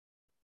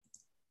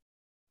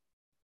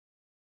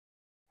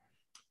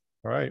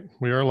All right,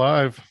 we are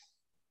live.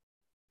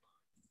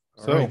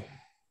 All So,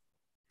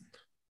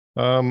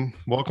 right.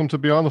 welcome to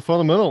Beyond the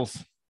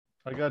Fundamentals.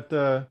 I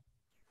got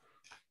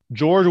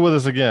George with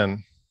us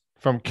again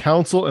from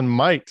Counsel and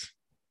Might,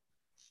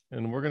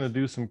 and we're going to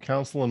do some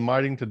counsel and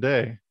mighting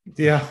today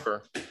for Yeah.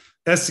 sure.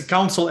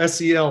 Council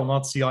SEL,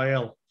 not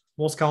CIL.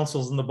 Most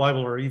councils in the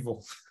Bible are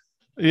evil.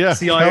 Yeah,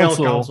 CIL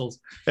counsel, councils.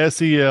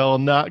 SEL,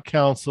 not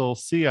counsel,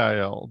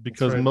 CIL, That's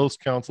because right. most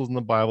counsels in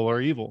the Bible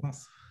are evil,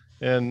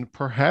 and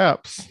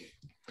perhaps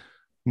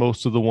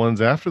most of the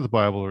ones after the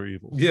Bible are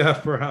evil. Yeah,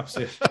 perhaps.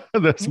 Yeah.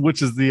 That's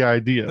which is the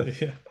idea.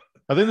 Yeah.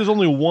 I think there's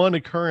only one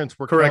occurrence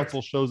where Correct.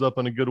 counsel shows up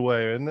in a good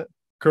way, isn't it?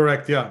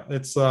 Correct. Yeah.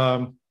 It's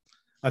I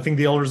think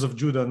the elders of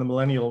Judah in the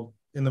millennium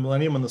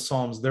and the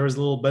Psalms. There is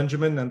little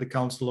Benjamin and the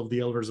council of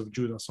the elders of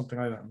Judah, something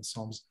like that in the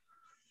Psalms.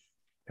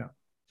 Yeah.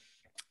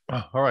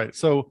 All right.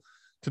 So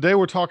today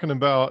we're talking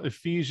about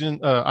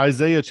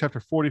Isaiah chapter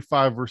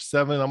 45, verse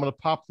 7. I'm going to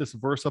pop this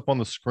verse up on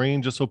the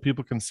screen just so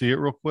people can see it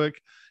real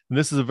quick. And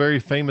this is a very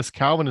famous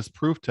Calvinist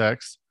proof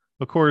text.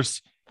 Of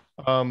course,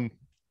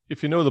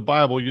 if you know the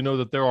Bible, you know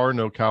that there are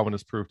no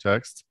Calvinist proof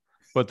texts,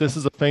 but this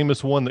is a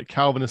famous one that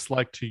Calvinists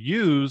like to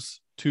use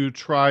to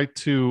try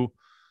to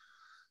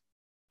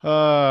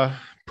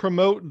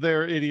promote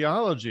their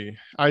ideology.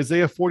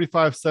 Isaiah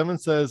 45:7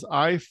 says,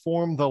 I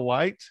form the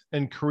light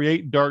and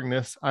create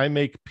darkness. I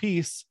make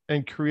peace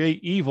and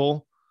create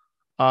evil.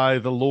 I,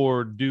 the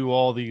Lord, do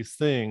all these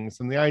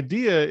things. And the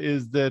idea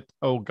is that,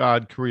 oh,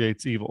 God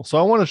creates evil. So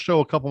I want to show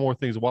a couple more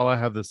things while I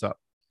have this up.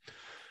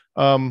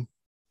 The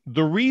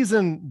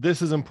reason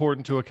this is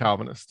important to a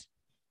Calvinist.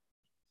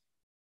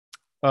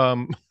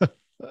 Why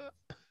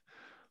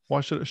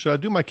should I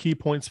do my key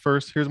points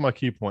first? Here's my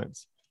key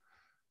points.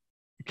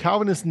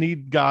 Calvinists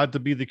need God to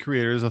be the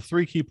creator. There's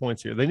 3 key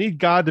points here. They need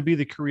God to be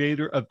the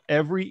creator of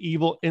every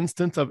evil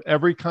instance of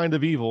every kind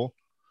of evil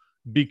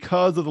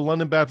because of the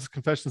London Baptist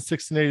Confession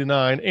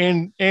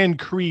 1689 and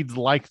creeds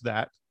like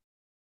that,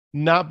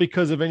 not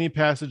because of any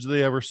passage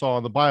they ever saw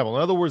in the Bible.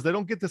 In other words, they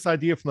don't get this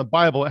idea from the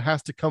Bible. It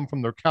has to come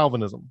from their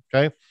Calvinism,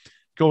 okay?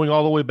 Going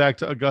all the way back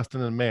to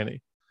Augustine and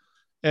Mani.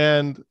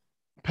 And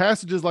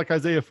passages like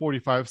Isaiah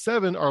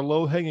 45:7 are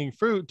low-hanging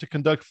fruit to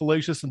conduct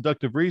fallacious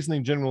inductive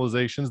reasoning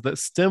generalizations that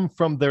stem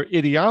from their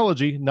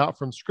ideology, not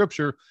from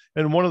Scripture.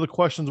 And one of the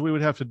questions we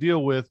would have to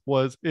deal with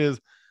is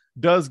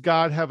does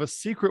God have a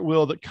secret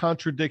will that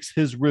contradicts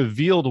his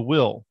revealed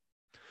will?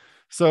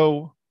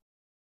 So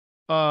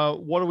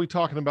what are we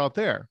talking about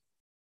there?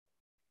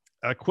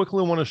 I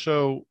quickly want to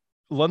show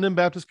London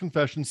Baptist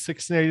Confession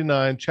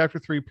 1689, chapter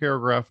 3,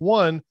 paragraph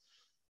 1.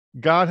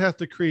 God hath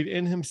decreed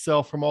in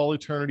himself from all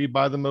eternity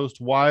by the most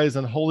wise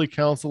and holy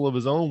counsel of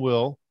his own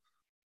will,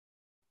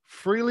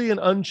 freely and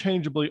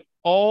unchangeably,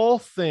 all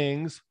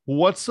things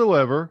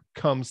whatsoever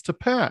comes to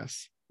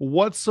pass.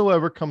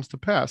 Whatsoever comes to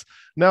pass.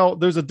 Now,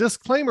 there's a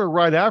disclaimer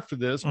right after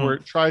this where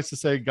it tries to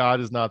say God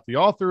is not the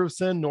author of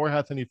sin, nor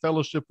hath any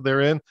fellowship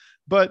therein.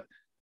 But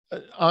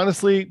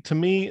honestly, to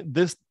me,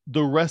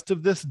 the rest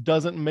of this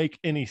doesn't make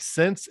any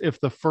sense if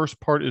the first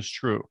part is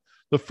true.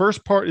 The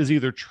first part is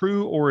either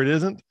true or it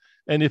isn't.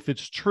 And if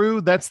it's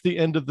true, that's the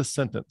end of the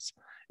sentence.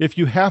 If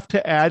you have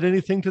to add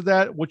anything to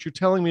that, what you're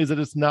telling me is that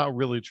it's not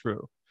really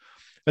true.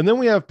 And then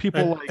we have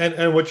people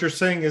and what you're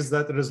saying is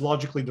that it is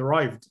logically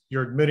derived.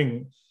 You're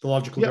admitting the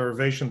logical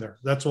derivation there.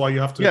 That's why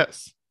you have to.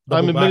 Yes,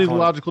 I'm admitting the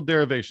logical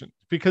derivation,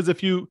 because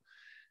if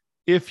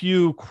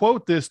you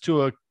quote this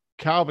to a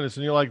Calvinist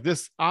and you're like,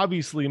 this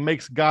obviously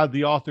makes God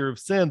the author of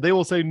sin, they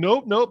will say,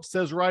 nope,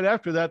 says right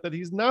after that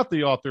he's not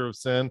the author of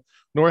sin,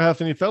 nor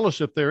hath any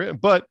fellowship therein.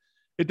 But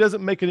it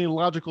doesn't make any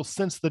logical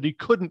sense that he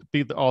couldn't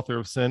be the author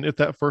of sin if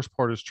that first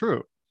part is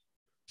true.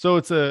 So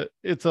it's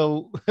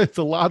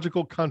a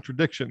logical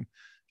contradiction.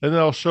 And then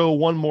I'll show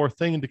one more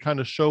thing to kind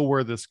of show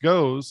where this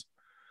goes.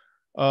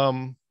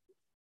 And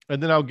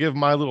then I'll give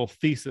my little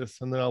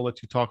thesis, and then I'll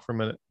let you talk for a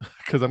minute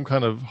because I'm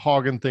kind of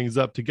hogging things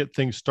up to get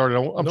things started.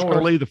 I'm trying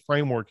to lay the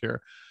framework here.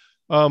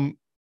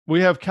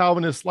 We have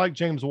Calvinists like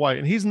James White,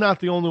 and he's not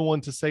the only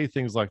one to say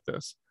things like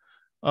this.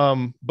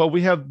 But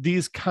we have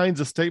these kinds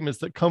of statements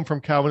that come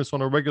from Calvinists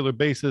on a regular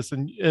basis,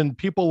 and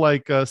people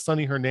like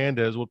Sonny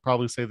Hernandez would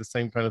probably say the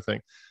same kind of thing.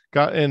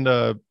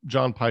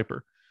 John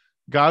Piper.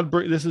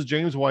 This is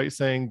James White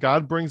saying,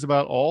 God brings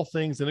about all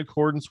things in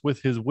accordance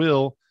with his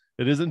will.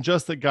 It isn't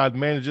just that God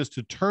manages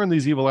to turn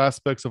these evil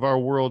aspects of our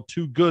world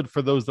to good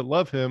for those that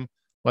love him,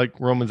 like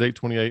Romans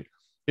 8:28.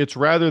 It's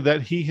rather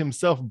that he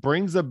himself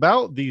brings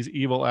about these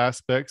evil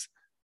aspects,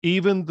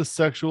 even the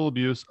sexual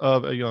abuse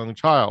of a young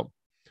child.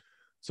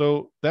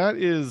 So that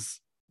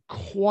is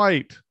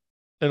quite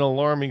an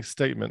alarming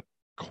statement,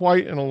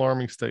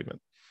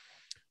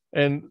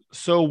 And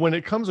so when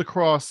it comes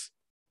across...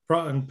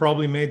 And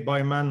probably made by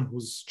a man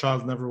whose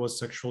child never was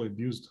sexually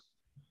abused.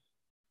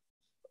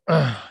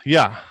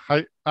 Yeah,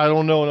 I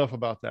don't know enough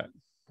about that,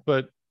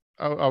 but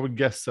I would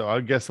guess so.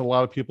 I guess a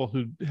lot of people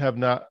who have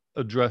not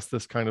addressed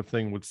this kind of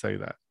thing would say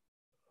that.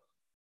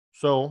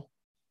 So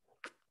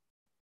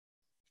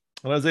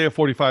in Isaiah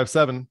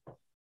 45:7,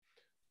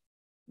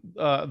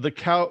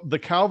 the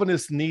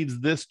Calvinist needs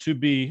this to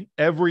be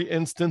every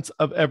instance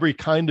of every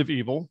kind of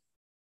evil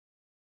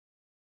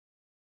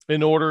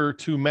in order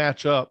to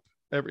match up.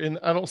 And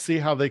I don't see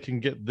how they can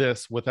get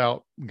this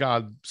without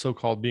God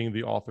so-called being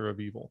the author of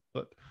evil.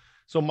 But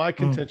so my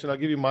contention, I'll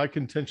give you my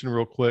contention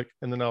real quick,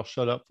 and then I'll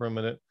shut up for a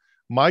minute.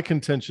 My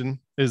contention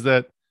is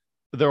that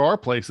there are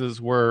places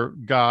where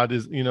God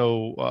is,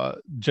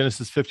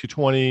 Genesis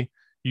 50:20,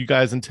 you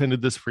guys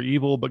intended this for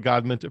evil, but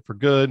God meant it for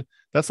good.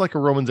 That's like a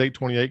Romans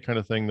 8:28 kind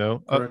of thing,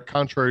 though,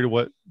 contrary to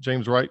what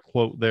James Wright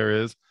quote there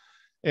is.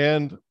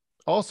 And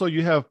also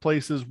you have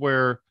places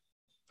where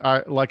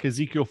like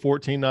Ezekiel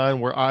 14:9,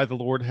 where I, the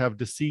Lord, have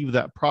deceived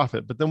that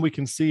prophet. But then we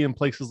can see in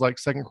places like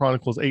 2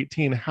 Chronicles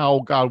 18 how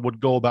God would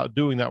go about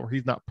doing that, where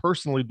he's not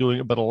personally doing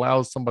it, but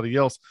allows somebody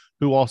else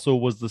who also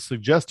was the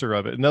suggester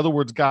of it. In other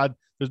words,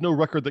 there's no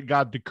record that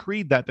God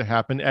decreed that to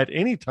happen at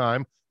any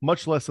time,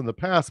 much less in the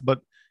past, but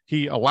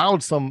he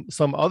allowed some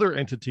other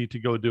entity to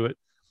go do it,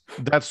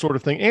 that sort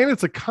of thing. And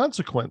it's a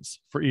consequence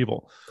for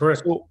evil.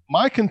 Correct. So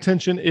my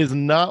contention is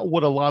not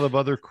what a lot of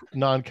other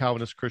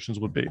non-Calvinist Christians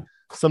would be.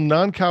 Some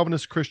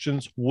non-Calvinist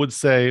Christians would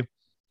say,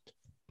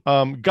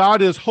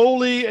 God is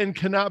holy and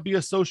cannot be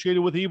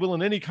associated with evil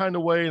in any kind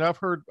of way. And I've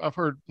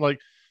heard like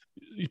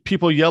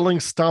people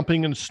yelling,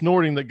 stomping, and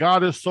snorting that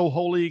God is so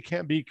holy, he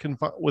can't be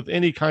confined with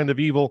any kind of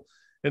evil.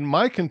 And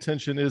my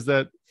contention is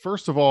that,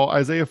 first of all,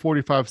 Isaiah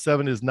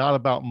 45:7 is not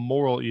about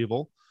moral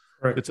evil.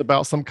 Right. It's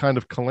about some kind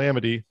of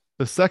calamity.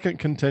 The second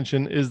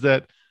contention is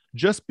that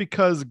just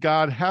because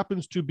God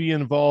happens to be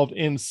involved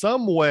in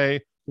some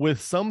way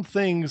with some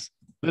things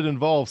that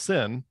involve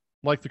sin,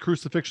 like the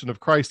crucifixion of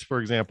Christ, for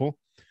example,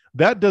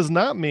 that does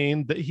not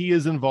mean that he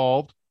is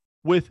involved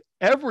with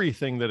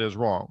everything that is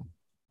wrong.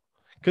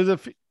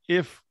 Because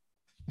if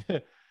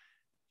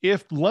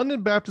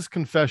London Baptist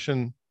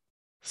Confession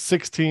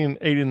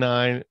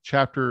 1689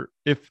 chapter,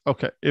 if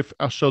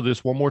I'll show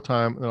this one more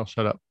time and I'll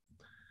shut up.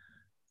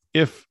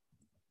 If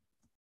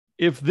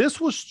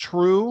this was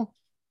true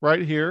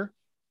right here,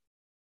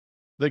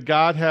 that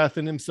God hath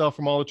in himself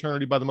from all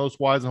eternity by the most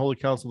wise and holy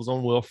counsel of his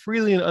own will,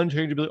 freely and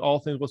unchangeably all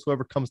things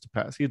whatsoever comes to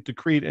pass, he has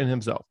decreed in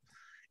himself.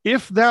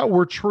 If that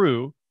were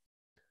true,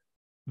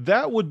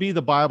 that would be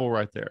the Bible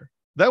right there.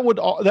 That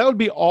would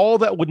be all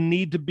that would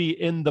need to be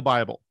in the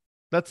Bible.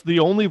 That's the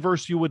only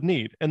verse you would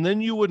need. And then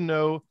you would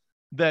know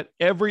that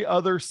every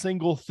other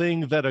single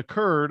thing that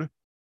occurred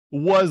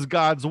was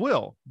God's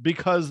will,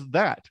 because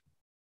that.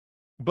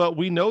 But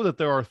we know that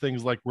there are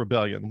things like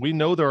rebellion. We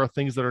know there are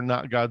things that are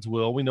not God's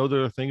will. We know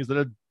there are things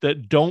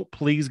that don't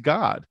please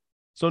God.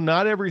 So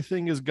not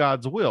everything is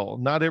God's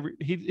will.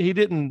 He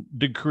didn't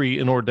decree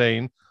and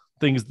ordain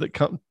things that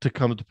come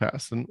to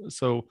pass. And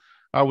so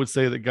I would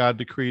say that God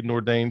decreed and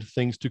ordained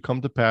things to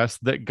come to pass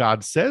that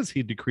God says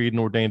he decreed and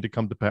ordained to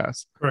come to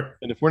pass. Correct.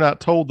 And if we're not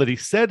told that he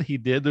said he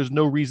did, there's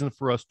no reason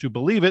for us to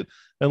believe it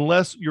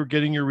unless you're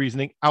getting your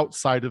reasoning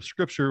outside of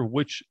Scripture,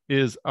 which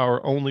is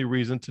our only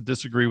reason to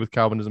disagree with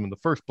Calvinism in the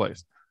first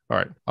place. All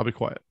right, I'll be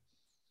quiet.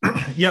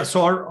 Yeah,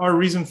 so our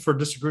reason for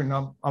disagreeing,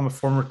 I'm a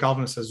former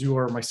Calvinist as you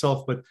are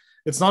myself, but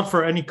it's not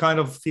for any kind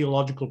of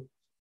theological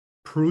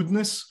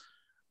prudeness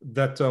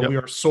that we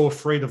are so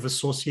afraid of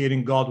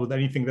associating God with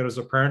anything that is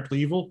apparently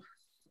evil.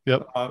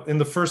 Yep. In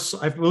the first,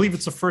 I believe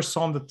it's the first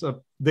psalm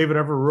that David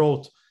ever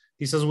wrote.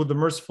 He says, "With the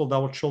merciful thou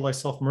wilt show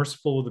thyself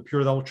merciful; with the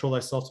pure thou wilt show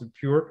thyself to be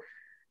pure."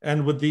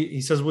 And with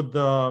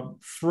the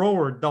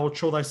froward thou wilt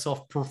show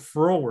thyself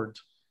froward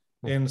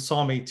in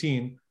Psalm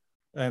 18.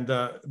 And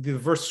the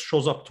verse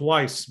shows up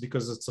twice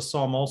because it's a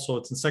psalm also.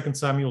 It's in 2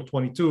 Samuel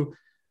 22,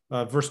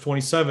 verse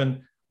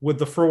 27. With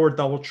the froward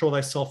thou wilt show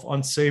thyself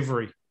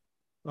unsavory.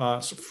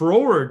 So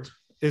froward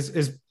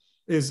is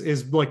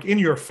like in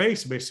your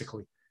face,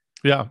 basically.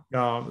 Yeah.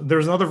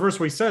 There's another verse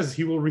where he says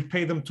he will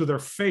repay them to their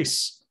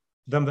face,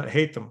 them that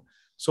hate them.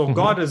 So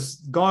God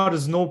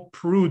is no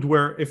prude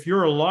where if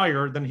you're a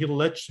liar, then he'll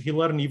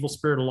let an evil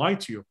spirit lie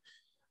to you.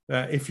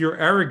 If you're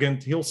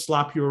arrogant, he'll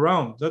slap you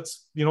around.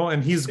 That's,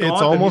 and he's God.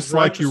 It's almost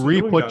like you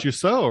reap what you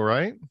sow,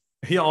 right?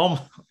 He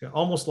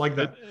almost like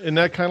that. Isn't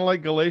that kind of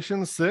like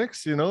Galatians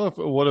 6? If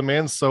what a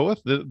man soweth,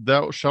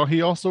 that shall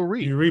he also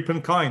reap. You reap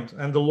in kind,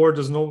 and the Lord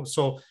does know.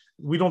 So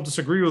we don't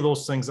disagree with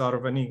those things out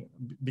of any,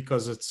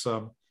 because it's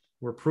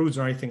we're prudes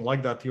or anything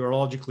like that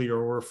theologically,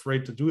 or we're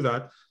afraid to do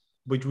that.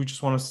 But we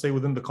just want to stay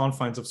within the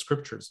confines of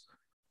scriptures.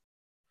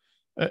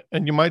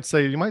 And you might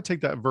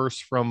take that verse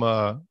from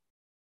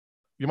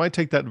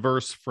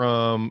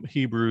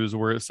Hebrews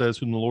where it says,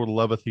 "Whom the Lord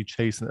loveth, he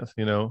chasteneth."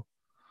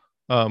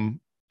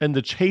 And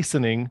the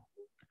chastening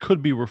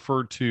could be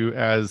referred to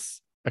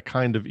as a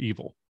kind of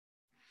evil.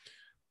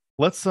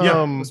 Let's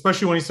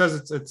especially when he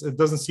says it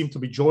doesn't seem to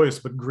be joyous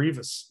but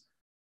grievous.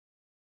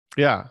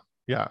 Yeah.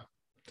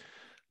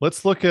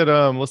 Let's look at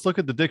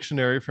the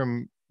dictionary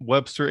from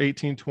Webster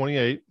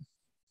 1828,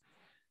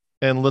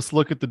 and let's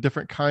look at the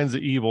different kinds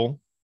of evil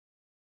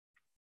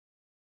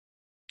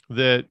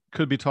that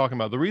could be talking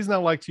about. The reason I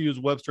like to use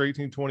Webster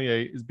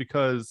 1828 is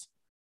because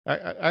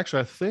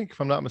I think,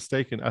 if I'm not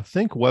mistaken, I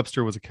think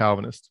Webster was a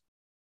Calvinist.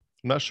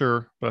 I'm not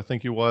sure, but I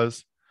think he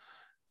was.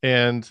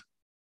 And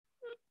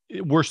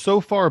we're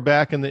so far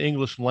back in the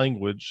English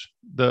language.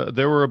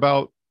 There were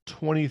about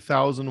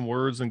 20,000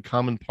 words in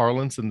common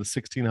parlance in the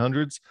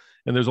 1600s,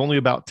 and there's only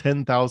about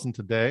 10,000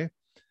 today.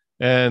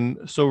 And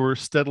so we're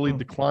steadily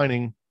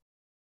declining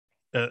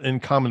in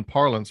common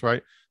parlance,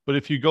 right? But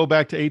if you go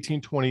back to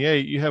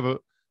 1828, you have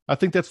I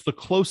think that's the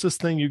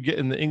closest thing you get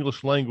in the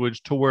English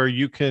language to where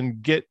you can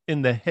get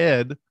in the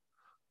head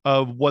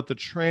of what the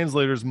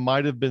translators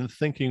might have been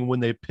thinking when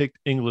they picked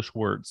English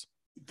words.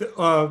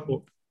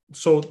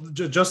 So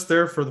just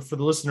there for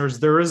the listeners,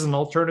 there is an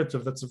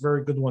alternative that's a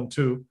very good one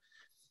too.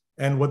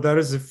 And what that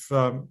is, if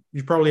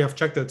you probably have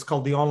checked it, it's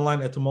called the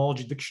Online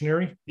Etymology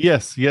Dictionary.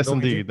 Yes,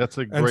 indeed. That's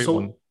a great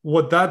one.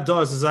 What that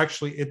does is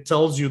actually it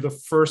tells you the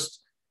first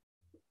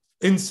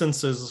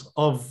instances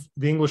of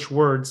the English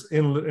words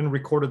in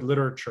recorded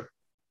literature.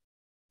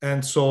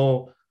 And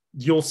so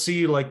you'll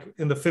see, like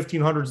in the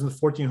 1500s and the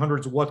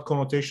 1400s, what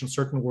connotation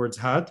certain words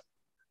had.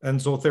 And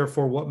so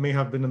therefore what may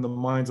have been in the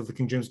minds of the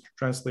King James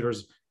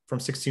translators from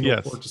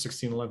 1604 to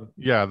 1611.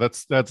 Yeah,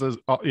 that's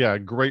a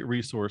great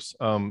resource.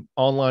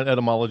 Online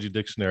Etymology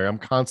Dictionary. I'm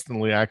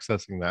constantly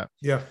accessing that.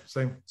 Yeah,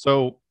 same.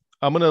 So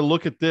I'm going to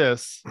look at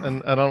this,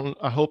 and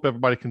I hope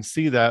everybody can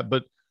see that.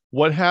 But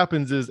what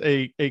happens is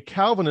a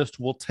Calvinist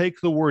will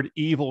take the word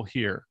evil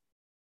here,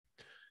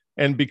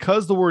 and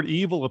because the word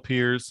evil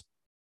appears,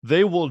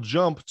 they will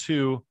jump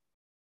to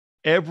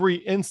every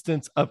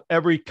instance of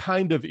every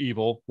kind of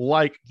evil,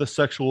 like the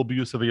sexual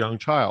abuse of a young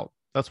child.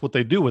 That's what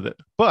they do with it.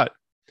 But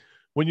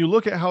when you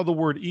look at how the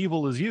word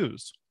evil is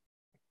used,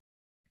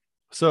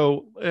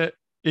 so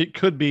it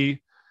could be,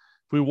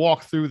 if we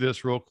walk through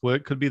this real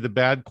quick, could be the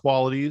bad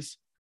qualities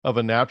of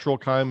a natural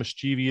kind,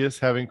 mischievous,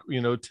 having,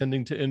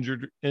 tending to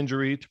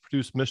injury to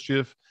produce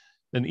mischief.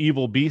 An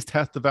evil beast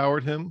hath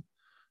devoured him.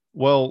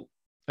 Well,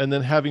 and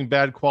then having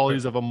bad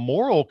qualities of a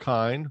moral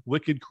kind,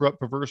 wicked, corrupt,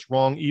 perverse,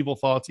 wrong, evil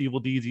thoughts, evil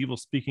deeds, evil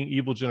speaking,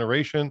 evil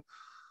generation.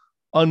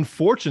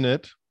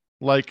 Unfortunate,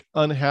 like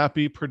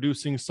unhappy,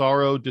 producing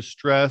sorrow,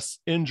 distress,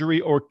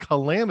 injury, or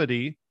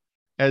calamity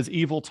as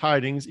evil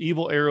tidings,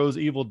 evil arrows,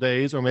 evil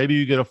days, or maybe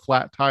you get a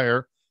flat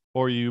tire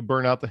or you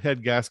burn out the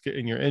head gasket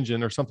in your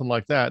engine or something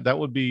like that. That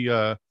would be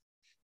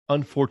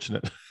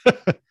unfortunate.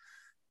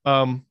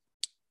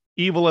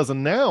 Evil as a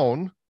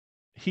noun,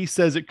 he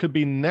says it could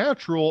be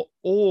natural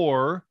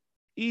or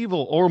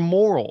evil or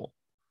moral.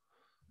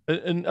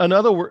 In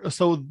other words,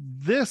 so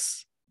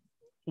this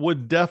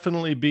would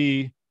definitely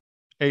be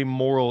a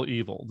moral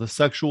evil. The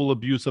sexual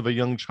abuse of a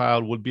young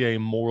child would be a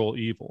moral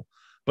evil.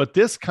 But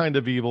this kind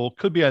of evil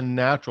could be a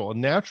natural. A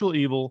natural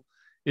evil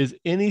is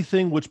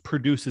anything which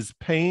produces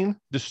pain,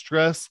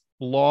 distress,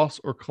 loss,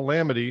 or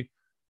calamity,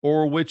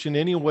 or which in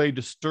any way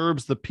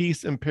disturbs the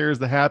peace, impairs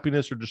the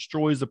happiness, or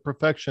destroys the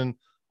perfection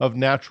of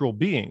natural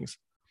beings.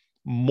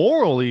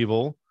 Moral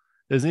evil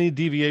is any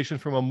deviation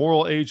from a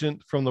moral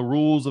agent from the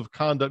rules of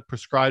conduct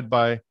prescribed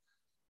by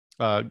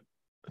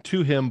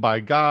to him by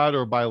God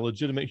or by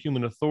legitimate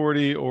human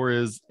authority, or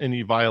is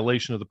any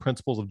violation of the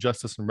principles of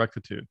justice and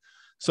rectitude.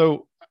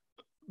 So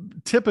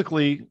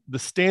typically the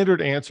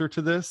standard answer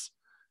to this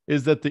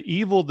is that the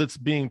evil that's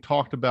being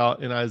talked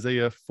about in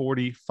Isaiah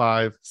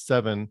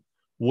 45:7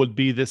 would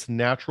be this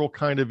natural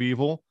kind of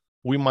evil.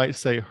 We might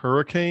say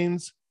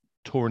hurricanes,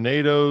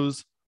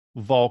 tornadoes,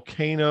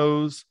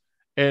 volcanoes,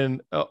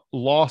 and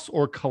loss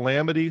or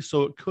calamity.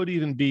 So it could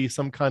even be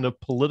some kind of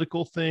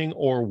political thing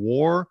or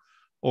war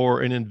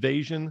or an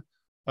invasion.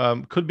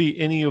 Could be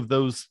any of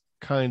those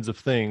kinds of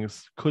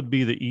things, could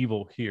be the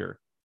evil here.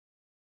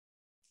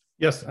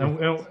 Yes,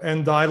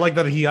 and I like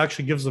that he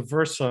actually gives a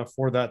verse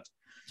for that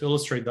to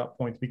illustrate that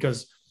point,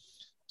 because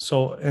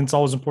and it's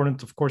always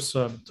important, of course,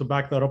 to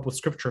back that up with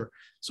scripture.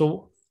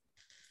 So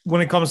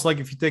when it comes, like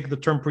if you take the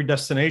term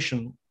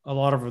predestination, a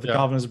lot of the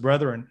Calvinist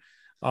brethren,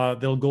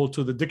 they'll go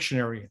to the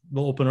dictionary,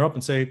 they'll open it up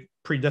and say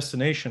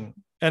predestination.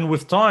 And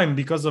with time,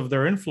 because of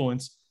their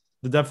influence,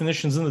 the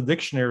definitions in the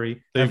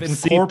dictionary have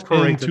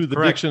incorporated into the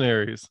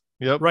dictionaries.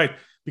 Yep. Right.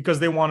 Because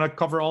they want to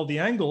cover all the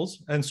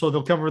angles. And so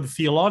they'll cover the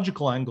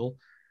theological angle.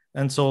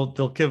 And so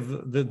they'll give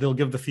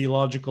the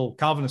theological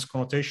Calvinist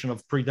connotation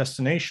of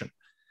predestination.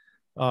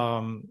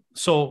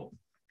 So,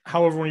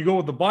 however, when you go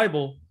with the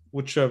Bible,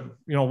 which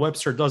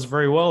Webster does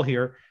very well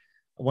here,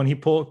 when he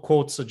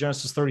quotes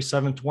Genesis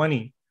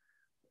 37:20,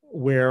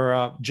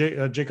 where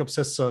Jacob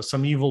says,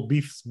 "Some evil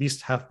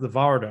beast hath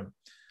devoured him."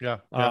 Yeah.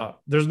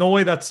 There's no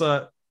way that's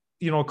a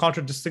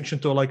contradistinction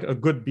to like a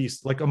good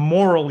beast, like a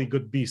morally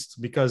good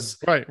beast, because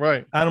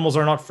right. Animals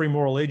are not free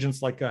moral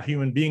agents like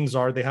human beings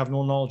are. They have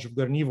no knowledge of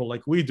good and evil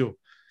like we do.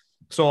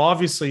 So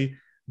obviously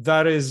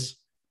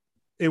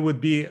it would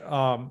be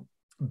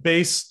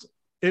based.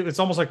 It's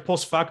almost like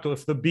post facto.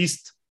 If the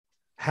beast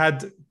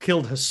had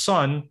killed his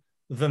son,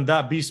 then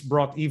that beast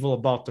brought evil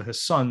about to his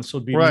son. So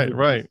it'd be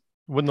right.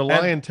 When the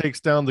lion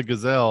takes down the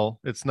gazelle,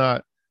 he's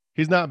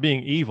not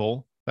being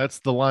evil. That's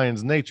the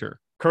lion's nature.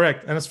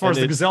 Correct. And as far as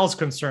the gazelle is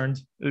concerned,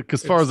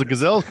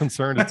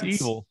 it's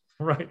evil.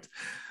 Right.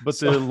 But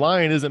the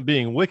lion isn't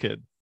being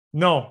wicked.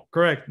 No,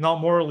 correct.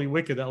 Not morally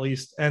wicked, at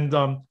least. And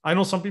I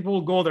know some people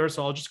will go there,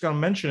 so I'll just kind of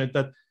mention it,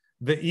 that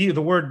the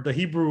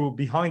Hebrew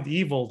behind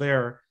evil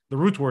there, the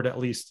root word at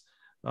least,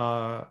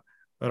 ra,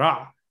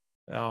 gesh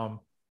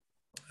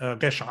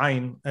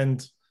ayin,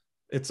 and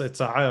it's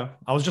I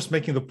was just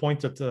making the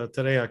point that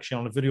today actually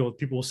on a video,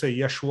 people will say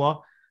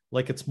Yeshua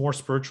like it's more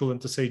spiritual than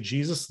to say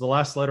Jesus. The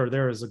last letter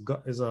there is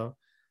a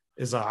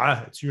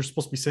you're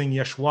supposed to be saying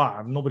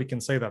Yeshua. Nobody can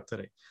say that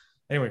today.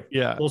 Anyway,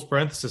 Yeah. close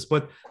parenthesis.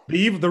 But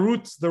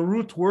the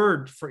root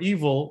word for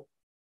evil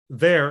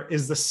there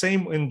is the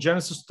same in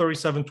Genesis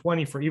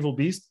 37:20 for evil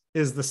beast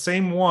is the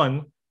same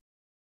one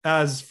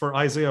as for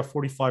Isaiah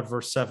 45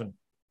 verse 7.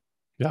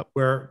 Yep.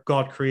 Where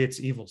God creates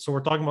evil. So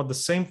we're talking about the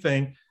same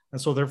thing. And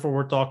so therefore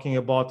we're talking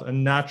about a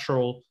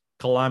natural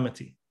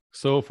calamity.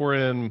 So if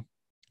we're in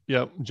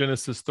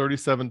Genesis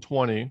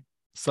 37:20,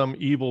 some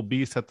evil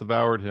beast hath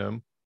devoured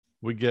him,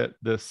 we get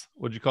this,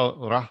 what'd you call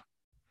it? Ra.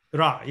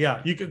 Ra,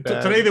 yeah. You could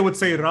today they would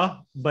say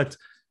Ra, but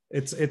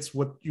it's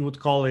what you would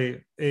call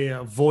a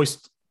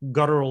voiced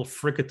guttural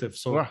fricative.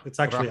 So Ra. it's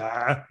actually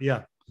Ra.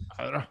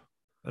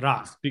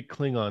 Speak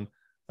Klingon.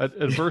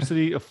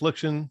 Adversity,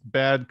 affliction,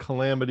 bad,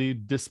 calamity,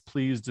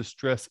 displeased,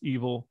 distress,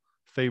 evil,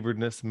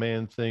 favoredness,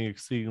 man, thing,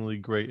 exceedingly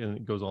great, and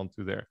it goes on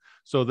through there.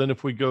 So then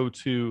if we go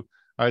to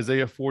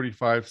Isaiah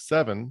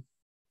 45:7,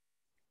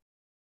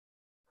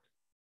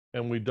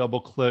 and we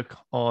double click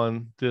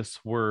on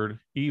this word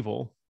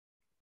evil,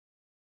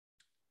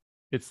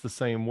 it's the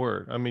same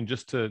word. I mean,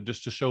 just to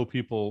show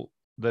people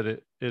that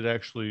it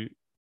actually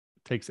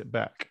takes it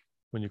back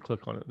when you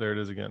click on it. There it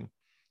is again.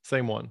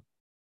 Same one.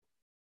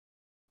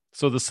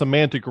 So the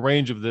semantic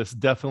range of this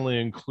definitely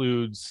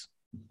includes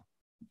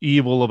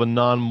evil of a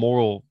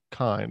non-moral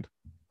kind.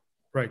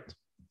 Right.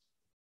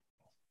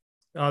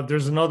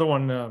 There's another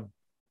one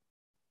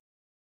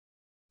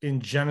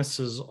in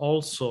Genesis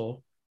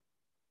also.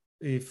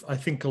 If I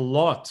think a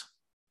lot,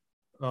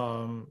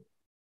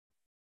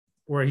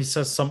 where he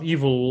says some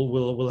evil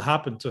will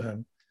happen to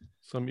him.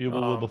 Some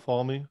evil will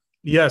befall me.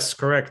 Yes,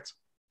 correct.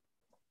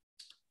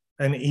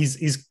 And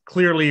he's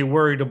clearly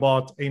worried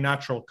about a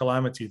natural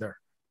calamity there.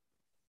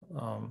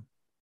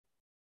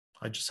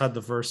 I just had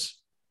the verse.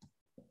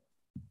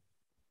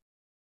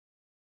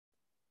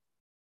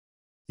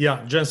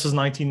 Yeah, Genesis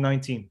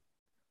 19:19.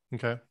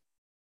 Okay.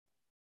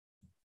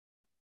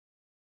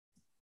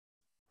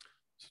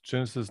 So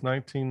Genesis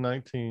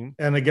 19:19.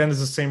 And again, it's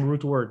the same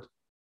root word.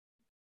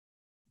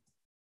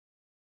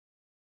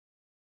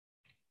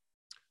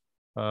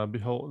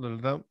 Behold,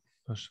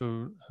 I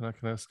showed, and I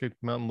can escape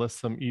the mountain lest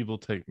some evil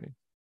take me.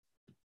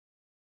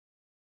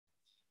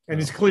 And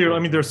it's clear. I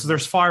mean,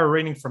 there's fire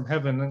raining from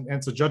heaven, and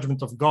it's a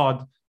judgment of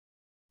God,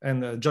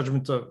 and the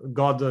judgment of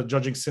God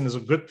judging sin is a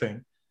good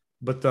thing.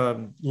 But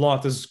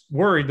Lot is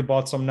worried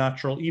about some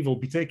natural evil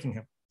betaking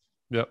him.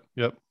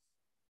 Yep.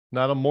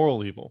 Not a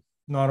moral evil.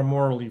 Not a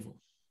moral evil,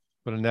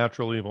 but a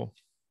natural evil.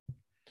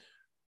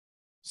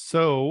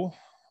 So,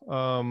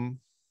 I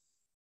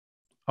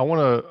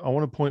want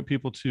to point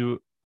people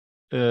to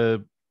a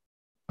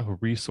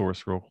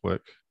resource real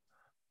quick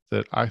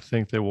that I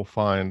think they will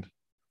find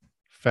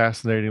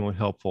fascinatingly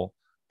helpful.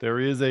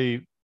 There's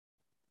a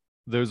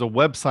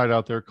website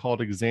out there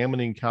called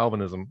Examining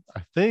Calvinism.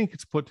 I think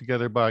it's put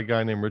together by a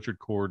guy named Richard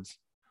Cords.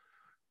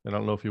 And I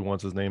don't know if he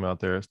wants his name out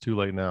there. It's too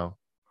late now.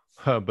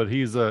 But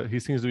he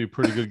seems to be a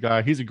pretty good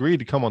guy. He's agreed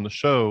to come on the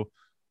show,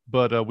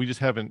 but we just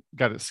haven't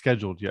got it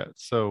scheduled yet.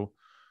 So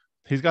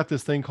he's got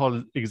this thing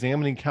called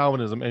Examining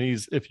Calvinism. And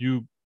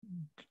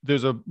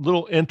there's a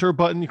little enter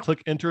button. You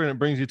click enter and it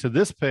brings you to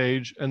this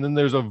page. And then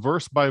there's a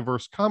verse by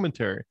verse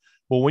commentary.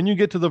 Well, when you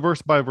get to the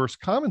verse by verse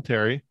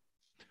commentary,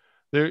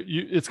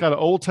 it's got an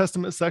Old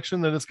Testament section,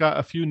 then it's got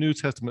a few New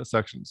Testament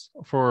sections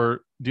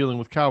for dealing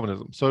with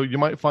Calvinism. So you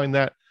might find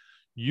that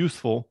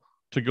useful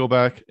to go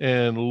back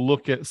and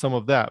look at some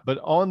of that. But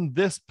on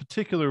this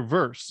particular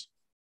verse,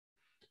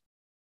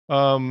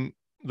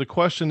 the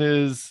question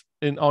is,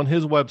 on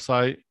his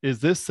website, is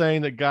this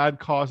saying that God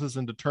causes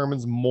and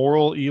determines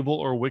moral evil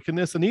or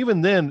wickedness? And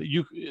even then,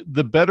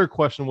 the better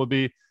question would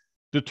be,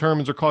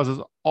 determines or causes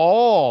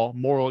all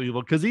moral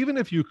evil. Because even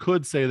if you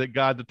could say that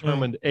God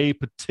determined a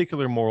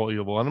particular moral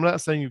evil, and I'm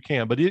not saying you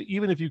can, but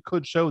even if you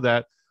could show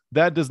that,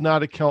 that does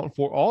not account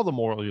for all the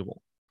moral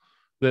evil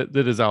that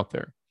is out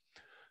there.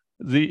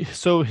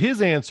 So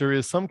his answer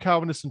is, some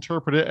Calvinists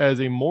interpret it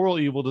as a moral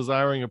evil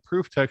desiring a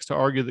proof text to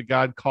argue that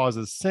God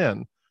causes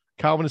sin.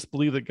 Calvinists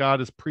believe that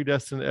God is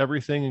predestined to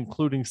everything,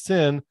 including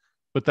sin,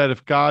 but that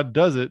if God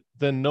does it,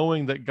 then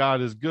knowing that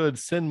God is good,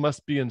 sin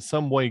must be in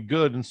some way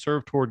good and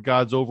serve toward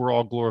God's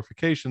overall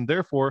glorification.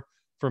 Therefore,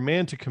 for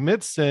man to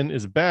commit sin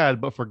is bad,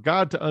 but for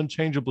God to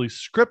unchangeably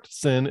script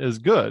sin is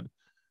good.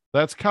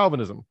 That's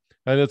Calvinism.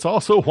 And it's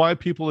also why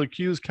people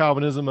accuse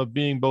Calvinism of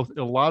being both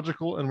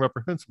illogical and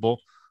reprehensible.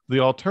 The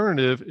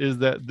alternative is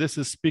that this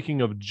is speaking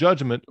of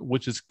judgment,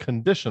 which is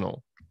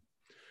conditional.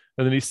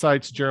 And then he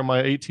cites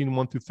Jeremiah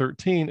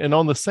 18:1-13. And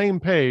on the same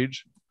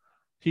page,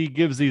 he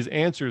gives these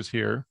answers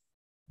here.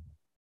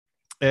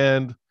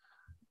 And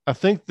I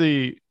think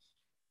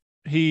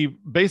he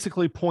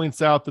basically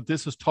points out that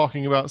this is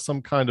talking about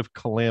some kind of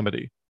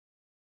calamity,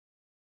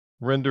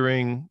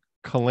 rendering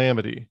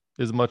calamity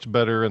is much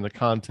better in the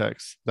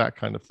context, that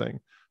kind of thing.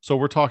 So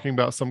we're talking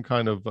about some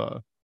kind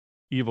of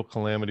evil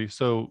calamity.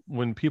 So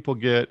when people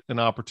get an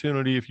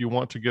opportunity, if you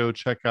want to go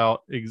check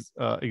out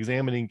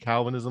Examining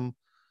Calvinism,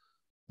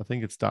 I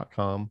think it's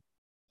 .com.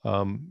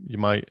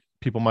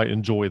 People might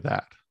enjoy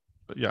that.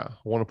 But yeah,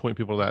 I want to point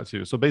people to that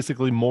too. So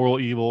basically, moral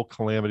evil,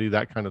 calamity,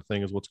 that kind of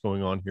thing is what's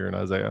going on here in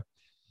Isaiah.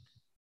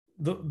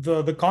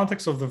 The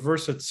context of the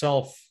verse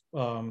itself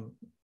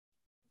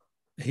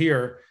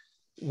here,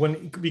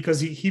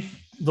 because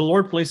the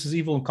Lord places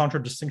evil in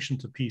contradistinction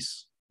to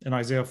peace in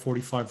Isaiah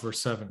 45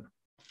 verse 7.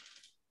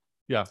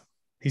 Yeah,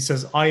 he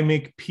says, "I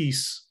make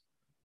peace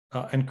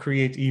and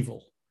create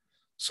evil."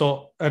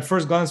 So at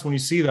first glance, when you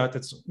see that,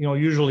 it's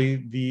usually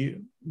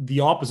the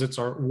opposites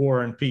are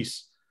war and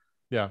peace.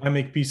 Yeah, I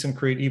make peace and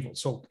create evil.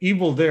 So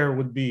evil there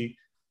would be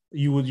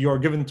you are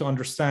given to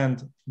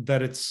understand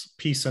that it's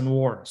peace and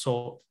war.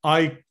 So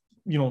I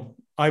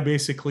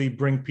basically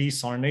bring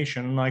peace on a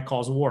nation and I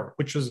cause war,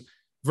 which is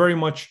very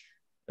much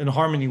in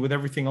harmony with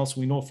everything else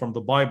we know from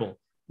the Bible,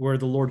 where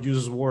the Lord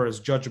uses war as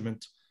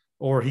judgment,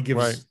 or he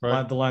gives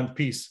the land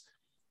peace.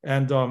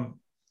 And the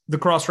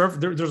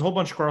there's a whole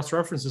bunch of cross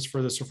references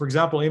for this. So for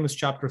example, Amos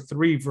chapter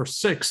 3 verse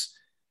 6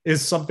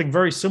 is something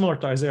very similar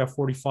to Isaiah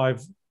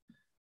 45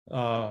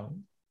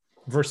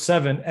 verse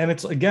 7, and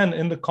it's again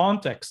in the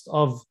context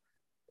of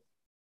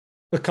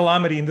the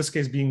calamity, in this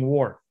case being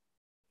war.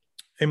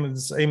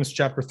 Amos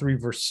chapter 3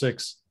 verse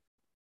 6.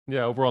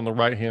 Yeah, over on the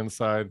right hand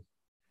side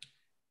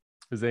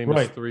is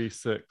Amos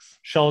 3:6.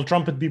 Shall a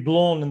trumpet be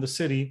blown in the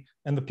city,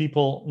 and the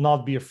people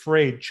not be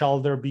afraid?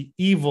 Shall there be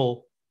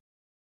evil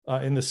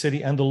in the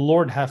city, and the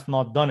Lord hath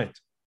not done it?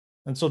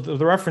 And so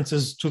the reference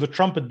is to the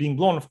trumpet being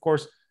blown. Of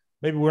course,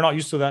 maybe we're not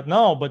used to that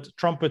now, but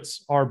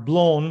trumpets are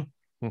blown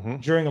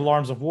during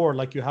alarms of war,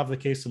 like you have the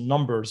case in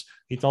Numbers.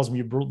 He tells me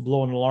you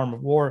blow an alarm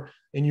of war.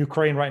 In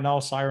Ukraine right now,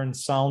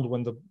 sirens sound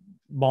when the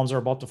bombs are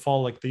about to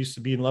fall, like they used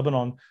to be in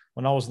Lebanon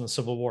when I was in the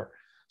Civil War.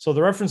 So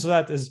the reference to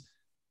that is,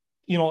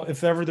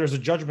 if ever there's a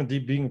judgment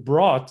being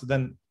brought,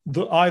 then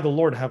the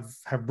Lord have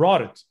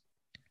brought it.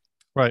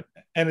 Right.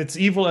 And it's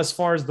evil as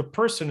far as the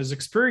person is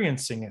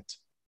experiencing it.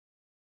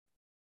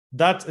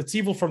 That it's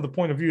evil from the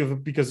point of view of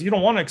it, because you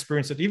don't want to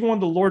experience it. Even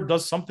when the Lord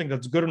does something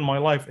that's good in my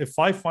life, if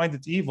I find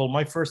it evil,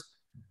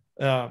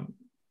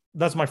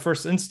 that's my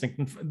first instinct.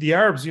 And the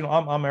Arabs,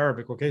 I'm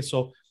Arabic, okay?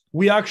 So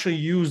we actually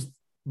use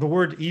the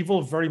word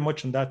evil very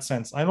much in that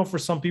sense. I know for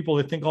some people,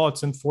 they think,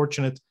 it's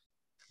unfortunate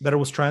that it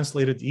was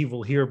translated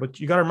evil here, but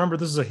you got to remember,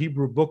 this is a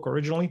Hebrew book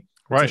originally.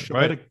 It's a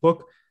Shemitic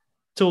book.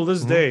 Till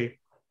this day,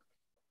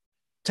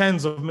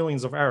 tens of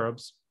millions of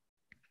Arabs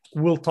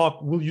will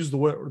use the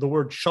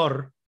word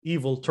shar,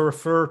 evil, to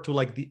refer to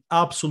like the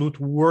absolute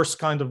worst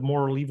kind of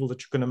moral evil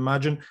that you can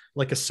imagine,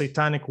 like a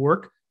satanic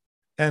work.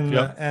 And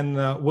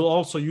we'll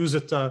also use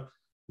it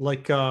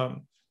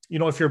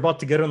if you're about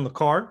to get in the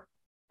car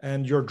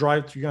and you're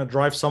going to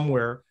drive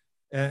somewhere,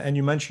 and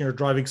you mention you're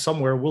driving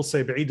somewhere, we'll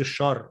say ba'id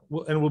al-shar,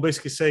 and we'll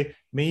basically say,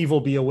 may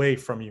evil be away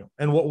from you.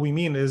 And what we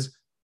mean is,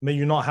 may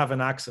you not have an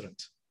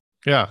accident.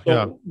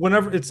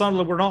 Whenever it's not,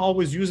 we're not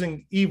always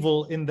using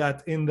evil in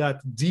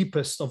that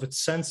deepest of its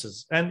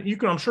senses. And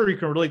I'm sure you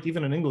can relate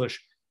even in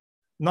English.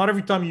 Not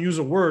every time you use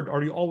a word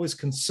are you always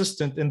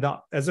consistent in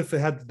that, as if it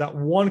had that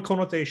one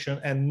connotation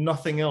and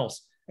nothing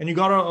else. And you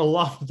got to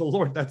allow the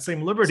Lord that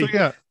same liberty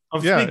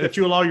of speak that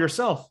you allow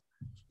yourself.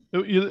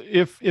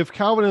 If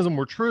Calvinism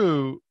were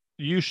true,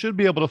 you should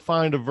be able to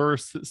find a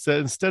verse that said,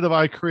 instead of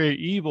I create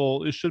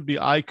evil, it should be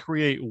I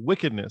create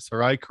wickedness,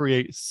 or I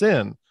create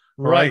sin,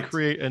 or I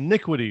create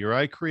iniquity, or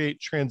I create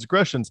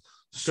transgressions.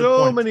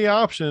 So many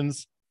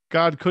options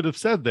God could have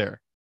said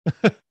there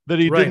that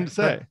he didn't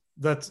say.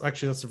 That's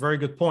a very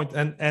good point.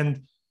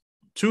 And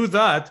to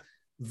that,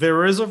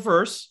 there is a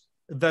verse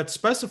that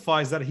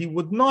specifies that he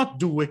would not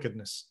do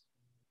wickedness.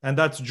 And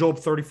that's Job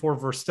 34,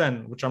 verse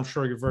 10, which I'm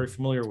sure you're very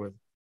familiar with.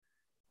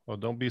 Well,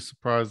 don't be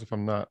surprised if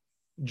I'm not.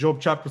 Job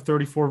chapter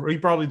 34. You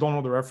probably don't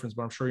know the reference,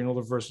 but I'm sure you know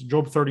the verse.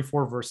 Job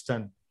 34, verse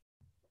 10.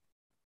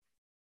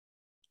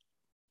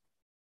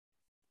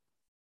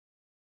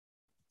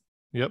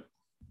 Yep.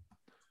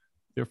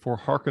 Therefore,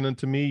 hearken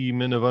unto me, ye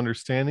men of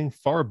understanding.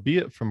 Far be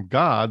it from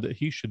God that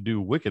he should do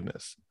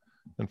wickedness,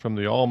 and from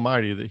the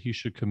Almighty that he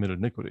should commit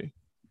iniquity.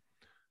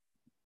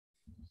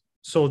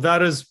 So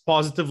that is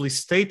positively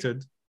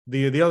stated.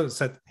 The other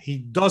said he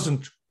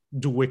doesn't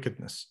do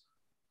wickedness.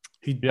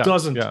 He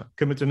doesn't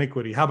commit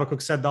iniquity.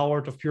 Habakkuk said, thou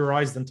art of pure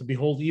eyes than to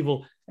behold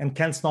evil, and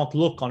canst not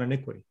look on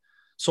iniquity.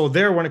 So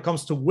there, when it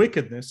comes to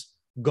wickedness,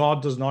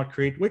 God does not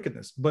create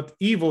wickedness. But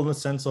evil, in the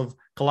sense of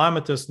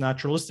calamitous,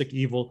 naturalistic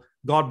evil,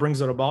 God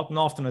brings it about, and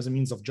often as a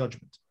means of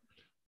judgment.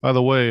 By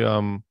the way,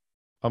 I'm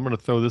going to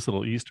throw this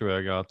little Easter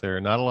egg out there.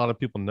 Not a lot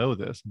of people know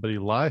this, but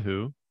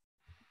Elihu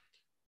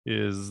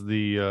is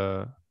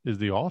the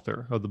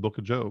author of the book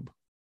of Job.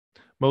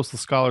 Most of the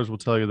scholars will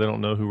tell you they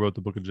don't know who wrote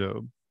the book of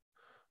Job.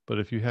 But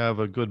if you have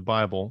a good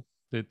Bible,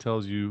 it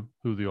tells you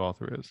who the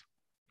author is.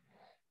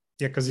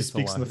 Yeah, because he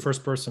speaks in the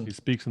first person. He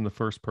speaks in the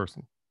first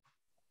person.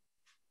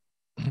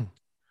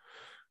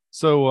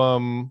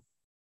 So,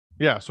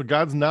 Yeah, so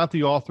God's not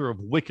the author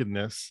of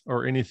wickedness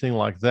or anything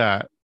like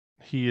that.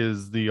 He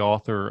is the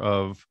author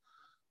of,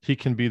 he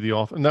can be the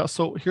author. Now,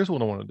 so here's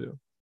what I want to do.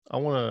 I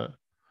want to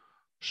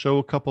show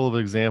a couple of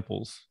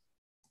examples.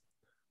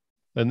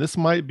 And this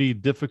might be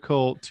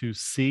difficult to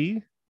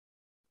see.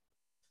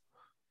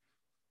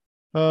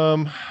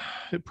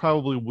 It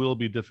probably will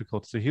be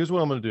difficult to see. Here's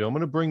what I'm going to do. I'm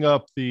going to bring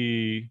up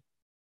the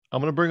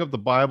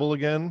Bible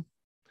again,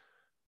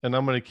 and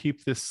I'm going to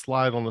keep this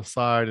slide on the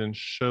side and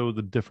show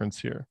the difference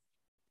here.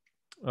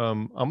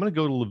 I'm going to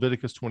go to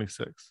Leviticus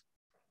 26.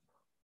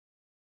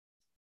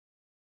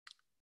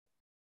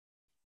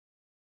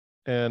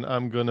 And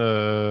I'm going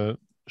to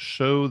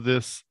show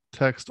this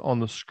text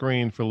on the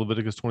screen for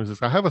Leviticus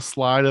 26. I have a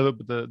slide of it,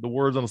 but the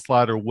words on the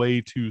slide are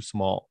way too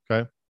small,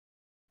 okay?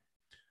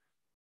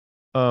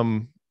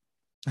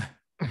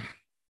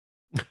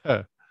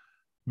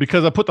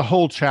 Because I put the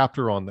whole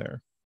chapter on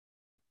there.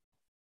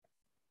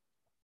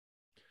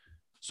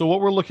 So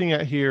what we're looking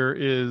at here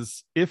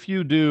is if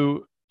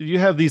you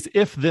have these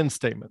if-then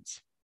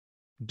statements.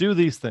 Do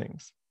these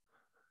things.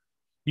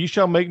 You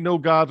shall make no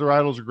gods or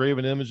idols or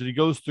graven image. And he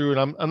goes through,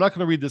 and I'm not going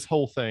to read this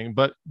whole thing,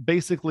 but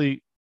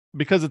basically,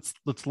 because it's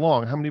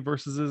long, how many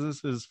verses is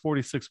this? Is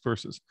 46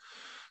 verses.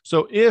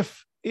 So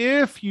if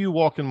you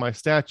walk in my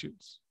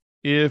statutes,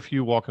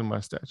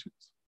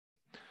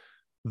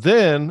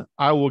 then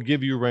I will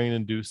give you rain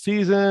in due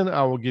season.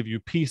 I will give you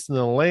peace in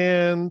the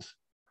land.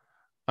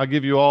 I'll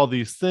give you all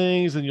these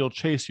things, and you'll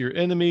chase your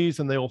enemies,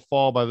 and they will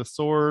fall by the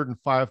sword. And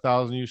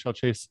 5,000 you shall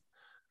chase.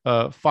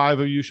 5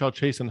 of you shall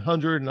chase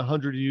 100, and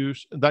 100 of you,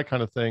 that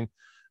kind of thing.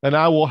 And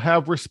I will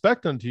have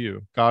respect unto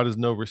you. God is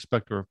no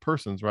respecter of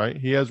persons, right?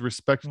 He has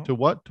respect to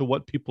what? To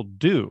what people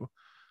do.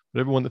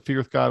 But everyone that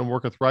feareth God and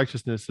worketh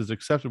righteousness is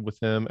accepted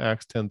with him,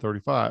 Acts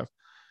 10:35.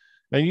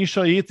 And you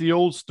shall eat the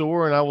old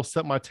store, and I will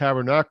set my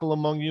tabernacle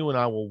among you, and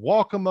I will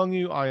walk among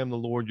you. I am the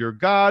Lord your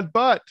God.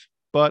 But,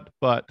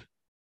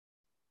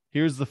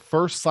 here's the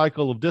first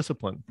cycle of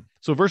discipline.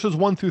 So verses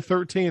 1 through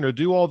 13 are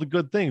do all the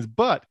good things.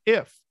 But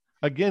if,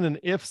 again, an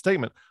if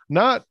statement,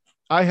 not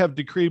I have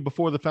decreed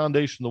before the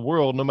foundation of the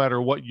world, no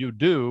matter what you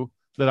do,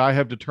 that I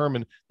have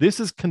determined. This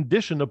is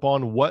conditioned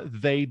upon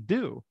what they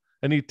do.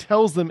 And he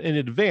tells them in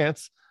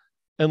advance,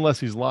 unless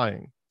he's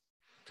lying.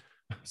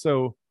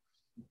 So,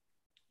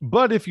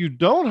 but if you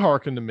don't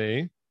hearken to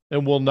me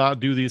and will not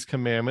do these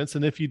commandments,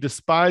 and if you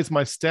despise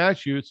my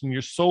statutes and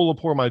your soul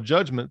abhor my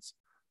judgments,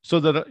 so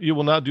that you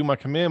will not do my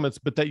commandments,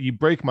 but that you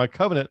break my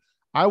covenant,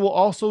 I will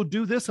also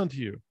do this unto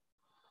you.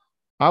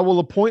 I will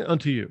appoint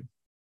unto you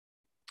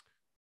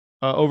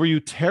over you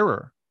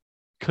terror,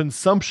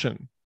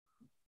 consumption,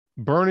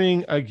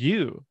 burning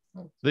ague,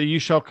 that you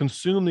shall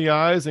consume the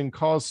eyes and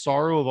cause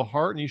sorrow of the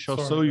heart, and you shall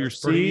sow your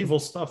seed. Evil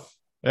stuff.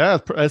 Yeah,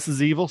 this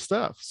is evil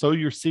stuff. Sow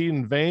your seed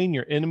in vain.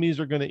 Your enemies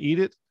are going to eat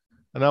it.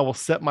 And I will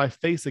set my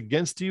face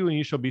against you, and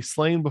you shall be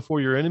slain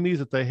before your enemies.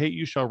 That they hate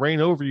you shall reign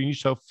over you, and you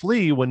shall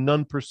flee when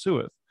none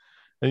pursueth.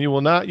 And you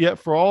will not yet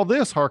for all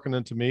this hearken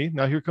unto me.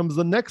 Now here comes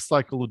the next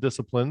cycle of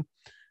discipline.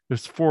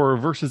 It's for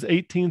verses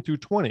 18 through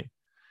 20.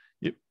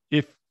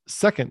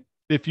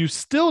 If you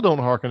still don't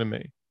hearken to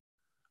me,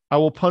 I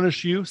will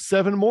punish you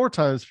 7 more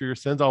times for your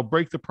sins. I'll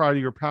break the pride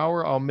of your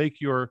power. I'll make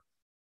your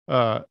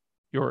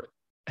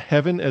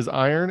heaven as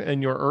iron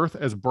and your earth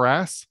as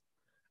brass,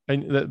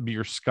 and that be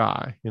your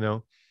sky,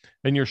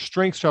 and your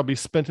strength shall be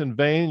spent in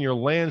vain. Your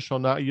land shall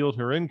not yield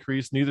her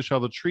increase, neither shall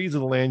the trees of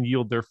the land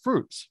yield their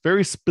fruits.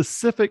 Very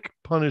specific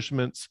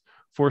punishments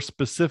for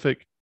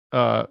specific,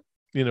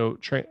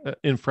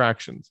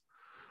 infractions.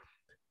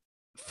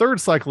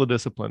 Third cycle of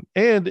discipline.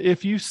 And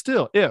if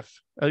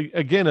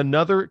again,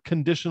 another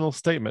conditional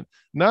statement,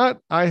 not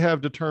I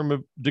have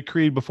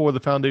decreed before the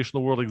foundation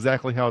of the world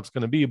exactly how it's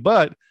going to be,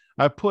 but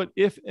I put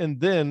if and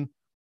then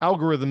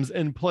algorithms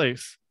in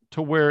place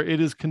to where it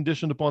is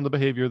conditioned upon the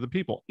behavior of the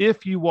people.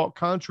 If you walk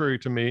contrary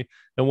to me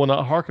and will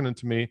not hearken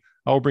unto me,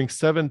 I will bring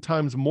 7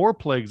 times more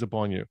plagues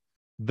upon you.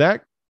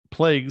 That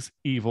plagues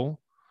evil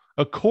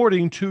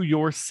according to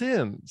your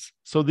sins.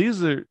 So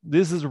this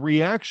is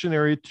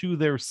reactionary to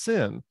their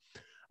sin.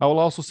 I will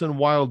also send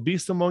wild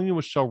beasts among you,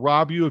 which shall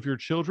rob you of your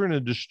children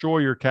and destroy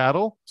your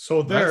cattle.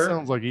 So that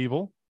sounds like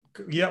evil.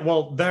 Yeah,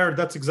 well,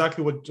 that's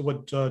exactly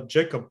what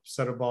Jacob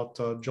said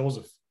about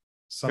Joseph.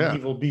 Some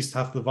evil beast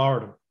hath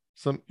devoured him.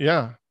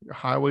 Your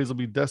highways will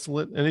be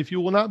desolate, and if you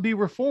will not be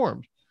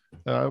reformed,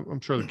 I'm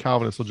sure the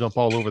Calvinists will jump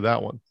all over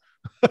that one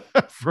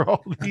for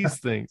all these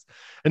things.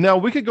 And now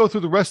we could go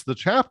through the rest of the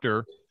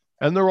chapter,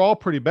 and they're all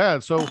pretty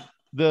bad. So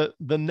the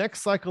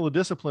next cycle of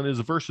discipline is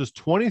verses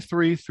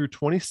 23 through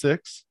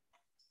 26.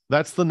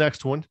 That's the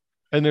next one.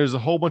 And there's a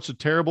whole bunch of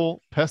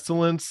terrible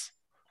pestilence,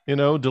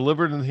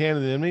 delivered in the hand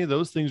of the enemy.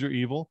 Those things are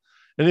evil.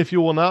 And if you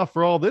will not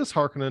for all this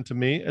hearken unto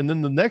me, and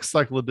then the next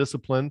cycle of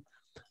discipline,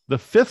 the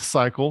 5th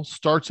cycle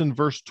starts in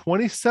verse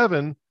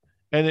 27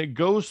 and it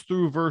goes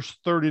through verse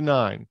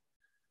 39.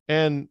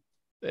 And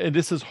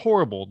this is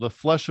horrible. The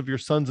flesh of your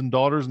sons and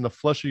daughters and the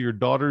flesh of your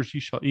daughters ye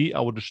shall eat.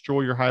 I will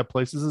destroy your high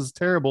places. This is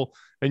terrible.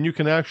 And you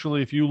can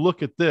actually, if you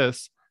look at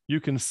this, you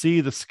can see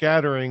the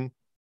scattering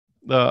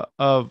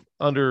of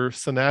under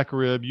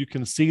Sennacherib, you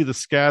can see the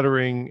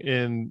scattering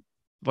in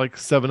like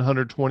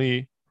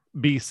 720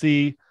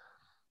 BC,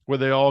 where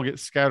they all get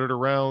scattered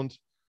around.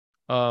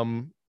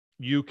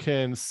 You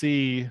can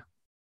see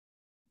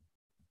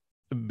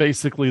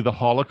basically the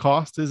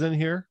Holocaust is in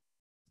here.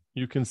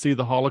 You can see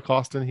the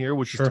Holocaust in here,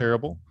 which is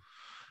terrible.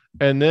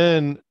 And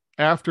then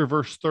after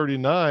verse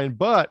 39,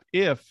 but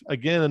if,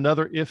 again,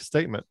 another if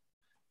statement,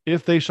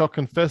 if they shall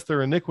confess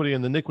their iniquity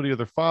and the iniquity of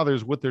their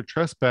fathers with their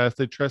trespass,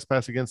 they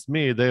trespass against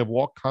me. They have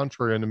walked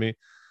contrary unto me,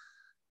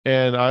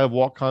 and I have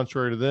walked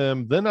contrary to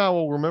them. Then I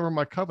will remember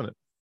my covenant.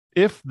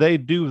 If they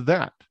do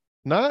that,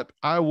 not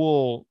I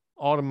will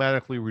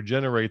automatically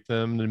regenerate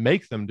them and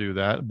make them do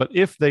that, but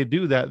if they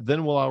do that,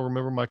 then will I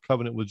remember my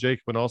covenant with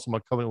Jacob and also my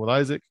covenant with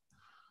Isaac,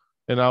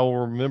 and I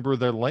will remember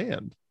their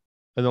land.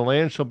 And the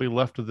land shall be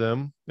left to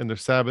them and their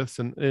Sabbaths.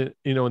 And,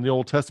 in the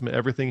Old Testament,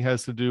 everything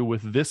has to do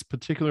with this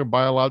particular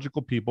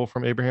biological people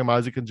from Abraham,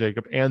 Isaac, and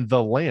Jacob and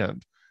the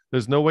land.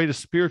 There's no way to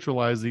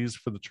spiritualize these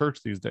for the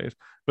church these days.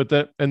 But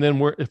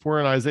if we're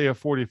in Isaiah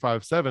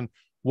 45:7,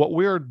 what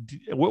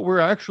we're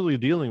actually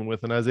dealing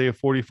with in Isaiah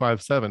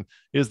 45:7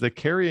 is the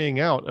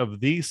carrying out of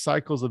these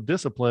cycles of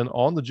discipline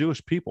on the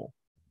Jewish people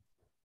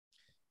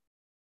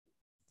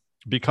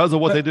because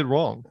of what they did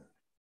wrong.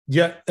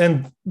 Yeah,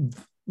 and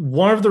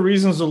one of the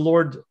reasons the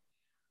Lord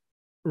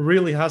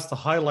really has to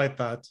highlight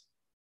that,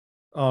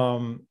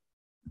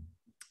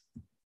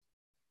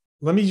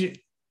 let me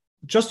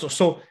just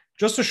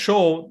to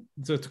show,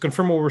 to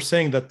confirm what we're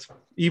saying, that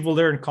evil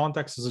there in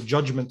context is a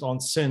judgment on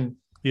sin.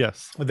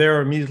 Yes.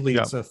 There immediately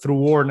it's through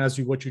war, and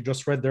what you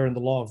just read there in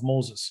the law of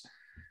Moses.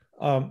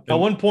 At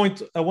one point,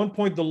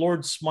 the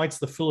Lord smites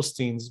the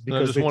Philistines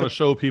because I just want to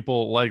show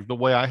people, like, the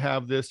way I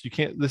have this. You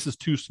can't. This is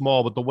too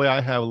small, but the way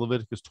I have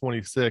Leviticus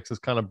 26 is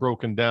kind of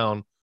broken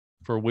down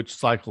for which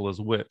cycle is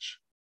which.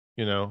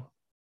 Anyway,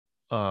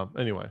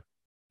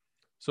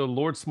 so the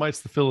Lord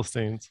smites the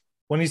Philistines.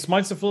 When he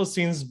smites the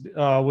Philistines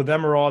with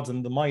emerods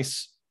and the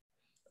mice,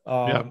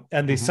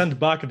 and they send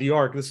back the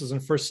ark. This is in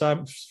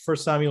 1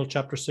 Samuel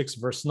chapter 6,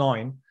 verse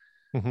 9.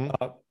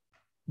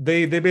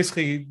 They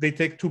basically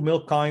take two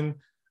milk kine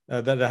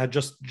that had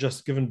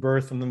just given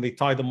birth, and then they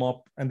tie them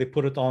up and they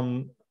put it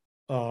on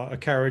a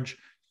carriage,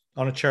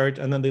 on a chariot,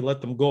 and then they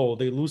let them go.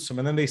 They loose them,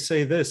 and then they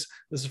say this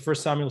is 1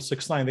 Samuel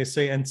 6:9. They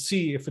say, and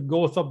see, if it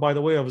goeth up by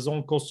the way of his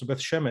own coast to Beth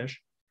Shemesh,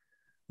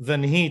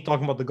 then he,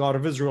 talking about the God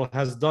of Israel,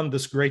 has done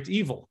this great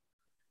evil.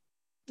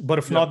 But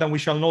if not, then we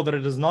shall know that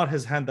it is not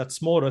his hand that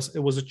smote us. It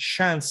was a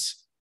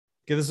chance.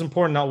 Okay, this is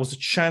important now. It was a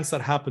chance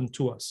that happened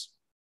to us.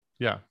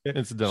 Yeah,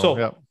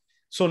 incidental.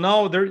 So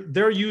now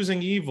they're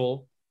using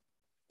evil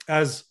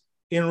as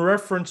in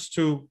reference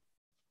to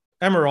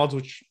emerods,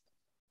 which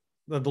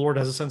the Lord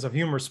has a sense of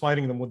humor,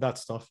 smiting them with that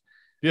stuff,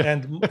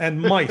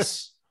 and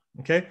mice.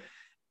 Okay,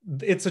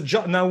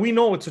 now we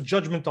know it's a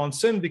judgment on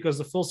sin because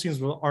the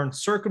Philistines aren't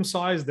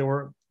circumcised. They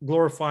were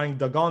glorifying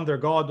Dagon, their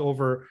god,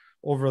 over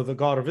the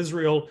God of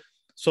Israel.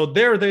 So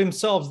they're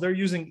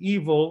using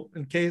evil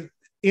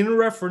in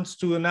reference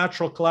to a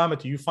natural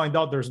calamity. You find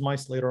out there's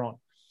mice later on.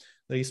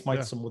 They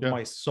smite them with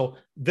mice. So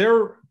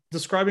they're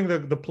describing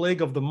the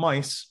plague of the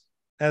mice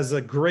as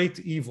a great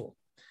evil.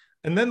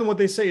 And then what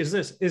they say is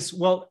this,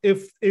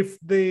 if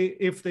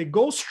they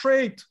go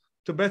straight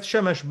to Beth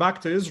Shemesh,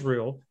 back to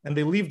Israel, and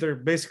they leave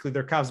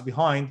their calves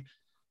behind,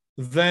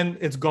 then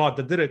it's God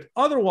that did it.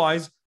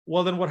 Otherwise,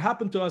 well, then what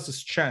happened to us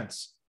is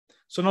chance.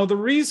 So now the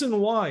reason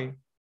why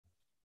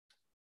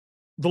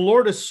the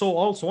Lord is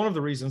also one of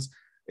the reasons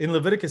in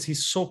Leviticus,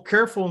 he's so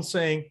careful in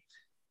saying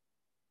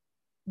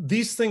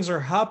these things are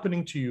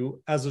happening to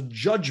you as a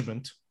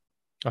judgment,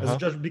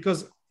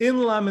 because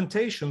in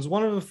Lamentations,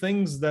 one of the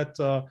things that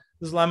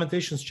this is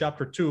Lamentations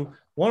chapter 2,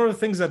 one of the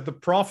things that the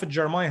prophet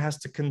Jeremiah has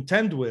to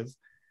contend with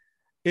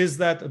is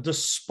that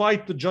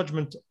despite the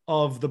judgment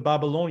of the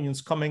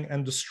Babylonians coming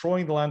and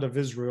destroying the land of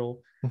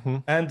Israel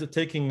and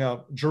taking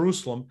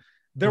Jerusalem,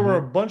 there were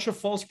a bunch of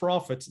false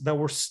prophets that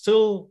were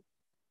still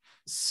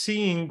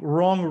seeing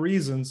wrong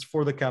reasons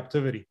for the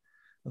captivity.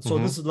 And so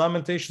this is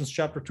Lamentations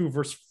chapter 2,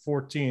 verse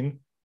 14.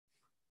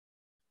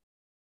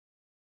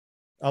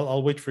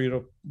 I'll wait for you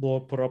to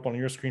put it up on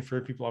your screen for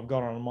people. I've got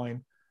it on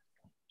mine.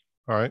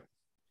 All right.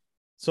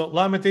 So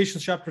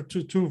Lamentations chapter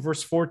 2,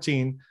 verse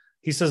 14,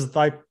 he says,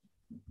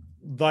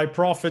 Thy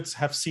prophets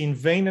have seen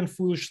vain and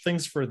foolish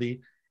things for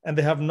thee, and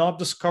they have not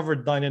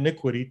discovered thine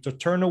iniquity to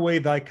turn away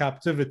thy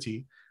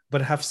captivity,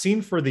 but have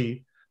seen for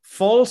thee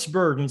false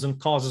burdens and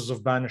causes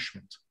of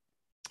banishment.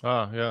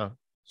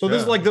 So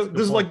this is like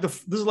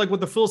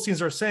what the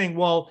Philistines are saying.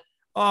 Well,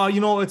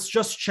 it's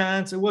just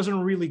chance. It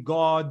wasn't really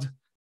God.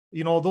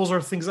 Those are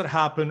things that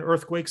happen.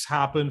 Earthquakes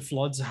happen,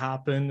 floods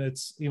happen.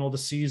 It's the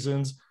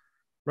seasons,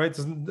 right? It's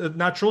a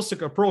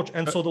naturalistic approach.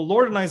 And so the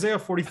Lord in Isaiah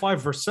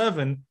 45 verse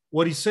 7,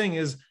 what he's saying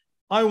is,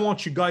 I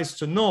want you guys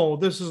to know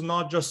this is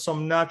not just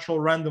some natural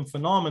random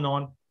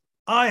phenomenon.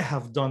 I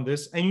have done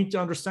this, and you need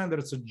to understand that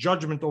it's a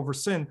judgment over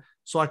sin,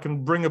 so I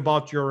can bring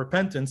about your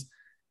repentance.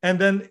 And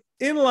then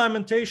in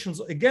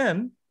Lamentations,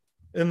 again,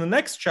 in the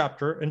next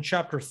chapter, in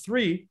chapter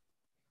 3,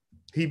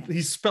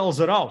 he spells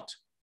it out.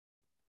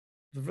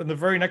 in the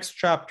very next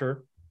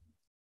chapter,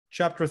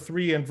 chapter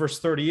 3 and verse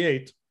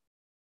 38.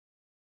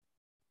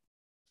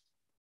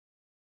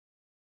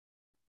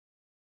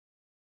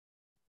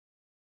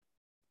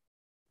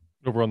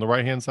 Over on the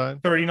right-hand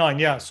side? 39,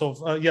 yeah.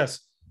 So, yes.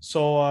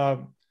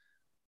 So,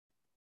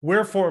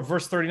 wherefore,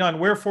 verse 39,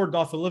 wherefore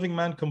doth a living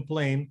man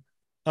complain,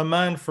 a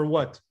man for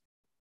what?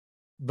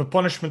 The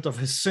punishment of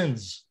his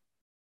sins.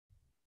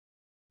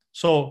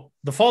 So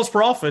the false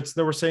prophets,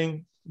 they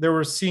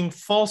were seeing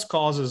false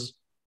causes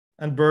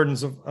and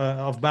burdens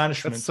of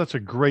banishment. That's such a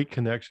great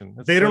connection.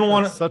 They don't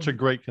want such a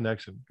great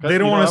connection. They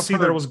don't want to see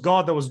that it was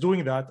God that was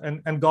doing that,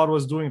 and God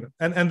was doing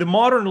that. And the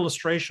modern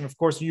illustration, of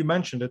course, you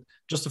mentioned it,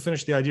 just to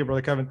finish the idea,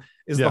 Brother Kevin,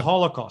 is the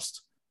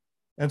Holocaust.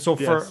 And so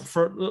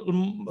for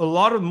a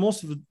lot of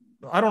most of the,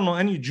 I don't know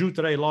any Jew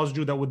today, lost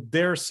Jew, that would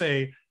dare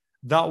say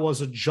that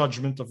was a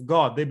judgment of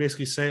God. They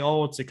basically say,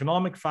 oh, it's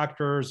economic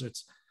factors,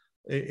 it's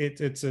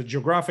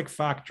geographic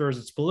factors,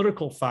 it's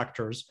political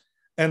factors.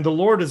 And the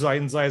Lord is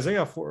in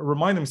Isaiah,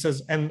 remind him,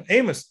 says, and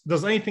Amos,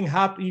 does anything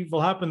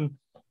evil happen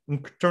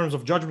in terms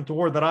of judgment or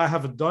war that I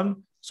haven't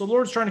done? So the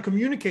Lord's trying to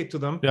communicate to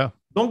them. Yeah.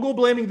 Don't go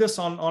blaming this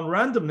on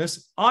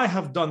randomness. I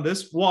have done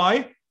this.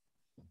 Why?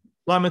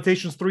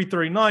 Lamentations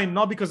 3:39,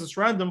 not because it's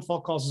random,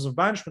 false causes of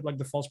banishment like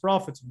the false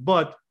prophets,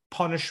 but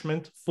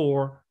punishment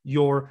for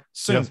your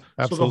sins.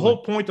 Yes, so the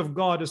whole point of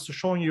God is to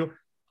showing you,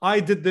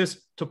 I did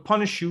this to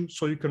punish you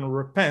so you can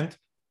repent.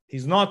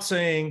 He's not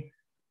saying,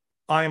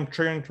 I am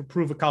trying to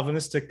prove a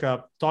Calvinistic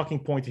talking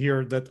point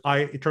here that I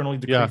eternally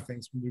decree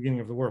things from the beginning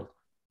of the world.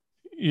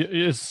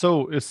 It's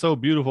so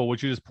beautiful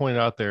what you just pointed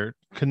out there,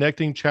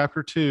 connecting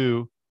chapter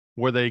 2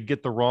 where they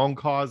get the wrong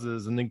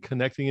causes and then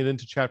connecting it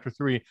into chapter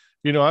 3.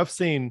 You know, I've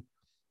seen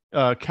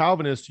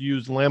Calvinists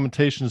use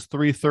Lamentations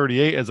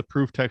 3:38 as a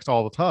proof text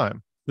all the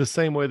time, the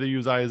same way they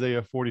use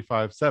Isaiah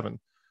 45:7.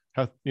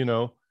 You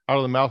know, out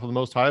of the mouth of the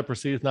Most High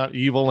proceeds not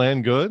evil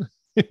and good.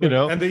 You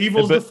know, and the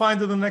evil is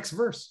defined in the next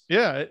verse.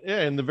 Yeah,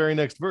 in the very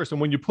next verse.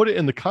 And when you put it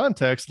in the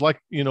context, like,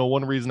 you know,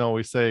 one reason I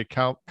always say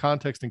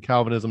context and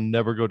Calvinism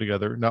never go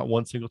together, not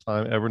one single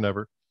time, ever,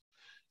 never.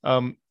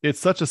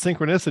 It's such a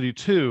synchronicity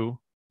too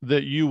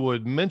that you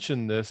would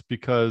mention this,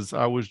 because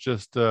I was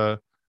just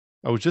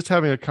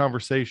having a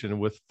conversation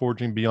with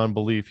Forging Beyond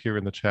Belief here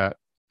in the chat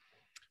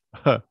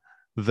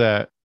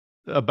that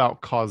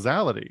about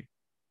causality.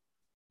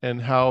 And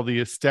how the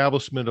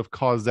establishment of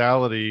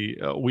causality,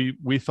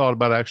 we thought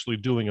about actually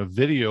doing a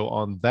video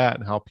on that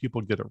and how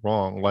people get it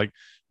wrong. Like,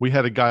 we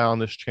had a guy on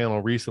this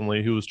channel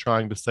recently who was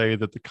trying to say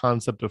that the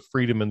concept of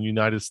freedom in the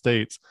United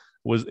States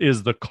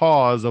is the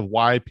cause of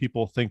why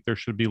people think there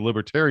should be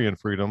libertarian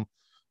freedom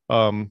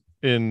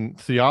in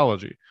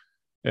theology.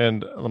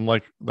 And I'm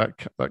like,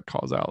 that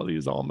causality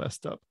is all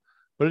messed up.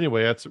 But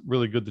anyway, that's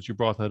really good that you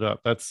brought that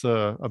up. That's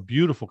a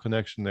beautiful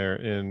connection there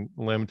in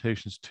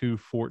Lamentations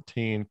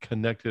 2:14,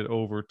 connected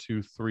over to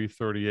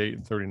 3:38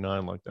 and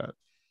 39 like that.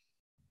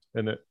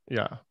 And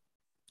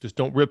just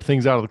don't rip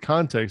things out of the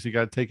context. You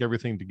got to take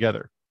everything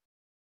together.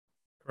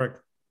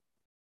 Correct.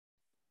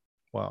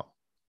 Wow.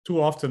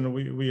 Too often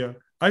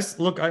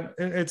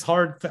it's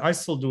hard. I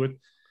still do it.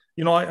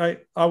 You know,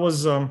 I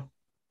was.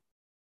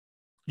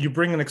 You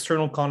bring an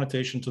external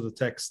connotation to the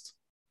text.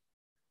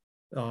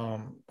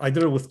 I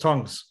did it with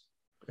tongues,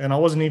 and I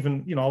wasn't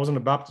even, I was in a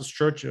Baptist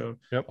church,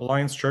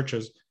 Alliance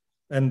churches,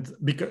 and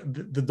because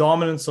the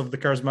dominance of the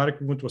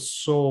charismatic movement was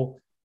so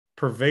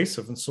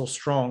pervasive and so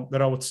strong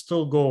that I would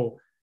still go,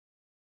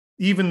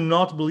 even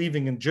not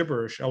believing in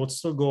gibberish, I would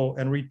still go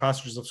and read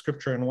passages of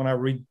scripture, and when I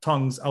read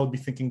tongues, I would be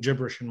thinking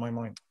gibberish in my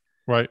mind.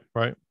 Right.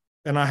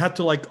 And I had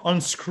to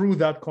unscrew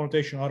that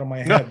connotation out of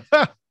my head.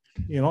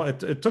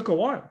 It took a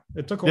while.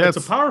 It's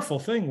a powerful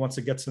thing once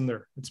it gets in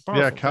there. It's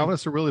powerful. Yeah,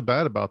 Calvinists are really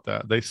bad about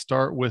that. They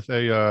start with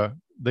the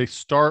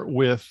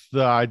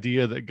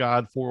idea that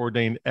God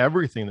foreordained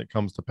everything that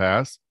comes to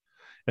pass,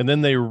 and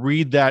then they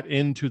read that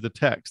into the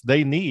text.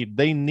 They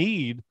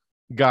need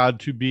God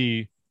to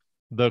be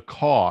the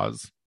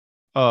cause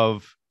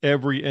of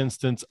every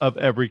instance of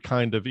every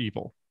kind of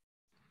evil.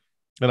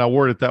 And I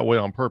word it that way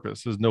on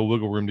purpose. There's no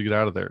wiggle room to get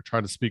out of there.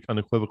 Trying to speak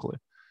unequivocally.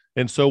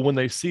 And so when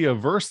they see a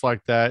verse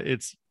like that,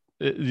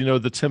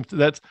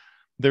 that's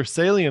their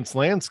salience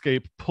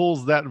landscape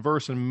pulls that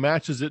verse and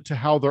matches it to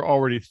how they're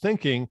already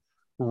thinking,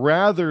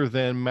 rather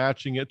than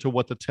matching it to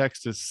what the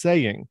text is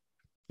saying.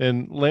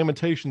 And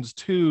Lamentations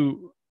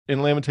 2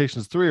 and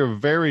Lamentations 3 are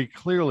very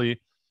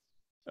clearly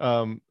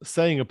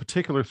saying a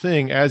particular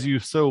thing, as you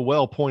so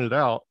well pointed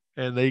out,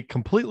 and they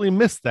completely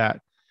miss that.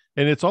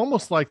 And it's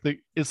almost like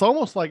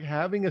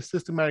having a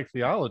systematic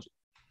theology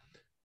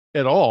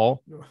at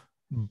all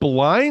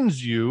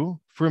blinds you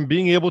from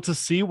being able to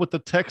see what the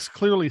text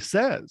clearly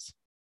says.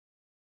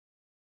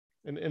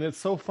 And it's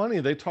so funny.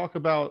 They talk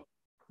about,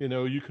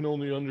 you can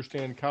only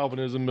understand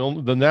Calvinism.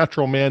 The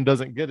natural man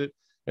doesn't get it.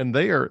 And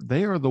they are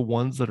the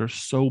ones that are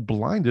so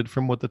blinded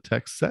from what the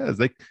text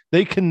says.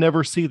 They can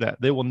never see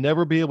that. They will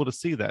never be able to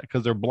see that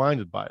because they're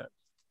blinded by it.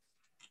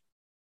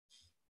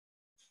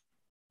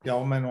 Yeah,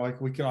 oh man,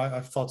 like we can.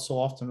 I've thought so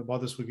often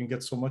about this. We can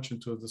get so much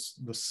into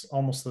this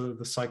almost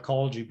the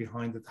psychology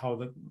behind it, how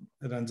that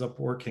it ends up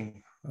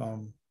working.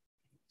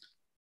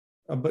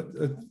 But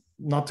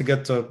not to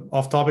get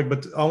off topic,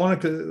 but I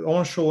want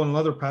to show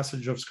another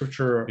passage of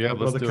scripture, Yeah, let's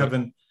Brother do it.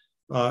 Kevin.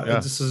 Yeah.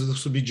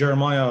 This would be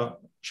Jeremiah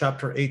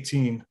chapter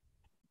 18,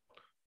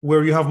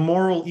 where you have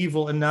moral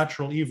evil and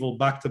natural evil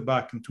back to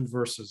back in two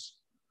verses.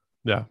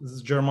 Yeah. This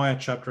is Jeremiah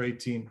chapter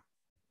 18.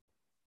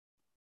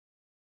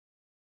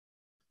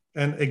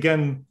 And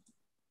again,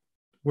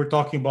 we're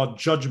talking about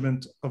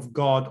judgment of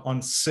God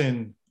on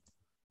sin.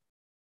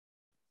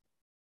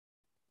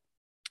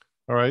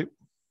 All right.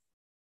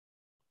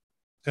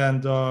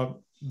 And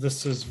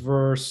this is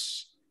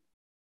verse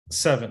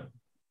 7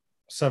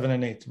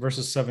 and 8,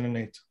 verses 7 and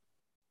 8.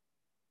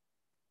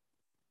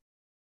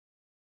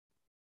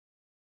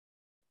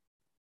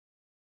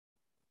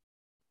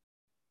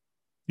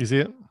 You see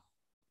it?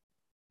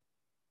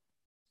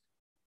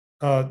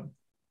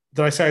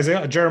 Did I say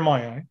Isaiah?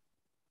 Jeremiah.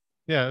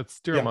 Yeah, it's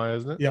Jeremiah,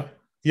 isn't it?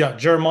 Yeah.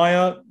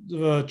 Jeremiah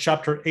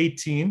chapter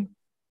 18,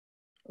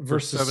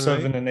 verses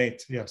 7 and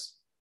 8. Yes.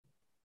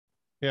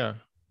 Yeah.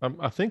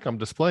 I think I'm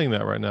displaying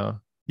that right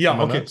now. Yeah.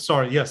 Okay.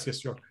 Sorry. Yes,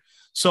 sure.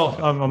 So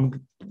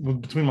I'm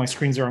between my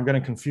screens there. I'm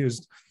getting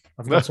confused.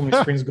 I've got so many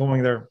screens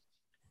going there.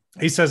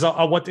 He says,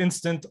 at what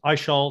instant I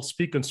shall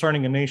speak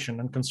concerning a nation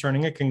and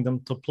concerning a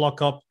kingdom to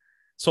pluck up.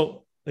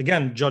 So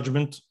again,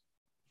 judgment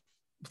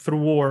through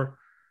war,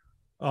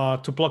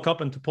 to pluck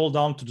up and to pull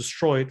down, to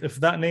destroy it. If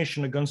that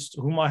nation against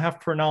whom I have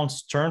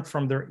pronounced turn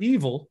from their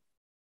evil,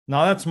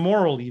 now that's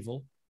moral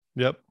evil.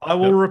 Yep. I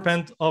will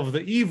repent of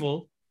the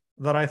evil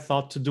that I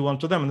thought to do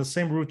unto them. And the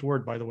same root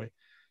word, by the way.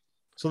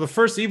 So the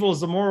first evil is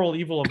the moral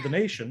evil of the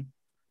nation.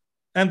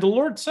 And the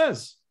Lord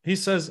says, he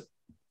says,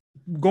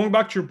 going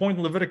back to your point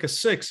in Leviticus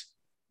 6,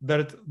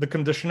 that the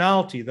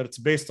conditionality, that it's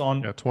based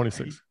on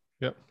 26.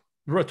 Yep.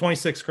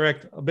 26,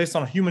 correct. Based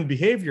on human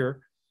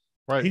behavior.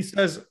 Right. He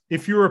says,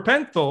 if you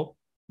repent though,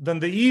 then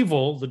the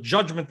evil, the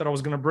judgment that I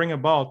was going to bring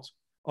about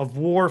of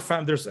war,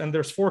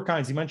 there's 4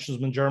 kinds. He mentions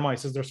them in Jeremiah.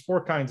 He says there's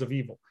 4 kinds of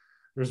evil.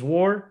 There's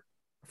war,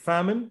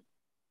 famine,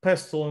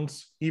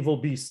 pestilence, evil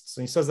beasts.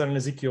 And he says that in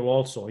Ezekiel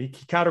also. He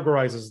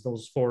categorizes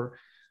those 4.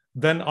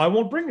 Then I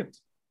won't bring it.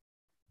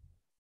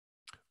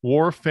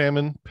 War,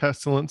 famine,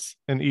 pestilence,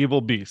 and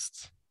evil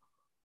beasts.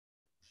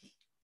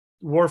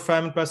 War,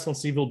 famine,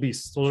 pestilence, evil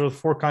beasts. Those are the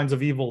 4 kinds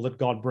of evil that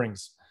God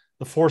brings.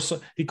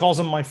 He calls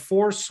them my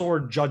 4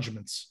 sword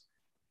judgments.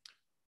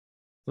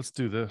 Let's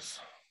do this.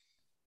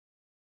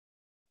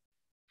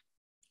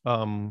 Where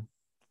am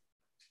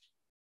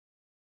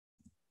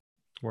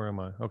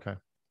I? Okay.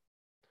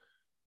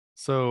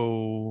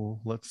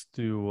 So let's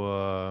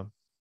do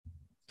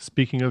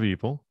speaking of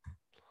evil.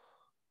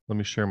 Let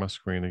me share my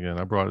screen again.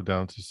 I brought it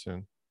down too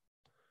soon.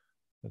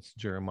 That's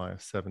Jeremiah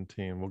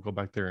 17. We'll go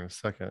back there in a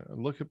second.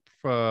 Look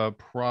at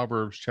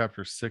Proverbs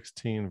chapter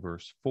 16,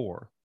 verse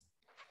 4.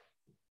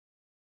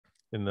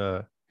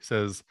 It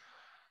says,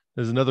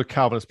 there's another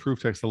Calvinist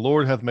proof text. The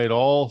Lord hath made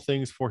all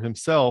things for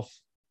himself,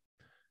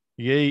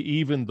 yea,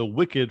 even the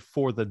wicked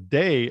for the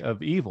day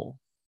of evil.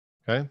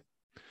 Okay.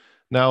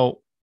 Now,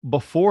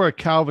 before a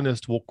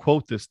Calvinist will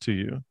quote this to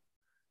you,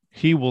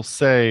 he will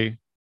say,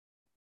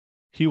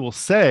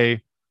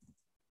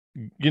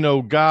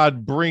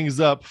 God brings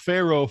up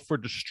Pharaoh for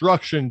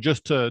destruction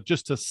just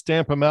to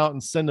stamp him out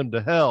and send him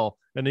to hell,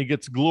 and he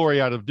gets glory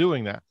out of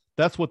doing that.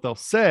 That's what they'll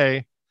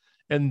say,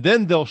 and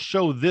then they'll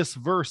show this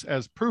verse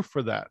as proof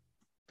for that.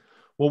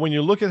 Well, when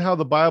you look at how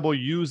the Bible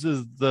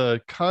uses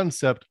the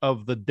concept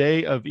of the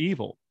day of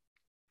evil,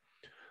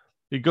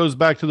 it goes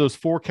back to those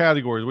 4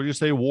 categories. What did you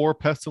say? War,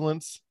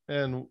 pestilence,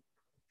 and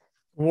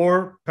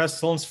war,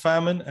 pestilence,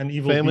 famine, and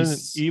evil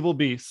beasts. And evil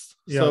beasts.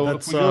 Yeah, so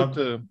that's if we go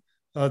to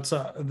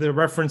the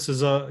reference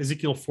is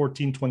Ezekiel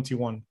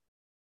 14:21.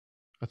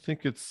 I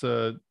think it's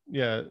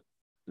Ezekiel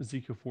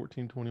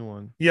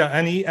 14:21. Yeah,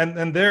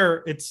 and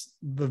there it's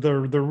the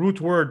root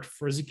word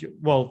for Ezekiel.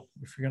 Well,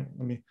 if you're gonna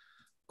let me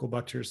go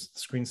back to your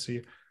screen,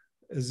 see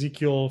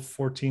Ezekiel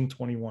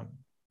 14:21.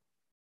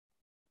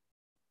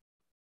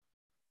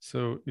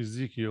 So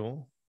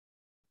Ezekiel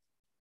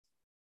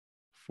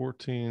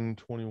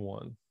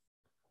 14:21.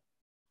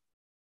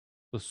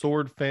 The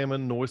sword,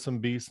 famine, noisome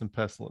beasts, and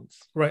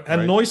pestilence. Right.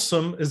 And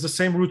noisome is the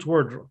same root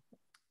word,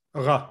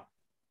 ra,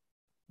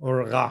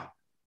 or ra,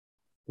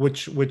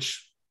 which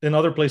in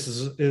other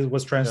places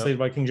was translated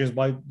by King James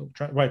Bible,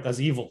 right,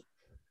 as evil.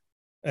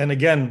 And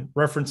again,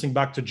 referencing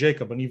back to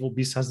Jacob, an evil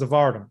beast has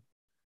devoured him.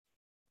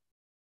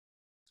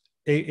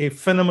 A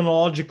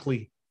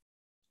phenomenologically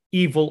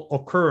evil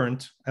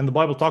occurrent, and the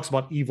Bible talks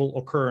about evil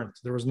occurrent.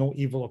 There is no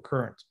evil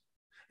occurrent.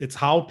 It's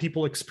how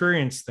people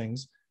experience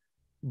things,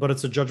 but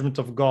it's a judgment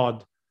of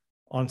God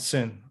on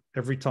sin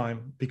every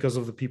time because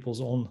of the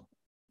people's own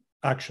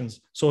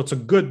actions. So it's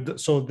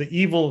so the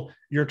evil,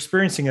 you're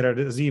experiencing it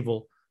as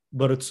evil,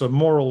 but it's a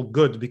moral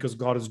good because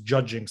God is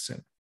judging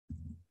sin.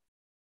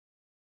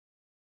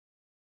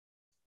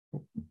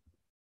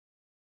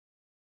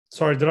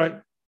 Sorry,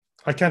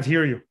 I can't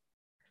hear you.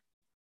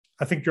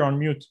 I think you're on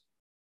mute.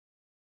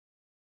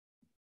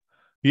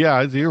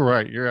 Yeah, you're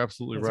right. You're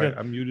absolutely That's right. good.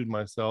 I muted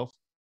myself.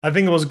 I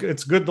think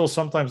it's good though.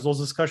 Sometimes those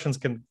discussions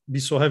can be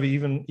so heavy,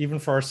 even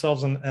for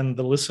ourselves and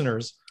the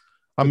listeners,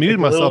 I to muted take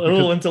a myself because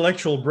little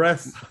intellectual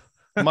breath.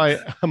 my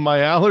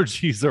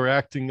allergies are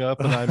acting up,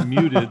 and I'm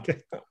muted,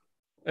 Okay.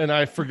 and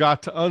I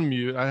forgot to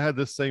unmute. I had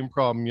this same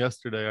problem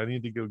yesterday. I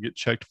need to go get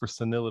checked for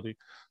senility.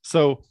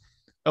 So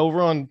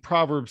over on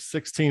Proverbs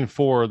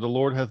 16:4, the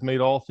Lord hath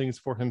made all things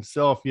for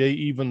himself, yea,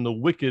 even the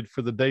wicked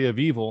for the day of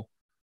evil.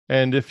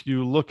 And if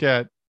you look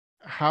at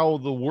how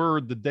the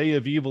word the day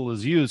of evil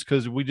is used,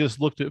 because we just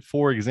looked at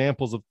four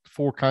examples of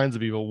four kinds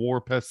of evil: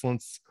 war,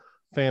 pestilence,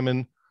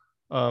 famine,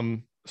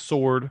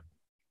 sword.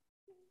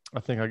 I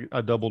think I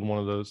doubled one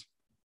of those: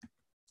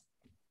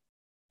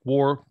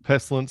 war,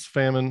 pestilence,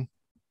 famine,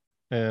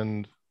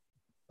 and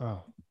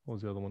what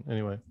was the other one?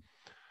 Anyway,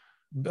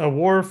 A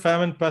war,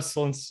 famine,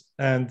 pestilence,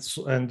 and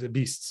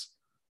beasts.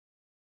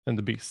 and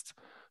the beast.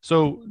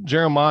 So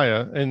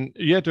Jeremiah, and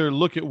you have to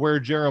look at where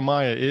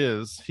Jeremiah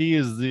is.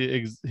 He's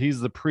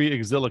the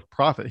pre-exilic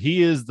prophet.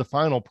 He is the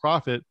final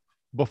prophet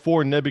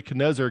before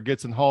Nebuchadnezzar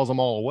gets and hauls them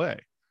all away.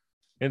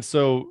 And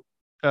so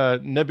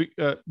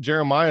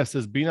Jeremiah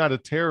says, "Be not a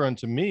terror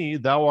unto me;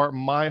 thou art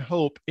my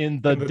hope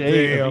in the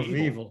day of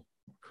evil.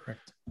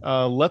 Correct.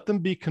 Let them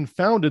be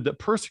confounded that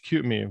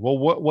persecute me." Well,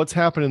 what's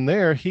happening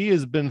there? He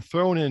has been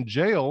thrown in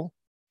jail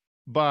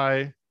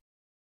by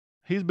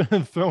a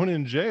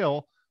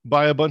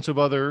bunch of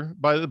other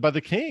by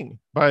the king,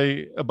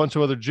 by a bunch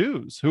of other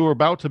Jews who are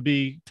about to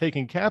be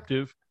taken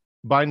captive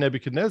by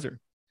Nebuchadnezzar.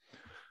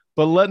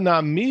 But let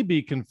not me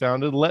be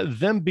confounded, let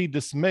them be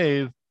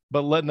dismayed,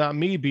 but let not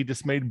me be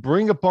dismayed.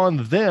 Bring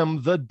upon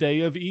them the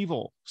day of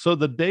evil. So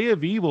the day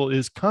of evil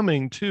is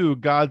coming to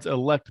God's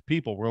elect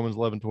people, Romans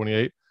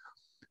 11:28,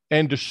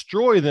 and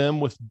destroy them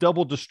with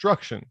double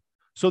destruction.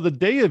 So the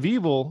day of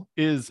evil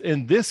is,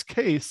 in this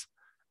case,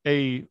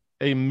 a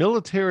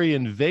military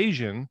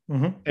invasion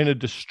and a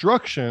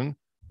destruction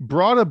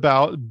brought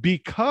about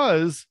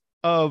because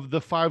of the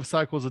 5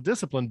 cycles of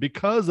discipline,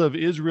 because of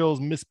Israel's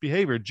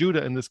misbehavior,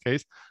 Judah in this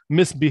case,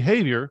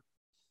 misbehavior,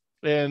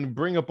 and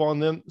bring upon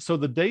them. So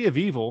the day of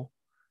evil,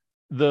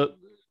 the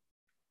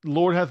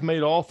Lord hath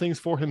made all things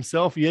for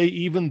himself, yea,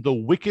 even the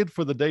wicked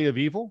for the day of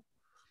evil.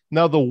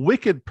 Now, the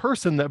wicked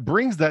person that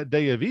brings that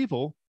day of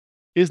evil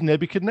is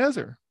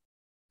Nebuchadnezzar.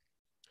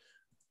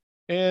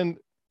 And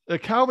the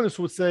Calvinists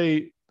would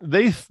say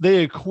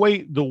they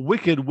equate the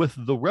wicked with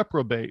the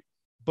reprobate.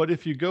 But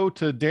if you go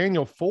to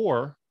Daniel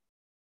 4,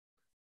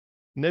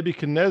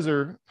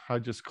 Nebuchadnezzar, I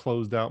just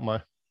closed out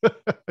my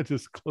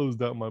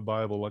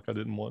Bible like I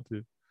didn't want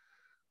to.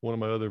 One of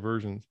my other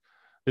versions.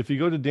 If you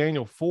go to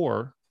Daniel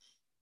 4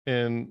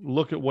 and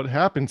look at what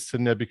happens to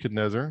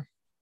Nebuchadnezzar,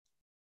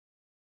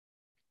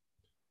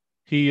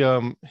 he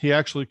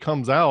actually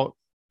comes out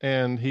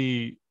and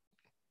he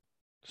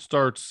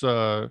starts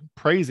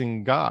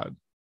praising God,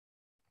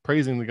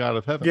 praising the God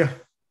of heaven. Yeah.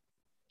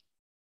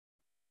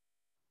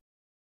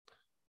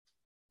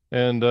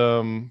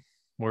 And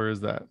where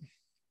is that?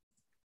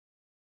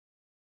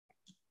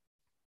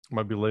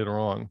 Might be later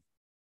on.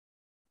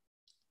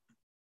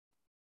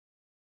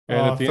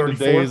 And at the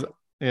 34? End of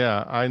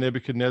days, I,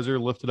 Nebuchadnezzar,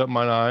 lifted up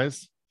mine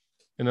eyes,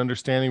 and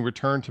understanding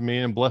returned to me,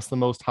 and blessed the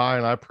Most High,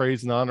 and I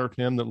praise and honor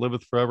him that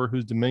liveth forever,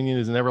 whose dominion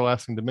is an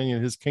everlasting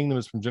dominion. His kingdom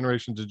is from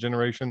generation to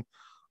generation.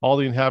 All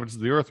the inhabitants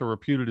of the earth are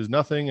reputed as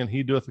nothing, and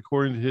he doeth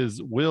according to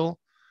his will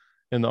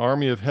in the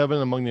army of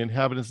heaven among the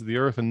inhabitants of the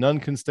earth, and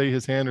none can stay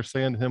his hand or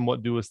say unto him,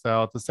 what doest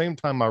thou? At the same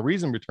time, my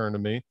reason returned to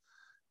me.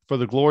 For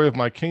the glory of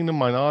my kingdom,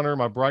 mine honor,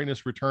 my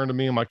brightness returned to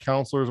me, and my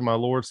counselors and my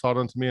Lord sought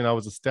unto me, and I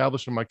was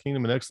established in my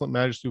kingdom, and excellent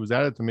majesty was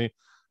added to me.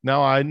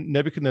 Now I,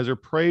 Nebuchadnezzar,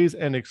 praise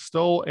and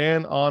extol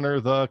and honor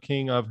the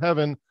King of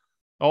heaven,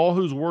 all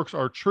whose works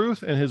are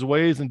truth, and his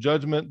ways and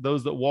judgment,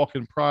 those that walk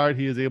in pride,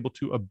 he is able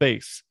to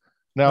abase.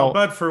 Now, not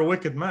bad for a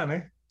wicked man,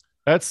 eh?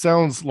 That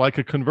sounds like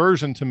a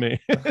conversion to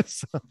me.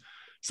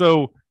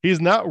 So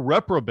he's not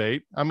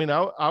reprobate. I mean,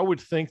 I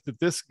would think that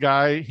this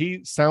guy,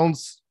 he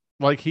sounds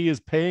like he is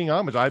paying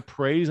homage. I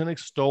praise and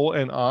extol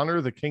and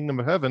honor the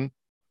kingdom of heaven,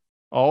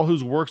 all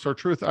whose works are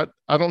truth.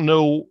 I don't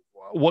know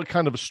what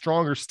kind of a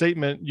stronger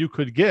statement you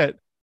could get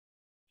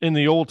in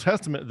the Old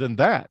Testament than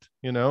that,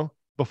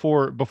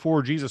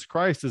 before Jesus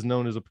Christ is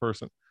known as a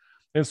person.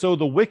 And so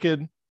the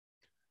wicked,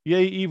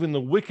 yea, even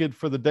the wicked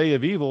for the day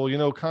of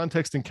evil,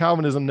 context and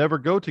Calvinism never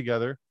go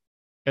together,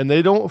 and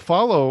they don't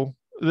follow.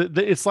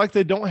 It's like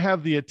they don't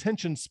have the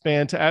attention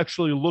span to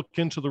actually look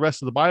into the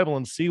rest of the Bible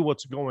and see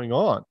what's going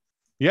on.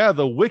 Yeah,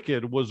 the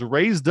wicked was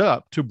raised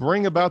up to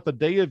bring about the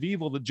day of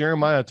evil that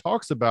Jeremiah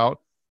talks about,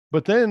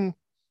 but then,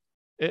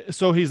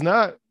 so he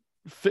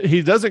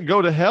doesn't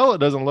go to hell, it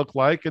doesn't look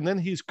like, and then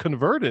he's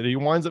converted. He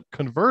winds up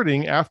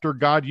converting after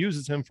God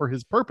uses him for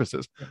his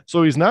purposes.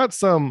 So he's not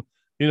some,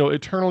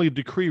 eternally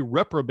decree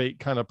reprobate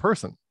kind of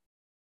person.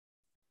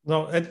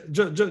 No, and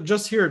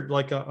just here,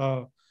 like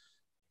to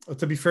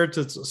be fair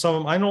to some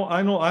of them, I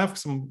know I have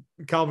some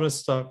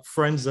Calvinist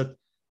friends that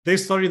they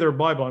study their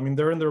Bible. I mean,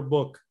 they're in their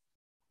book,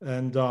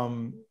 and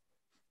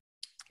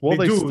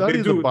they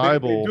study the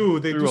Bible.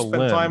 They do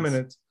spend time in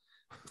it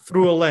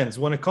through a lens.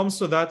 When it comes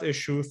to that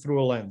issue,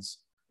 through a lens.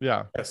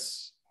 Yeah.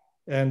 Yes.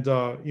 And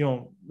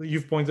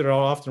you've pointed it out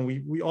often.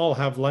 We all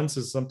have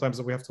lenses sometimes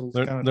that we have to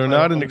kind of. They're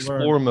not in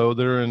explore mode.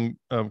 They're in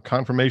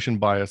confirmation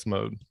bias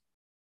mode.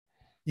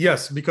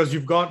 Yes, because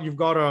you've got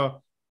a.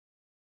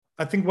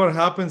 I think what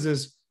happens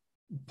is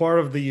part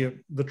of the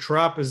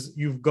trap is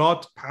you've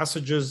got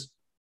passages,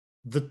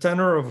 the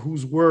tenor of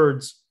whose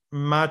words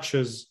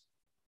matches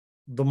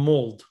the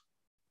mold,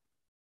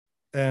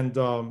 and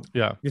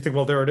you think,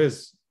 well, there it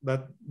is.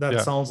 That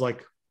sounds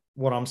like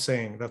what I'm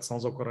saying. That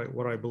sounds like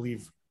what I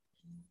believe.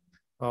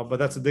 But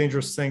that's a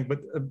dangerous thing. But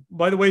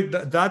by the way,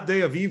 that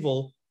day of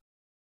evil,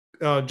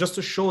 just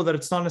to show that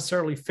it's not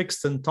necessarily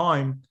fixed in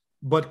time,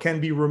 but can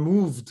be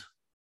removed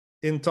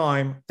in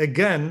time,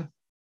 again,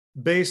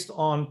 based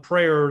on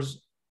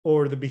prayers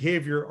or the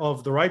behavior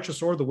of the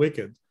righteous or the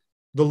wicked.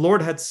 The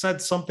Lord had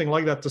said something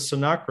like that to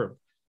Sennacherib,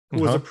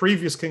 who was a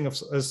previous king of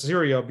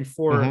Assyria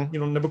before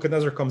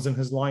Nebuchadnezzar comes in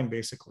his line,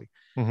 basically.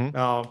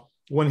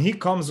 When he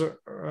comes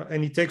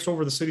and he takes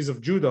over the cities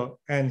of Judah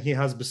and he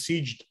has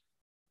besieged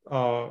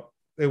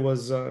it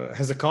was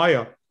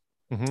Hezekiah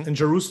in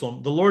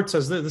Jerusalem. The Lord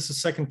says this is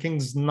 2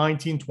 Kings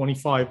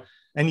 19:25,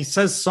 and he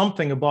says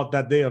something about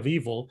that day of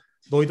evil,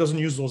 though he doesn't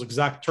use those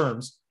exact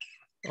terms.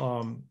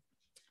 2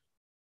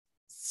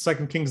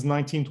 Kings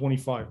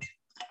 19:25.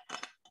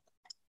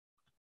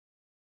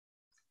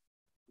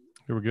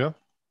 Here we go.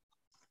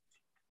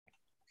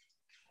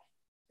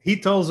 He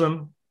tells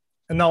him,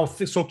 and now,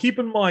 so keep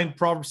in mind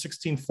Proverbs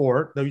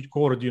 16:4 that we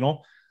quoted,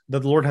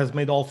 that the Lord has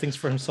made all things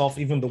for himself,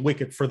 even the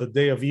wicked, for the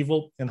day of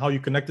evil, and how you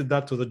connected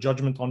that to the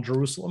judgment on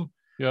Jerusalem.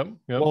 Yep.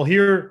 Well,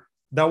 here,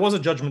 that was a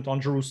judgment on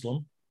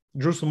Jerusalem.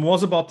 Jerusalem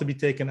was about to be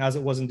taken, as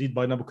it was indeed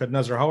by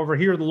Nebuchadnezzar. However,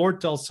 here the Lord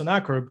tells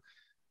Sennacherib,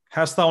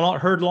 hast thou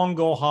not heard long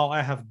ago how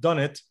I have done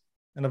it,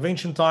 and of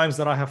ancient times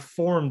that I have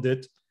formed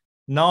it?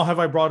 Now have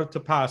I brought it to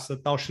pass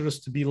that thou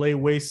shouldest to be lay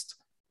waste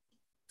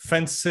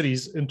fenced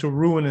cities into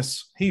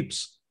ruinous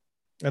heaps.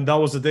 And that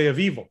was the day of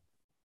evil.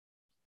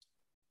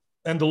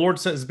 And the Lord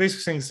says,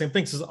 basically saying the same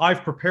thing. He says,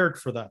 I've prepared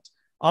for that.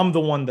 I'm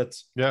the one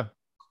that's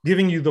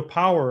giving you the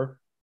power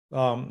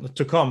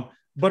to come.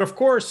 But of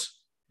course,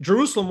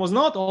 Jerusalem was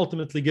not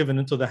ultimately given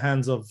into the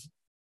hands of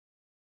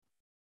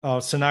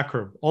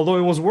Sennacherib, although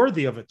it was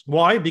worthy of it.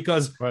 Why?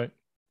 Because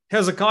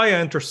Hezekiah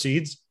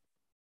intercedes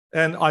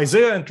and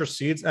Isaiah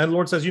intercedes, and the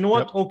Lord says, you know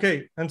what?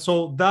 Okay. And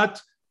so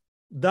that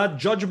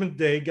judgment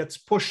day gets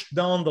pushed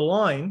down the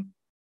line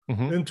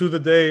into the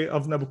day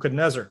of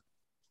Nebuchadnezzar.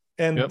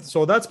 And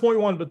so that's point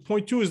one. But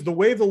point two is the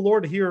way the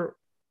Lord here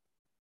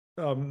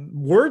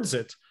words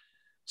it.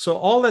 So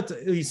all that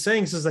he's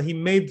saying is that he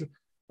made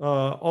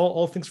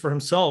all things for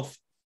himself.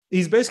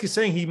 He's basically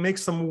saying he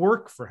makes them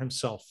work for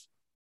himself.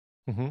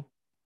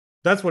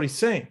 That's what he's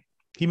saying.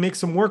 He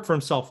makes them work for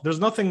himself. There's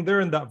nothing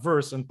there in that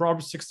verse in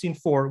Proverbs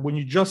 16:4, when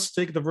you just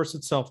take the verse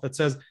itself, that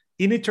says,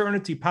 in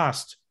eternity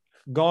past,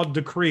 God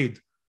decreed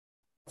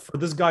for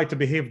this guy to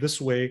behave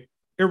this way,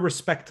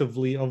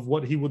 irrespectively of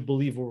what he would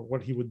believe or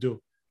what he would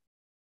do.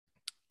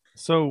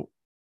 So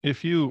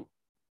if you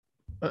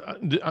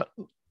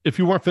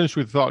weren't finished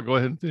with your thought, go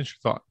ahead and finish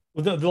your thought.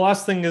 The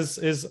last thing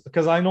is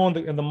because I know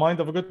in the mind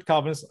of a good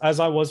Calvinist, as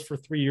I was for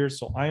 3 years,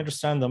 so I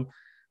understand them,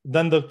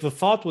 then the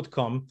thought would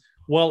come,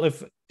 well,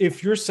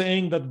 if you're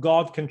saying that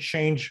God can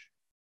change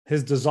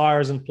his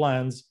desires and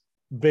plans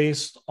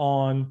based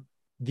on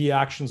the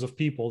actions of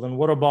people, then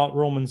what about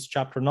Romans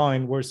chapter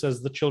 9, where it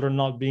says the children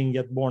not being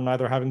yet born,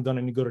 neither having done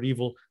any good or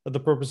evil, that the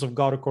purpose of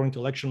God according to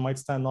election might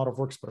stand not of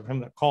works, but of him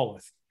that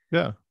calleth.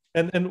 Yeah.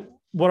 And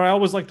what I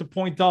always like to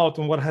point out,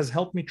 and what has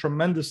helped me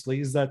tremendously,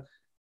 is that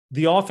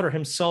the author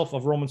himself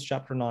of Romans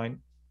chapter 9,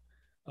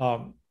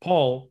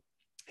 Paul,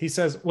 he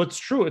says, what's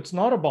true, it's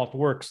not about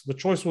works. The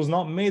choice was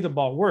not made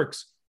about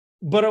works,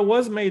 but it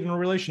was made in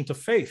relation to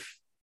faith.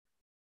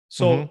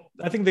 So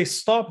I think they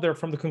stop there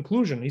from the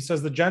conclusion. He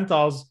says the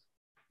Gentiles,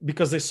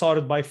 because they sought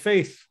it by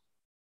faith,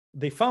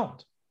 they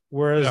found,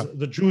 whereas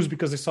the Jews,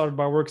 because they sought it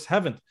by works,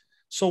 haven't.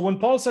 So when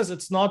Paul says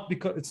it's not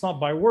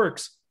by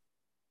works,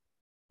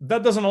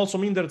 that doesn't also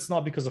mean that it's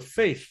not because of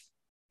faith.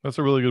 That's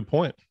a really good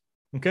point.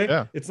 Okay.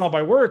 Yeah. It's not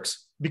by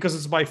works because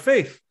it's by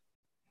faith,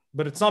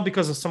 but it's not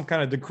because of some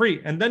kind of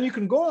decree. And then you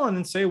can go on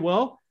and say,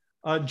 well,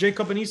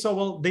 Jacob and Esau,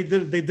 well, they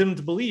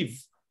didn't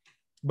believe.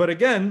 But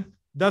again,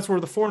 that's where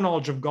the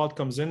foreknowledge of God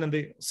comes in. And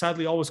they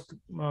sadly always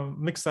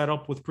mix that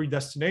up with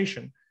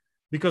predestination,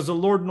 because the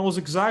Lord knows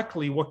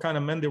exactly what kind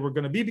of men they were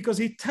going to be, because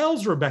he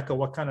tells Rebekah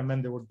what kind of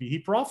men they would be. He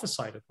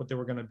prophesied it, what they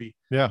were going to be.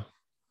 Yeah.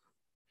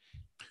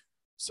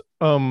 So,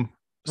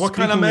 what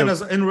kind of man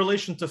is in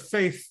relation to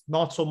faith,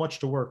 not so much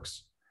to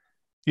works?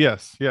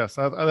 Yes.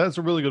 That's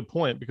a really good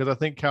point, because I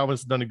think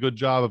Calvin's done a good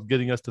job of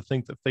getting us to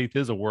think that faith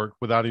is a work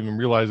without even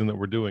realizing that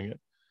we're doing it.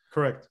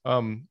 Correct.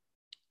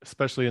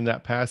 Especially in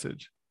that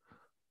passage.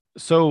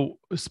 So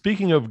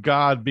speaking of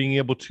God being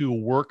able to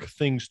work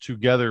things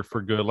together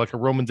for good, like a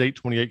Romans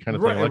 8:28 kind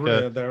of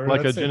thing,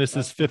 like a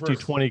Genesis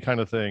 50:20 kind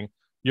of thing.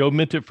 You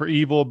meant it for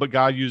evil, but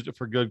God used it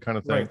for good kind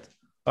of thing.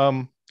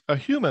 Right. A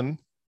human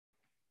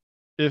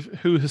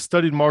who has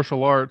studied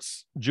martial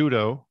arts,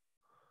 judo,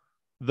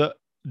 The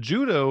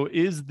judo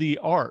is the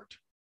art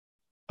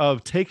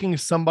of taking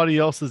somebody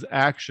else's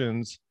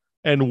actions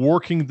and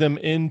working them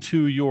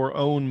into your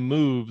own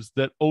moves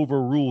that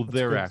overrule That's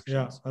their good. actions,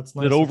 Yeah, that's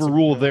nice. that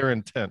overrule their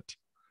intent.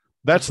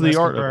 That's a the nice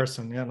art of it.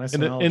 comparison. Yeah, nice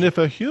And analogy.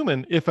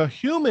 if a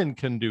human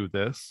can do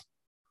this,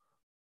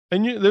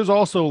 and there's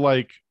also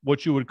like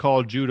what you would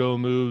call judo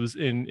moves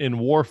in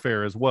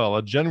warfare as well.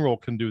 A general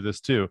can do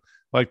this too.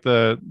 Like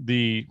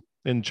the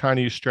in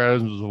Chinese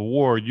stratagems of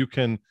war, you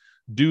can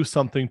do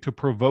something to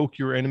provoke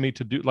your enemy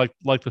to do,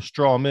 like the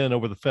straw men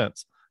over the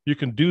fence. You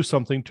can do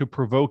something to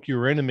provoke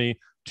your enemy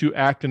to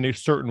act in a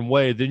certain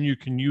way. Then you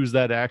can use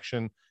that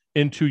action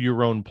into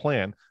your own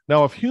plan.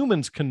 Now, if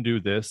humans can do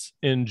this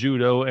in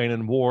judo and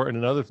in war and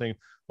another thing,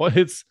 well,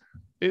 it's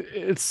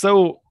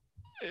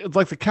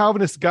like the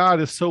Calvinist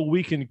God is so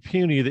weak and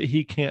puny that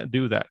he can't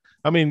do that.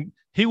 I mean,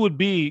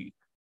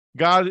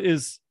 God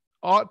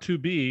ought to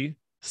be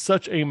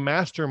such a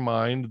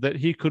mastermind that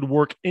he could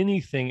work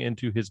anything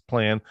into his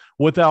plan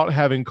without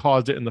having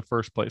caused it in the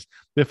first place.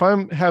 If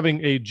I'm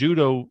having a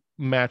judo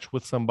match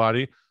with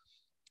somebody,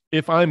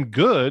 if I'm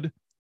good,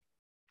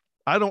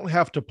 I don't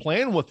have to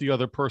plan what the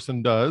other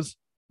person does.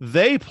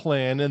 They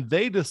plan and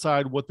they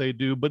decide what they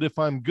do. But if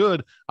I'm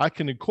good, I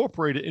can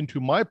incorporate it into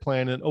my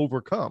plan and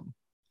overcome.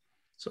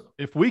 So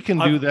if we can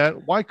do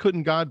that, why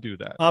couldn't God do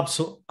that?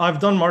 Absolutely. I've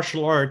done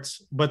martial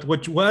arts, but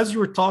as you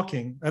were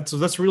talking, that's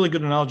a really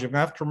good analogy. I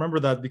have to remember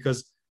that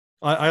because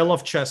I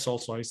love chess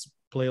also. I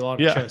play a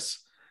lot of chess.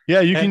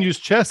 Yeah, you can use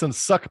chess and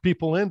suck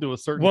people into a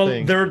certain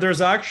thing.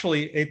 There's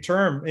actually a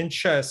term in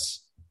chess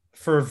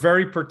for a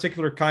very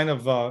particular kind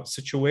of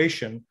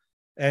situation,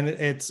 and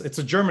it's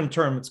a German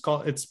term.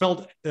 It's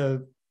spelled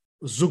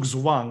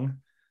Zugzwang.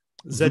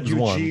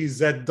 Zugzwang.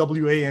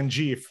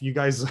 If you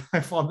guys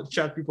on the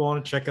chat, people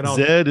want to check it out.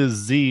 Z is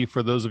Z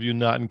for those of you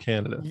not in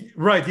Canada.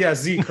 Right. Yeah.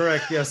 Z.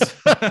 Correct. Yes.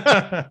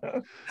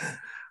 I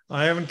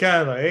am in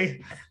Canada.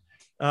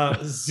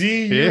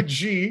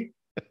 Z-U-G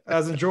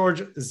as in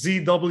George,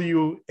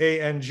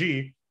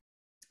 Z-W-A-N-G.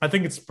 I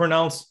think it's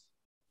pronounced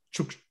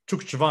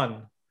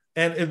Chukchvan.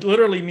 And it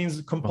literally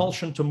means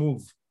compulsion to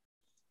move.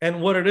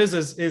 And what it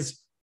is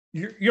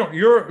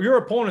your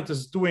opponent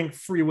is doing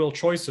free will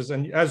choices,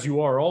 and as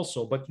you are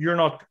also, but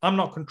I'm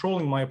not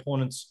controlling my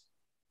opponent's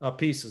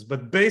pieces.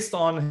 But based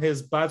on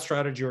his bad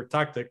strategy or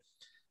tactic,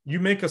 you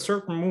make a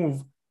certain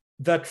move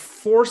that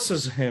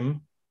forces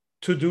him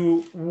to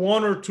do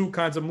one or two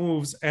kinds of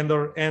moves and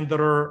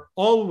that are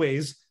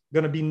always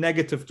going to be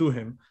negative to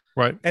him.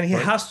 Right. And he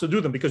has to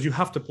do them because you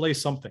have to play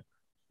something.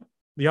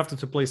 You have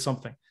to play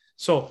something.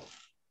 So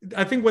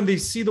I think when they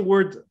see the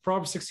word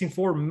Proverbs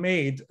 16:4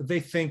 made, they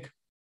think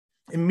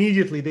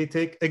immediately they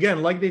take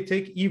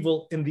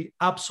evil in the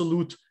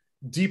absolute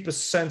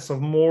deepest sense of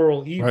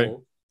moral evil. Right.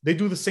 They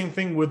do the same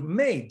thing with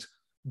made,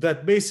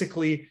 that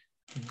basically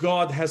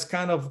God has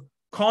kind of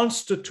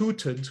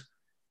constituted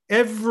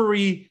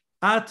every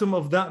atom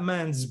of that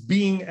man's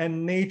being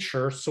and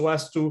nature so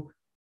as to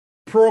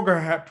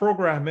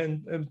program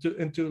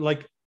into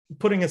like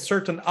putting a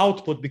certain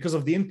output because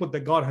of the input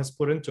that God has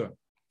put into him.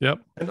 Yep.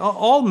 And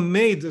all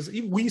made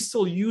we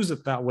still use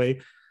it that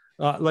way,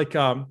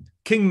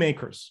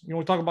 kingmakers.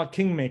 We talk about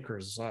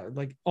kingmakers.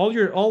 Like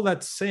all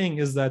that's saying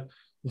is that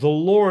the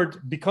Lord,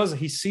 because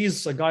he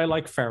sees a guy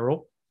like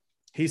Pharaoh,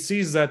 he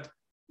sees that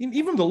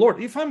even the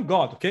Lord, if I'm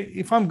God,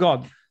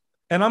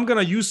 and I'm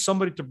going to use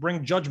somebody to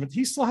bring judgment,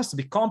 he still has to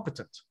be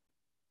competent.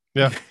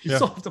 Yeah. You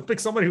still have to pick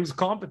somebody who's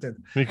competent.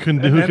 Who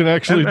can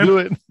actually do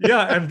it.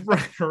 Yeah. And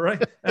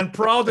right. And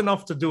proud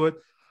enough to do it.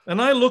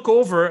 And I look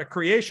over at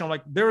creation, I'm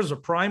like, there's a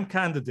prime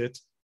candidate.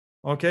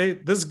 Okay.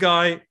 This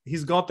guy,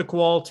 he's got the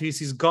qualities,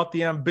 he's got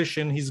the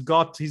ambition, he's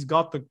got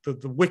the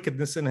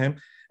wickedness in him.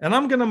 And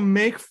I'm going to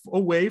make a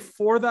way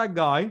for that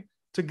guy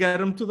to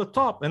get him to the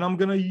top. And I'm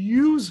going to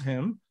use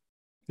him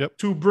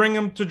to bring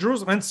him to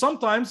Jerusalem. And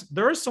sometimes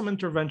there is some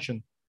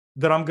intervention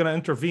that I'm going to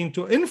intervene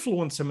to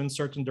influence him in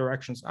certain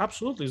directions.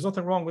 Absolutely. There's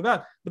nothing wrong with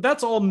that. But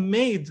that's all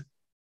made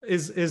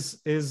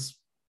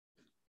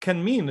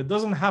can mean. It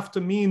doesn't have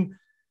to mean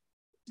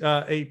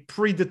a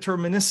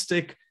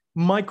predeterministic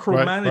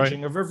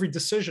micromanaging of every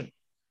decision.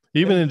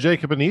 Even in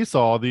Jacob and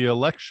Esau, the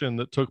election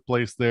that took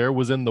place there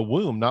was in the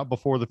womb, not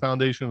before the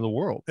foundation of the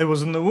world. It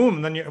was in the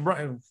womb. And then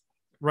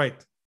right.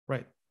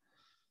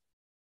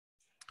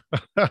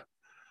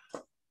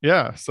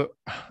 Yeah. So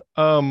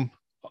I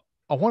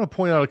want to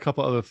point out a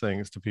couple other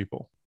things to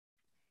people,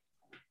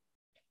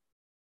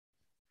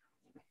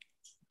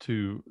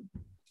 to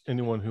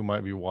anyone who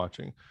might be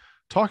watching.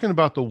 Talking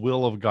about the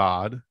will of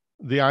God,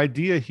 the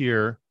idea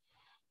here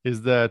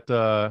is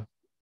that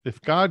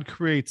if God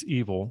creates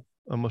evil,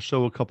 I'm going to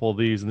show a couple of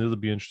these, and these will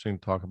be interesting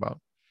to talk about.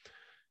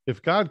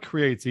 If God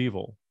creates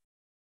evil,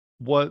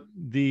 what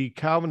the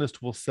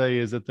Calvinist will say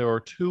is that there are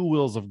two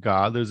wills of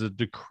God. There's a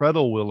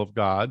decretal will of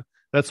God.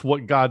 That's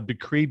what God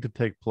decreed to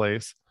take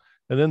place.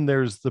 And then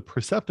there's the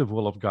preceptive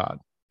will of God.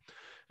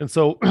 And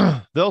so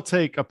they'll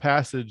take a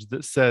passage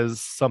that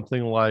says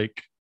something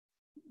like,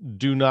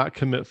 do not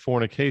commit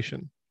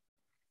fornication,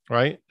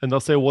 right? And they'll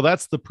say, well,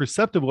 that's the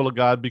preceptive will of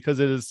God because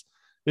it is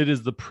It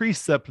is the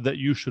precept that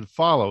you should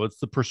follow. It's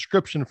the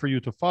prescription for you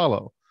to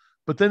follow.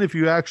 But then if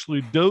you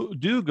actually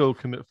do go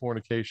commit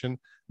fornication,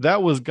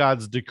 that was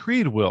God's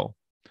decreed will.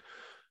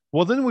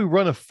 Well, then we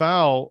run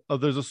afoul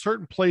of there's a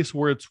certain place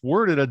where it's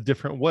worded a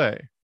different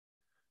way.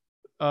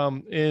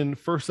 In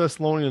 1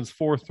 Thessalonians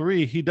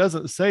 4:3, he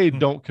doesn't say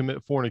don't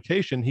commit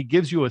fornication. He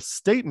gives you a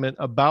statement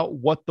about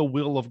what the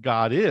will of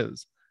God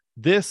is.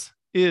 This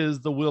is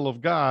the will of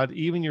God,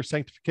 even your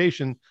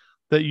sanctification,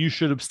 that you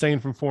should abstain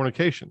from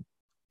fornication.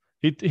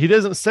 He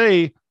doesn't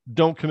say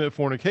don't commit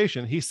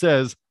fornication. He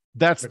says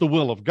that's the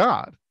will of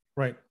God.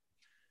 Right.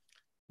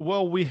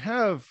 Well, we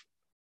have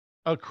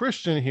a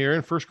Christian here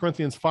in 1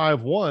 Corinthians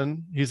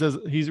 5:1. He says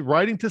he's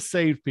writing to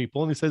save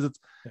people, and he says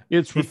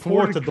it's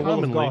reported the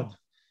will of God.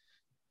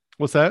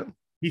 What's that?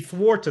 He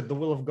thwarted the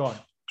will of God.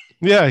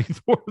 Yeah, he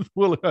thwarted the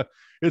will of God.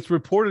 It's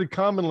reported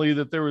commonly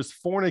that there is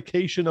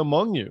fornication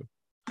among you.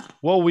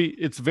 Well,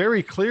 it's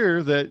very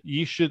clear that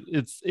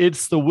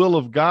it's the will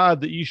of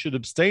God that you should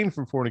abstain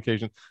from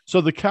fornication.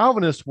 So the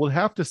Calvinists will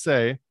have to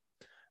say,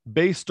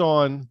 based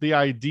on the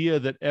idea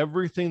that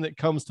everything that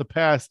comes to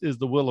pass is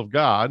the will of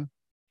God,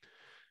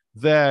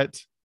 that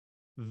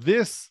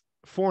this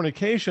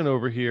fornication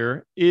over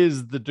here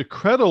is the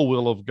decretal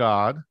will of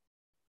God,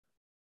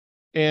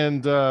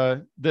 and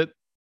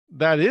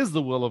that is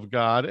the will of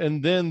God,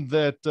 and then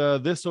that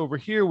this over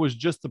here was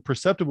just the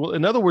perceptible.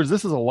 In other words,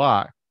 this is a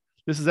lie.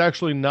 This is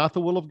actually not the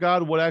will of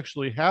God. What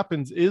actually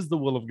happens is the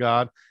will of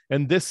God,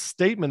 and this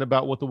statement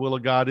about what the will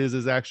of God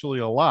is actually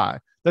a lie.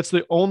 That's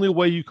the only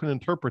way you can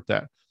interpret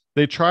that.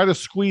 They try to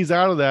squeeze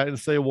out of that and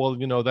say, well,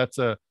 that's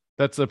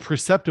a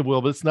preceptive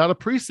will, but it's not a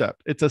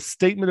precept. It's a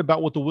statement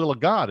about what the will of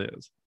God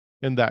is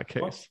in that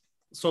case.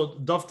 So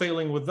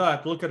dovetailing with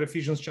that, look at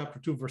Ephesians chapter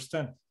 2, verse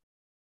 10.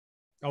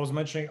 I was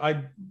mentioning,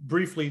 I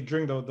briefly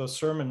during the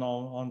sermon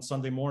on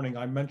Sunday morning,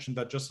 I mentioned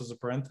that just as a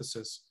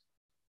parenthesis.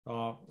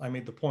 I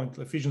made the point,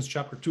 Ephesians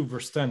chapter 2,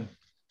 verse 10.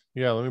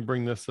 Yeah, let me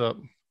bring this up.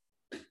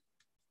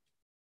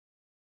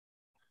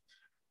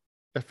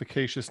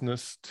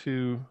 Efficaciousness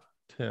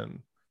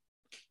 2:10.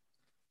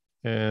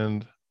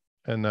 And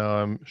now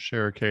I'm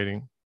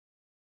sharicating.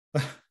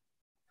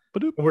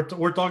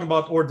 We're talking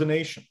about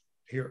ordination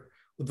here,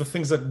 the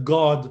things that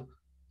God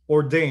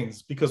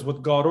ordains, because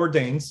what God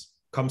ordains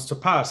comes to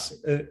pass,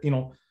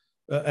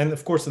 and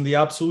of course in the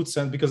absolute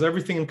sense, because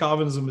everything in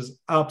Calvinism is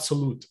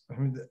absolute. I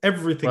mean,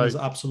 everything is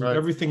absolute. Right.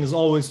 Everything is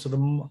always to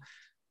the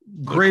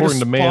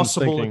greatest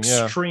possible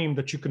extreme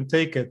that you can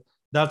take it.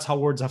 That's how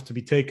words have to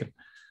be taken.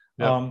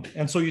 Yep.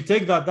 And so you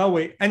take that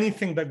way,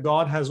 anything that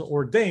God has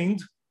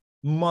ordained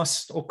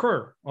must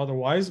occur.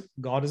 Otherwise,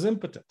 God is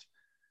impotent.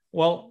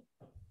 Well,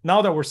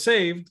 now that we're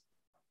saved,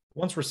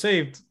 once we're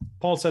saved,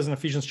 Paul says in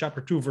Ephesians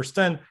chapter 2, verse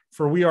 10,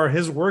 for we are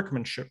his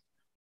workmanship.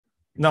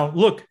 Now,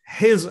 look,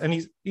 he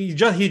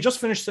just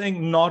finished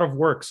saying not of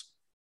works,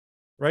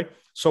 right?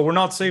 So we're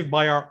not saved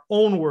by our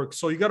own works.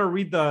 So you got to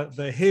read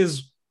the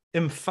his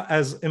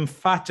as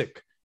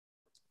emphatic.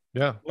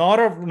 Yeah. Not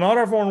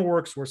of our own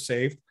works we're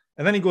saved.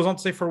 And then he goes on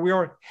to say, for we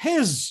are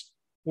his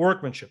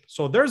workmanship.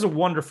 So there's a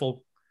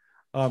wonderful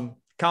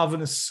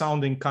Calvinist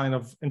sounding kind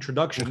of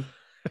introduction.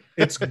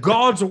 It's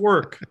God's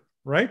work,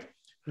 right?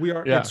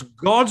 It's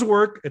God's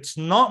work. It's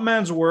not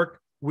man's work.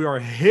 We are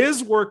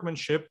his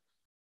workmanship,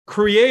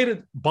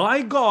 created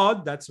by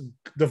God. That's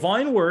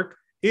divine work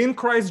in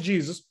Christ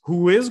Jesus,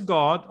 who is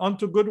God,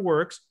 unto good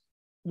works,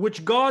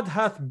 which God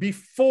hath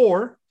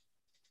before,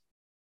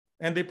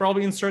 and they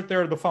probably insert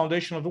there the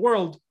foundation of the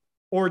world,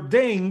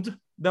 ordained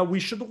that we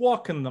should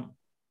walk in them.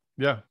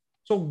 Yeah.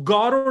 So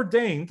God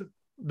ordained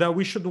that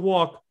we should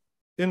walk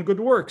in good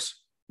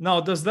works.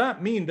 Now, does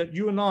that mean that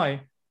you and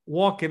I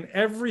walk in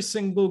every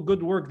single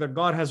good work that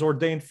God has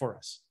ordained for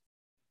us?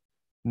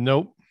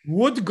 Nope.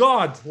 Would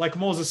God, like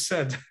Moses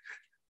said,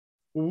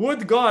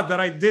 would God that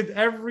I did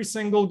every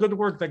single good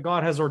work that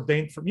God has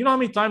ordained for me? You know how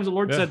many times the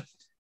Lord said,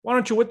 why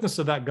don't you witness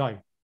to that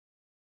guy?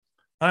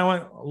 And I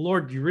went,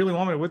 Lord, you really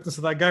want me to witness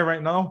to that guy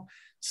right now?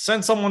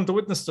 Send someone to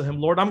witness to him.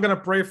 Lord, I'm going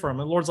to pray for him.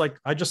 And the Lord's like,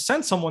 I just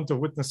sent someone to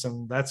witness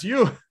him. That's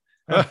you.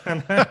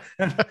 and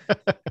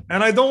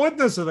I don't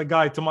witness to the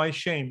guy, to my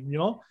shame.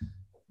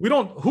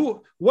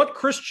 What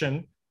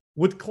Christian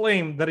would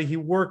claim that he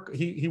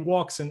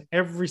walks in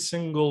every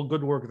single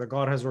good work that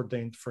God has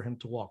ordained for him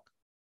to walk?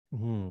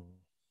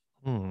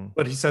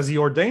 But he says he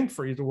ordained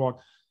for you to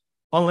walk,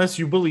 unless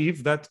you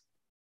believe that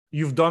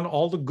you've done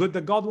all the good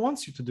that God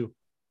wants you to do.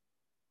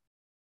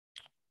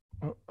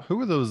 Who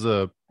are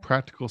those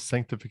practical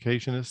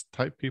sanctificationist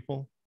type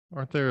people?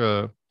 Aren't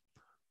there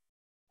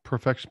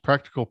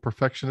practical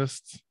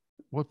perfectionists?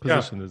 What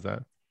position is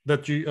that?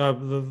 That you,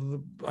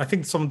 I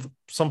think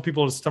some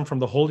people stem from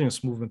the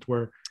holiness movement,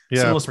 where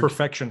sinless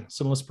perfection.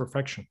 Sinless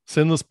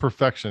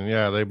perfection.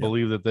 Yeah, they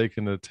believe that they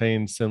can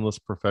attain sinless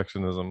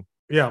perfectionism.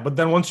 Yeah, but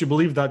then once you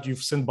believe that,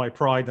 you've sinned by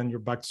pride, and you're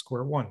back to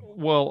square one.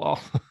 Well,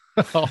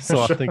 also,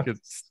 I think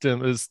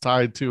it's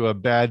tied to a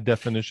bad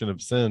definition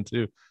of sin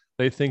too.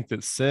 They think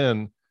that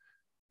sin,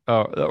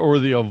 or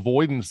the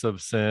avoidance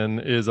of sin,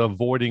 is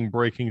avoiding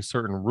breaking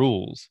certain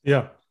rules.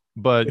 Yeah.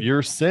 but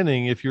you're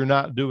sinning if you're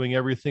not doing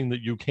everything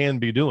that you can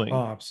be doing.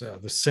 Oh,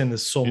 the sin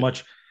is so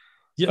much.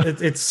 Yeah,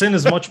 it's sin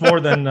is much more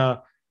than they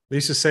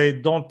used to say.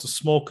 Don't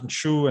smoke and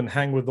chew and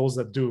hang with those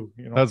that do.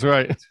 That's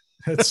right.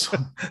 It's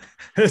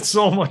it's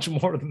so much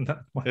more than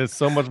that. It's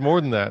so much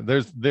more than that.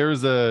 There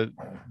is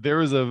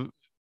a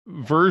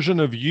version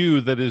of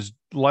you that is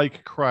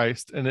like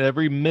Christ, and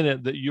every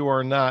minute that you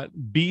are not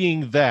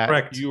being that,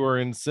 Correct. You are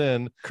in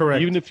sin.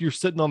 Correct. Even if you're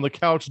sitting on the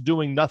couch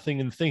doing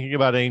nothing and thinking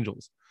about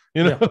angels,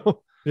 you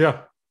know.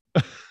 Yeah.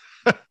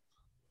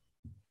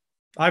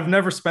 I've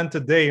never spent a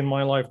day in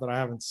my life that I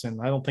haven't sinned.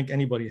 I don't think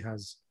anybody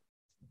has.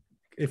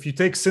 If you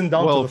take sin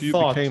down to the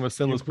thought, if you became a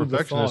sinless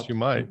perfectionist, you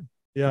might.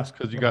 Yeah,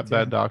 because you got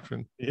bad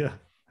doctrine. Yeah.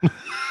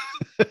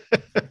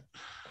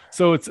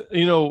 So it's,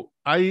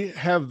 I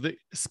have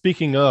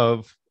speaking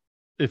of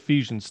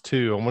Ephesians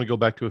 2, I want to go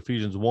back to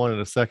Ephesians 1 in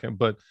a second,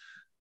 but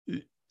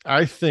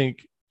I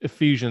think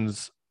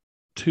Ephesians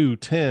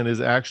 2:10 is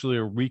actually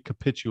a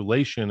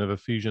recapitulation of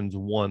Ephesians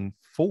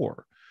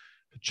 1:4.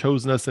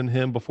 Chosen us in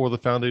him before the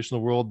foundation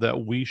of the world,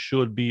 that we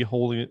should be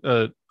holy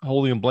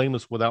and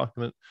blameless without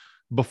him,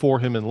 before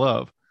him in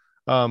love.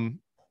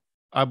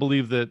 I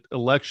believe that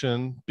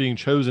election, being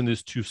chosen,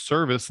 is to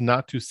service,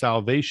 not to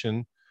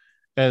salvation.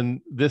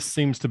 And this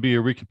seems to be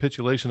a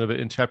recapitulation of it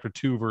in chapter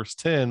 2, verse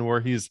 10, where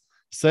he's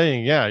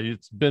saying, yeah,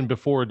 it's been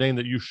before ordained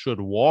that you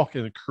should walk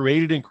and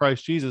created in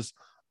Christ Jesus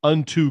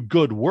unto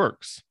good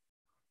works,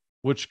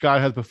 which God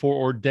has before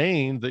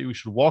ordained that we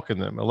should walk in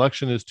them.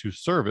 Election is to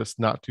service,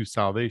 not to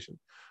salvation.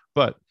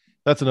 But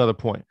that's another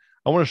point.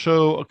 I want to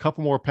show a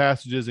couple more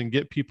passages and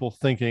get people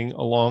thinking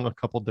along a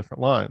couple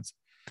different lines.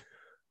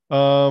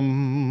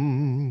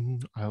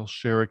 I'll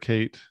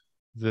share-a-cate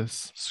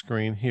this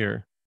screen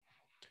here.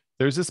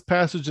 There's this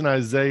passage in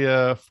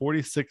Isaiah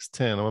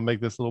 46:10. I'm going to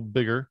make this a little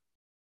bigger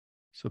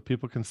so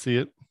people can see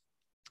it.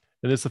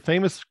 And it's a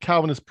famous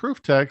Calvinist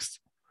proof text.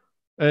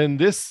 And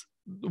this,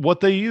 what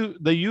they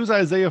use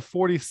Isaiah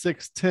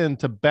 46:10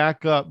 to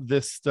back up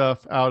this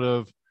stuff out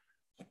of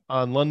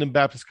London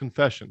Baptist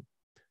Confession.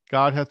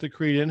 God hath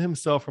decreed in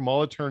himself from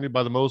all eternity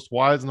by the most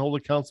wise and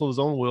holy counsel of his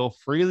own will,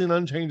 freely and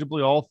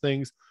unchangeably all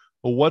things,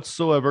 or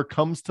whatsoever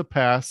comes to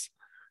pass.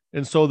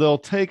 And so they'll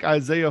take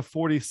Isaiah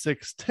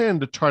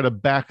 46:10 to try to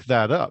back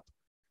that up,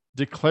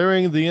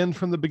 declaring the end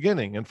from the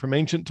beginning and from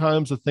ancient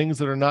times the things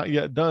that are not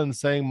yet done,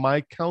 saying,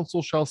 my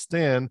counsel shall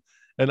stand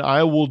and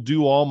I will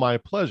do all my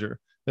pleasure.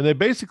 And they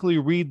basically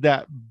read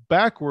that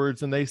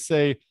backwards and they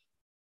say,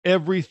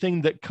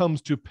 everything that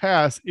comes to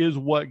pass is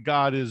what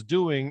God is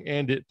doing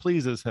and it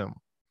pleases him,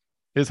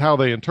 is how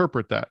they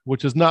interpret that,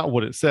 which is not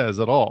what it says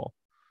at all.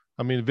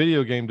 I mean,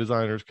 video game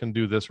designers can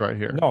do this right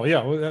here. No,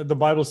 yeah. The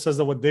Bible says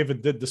that what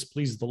David did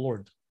displeased the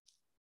Lord.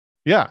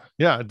 Yeah,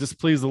 it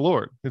displeased the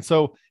Lord. And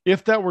so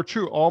if that were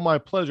true, all my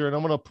pleasure, and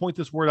I'm going to point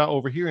this word out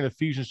over here in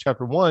Ephesians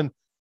chapter 1,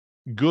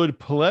 good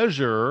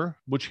pleasure,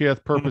 which he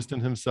hath purposed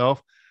in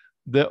himself,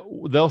 that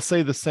they'll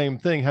say the same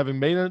thing, having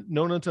made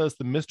known unto us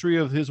the mystery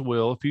of his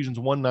will, Ephesians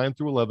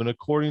 1:9-11,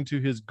 according to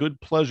his good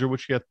pleasure,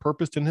 which he hath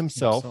purposed in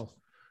himself.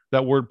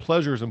 That word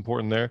pleasure is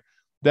important there.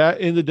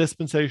 That in the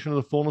dispensation of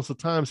the fullness of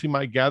times, he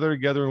might gather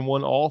together in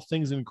one all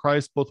things in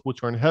Christ, both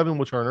which are in heaven,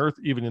 which are on earth,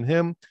 even in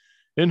him,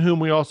 in whom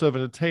we also have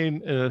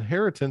attained an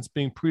inheritance,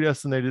 being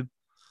predestinated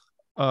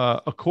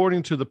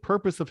according to the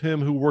purpose of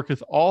him who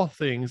worketh all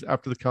things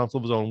after the counsel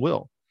of his own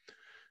will.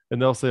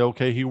 And they'll say,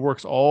 okay, he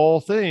works all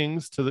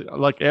things to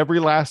like every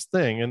last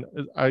thing. And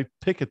I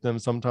pick at them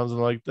sometimes and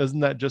I'm like, doesn't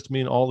that just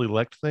mean all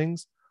elect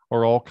things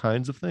or all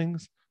kinds of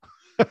things?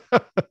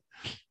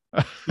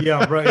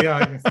 Yeah, right.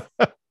 Yeah.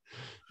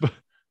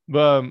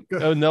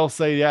 And they'll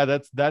say, yeah,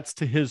 that's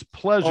to his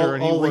pleasure.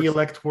 All the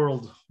elect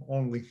world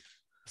only.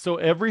 So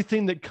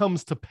everything that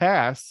comes to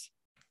pass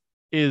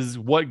is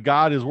what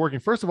God is working.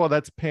 First of all,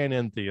 that's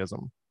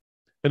panentheism.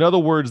 In other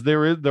words,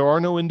 there are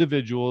no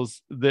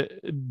individuals.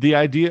 The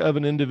idea of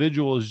an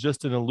individual is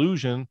just an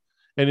illusion,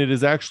 and it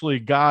is actually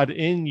God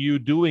in you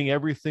doing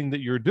everything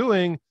that you're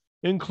doing,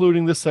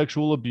 including the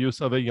sexual abuse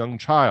of a young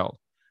child.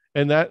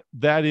 And that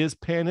is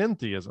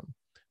panentheism.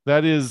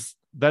 That is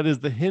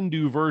the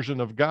Hindu version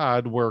of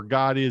God, where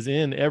God is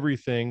in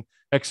everything,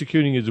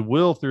 executing his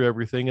will through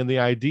everything. And the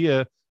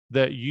idea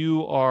that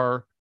you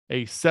are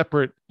a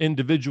separate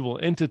individual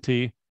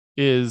entity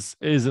is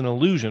an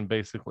illusion,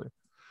 basically.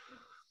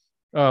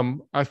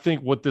 I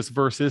think what this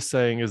verse is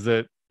saying is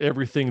that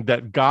everything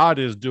that God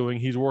is doing,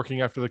 he's working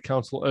after the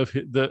counsel of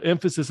the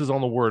emphasis is on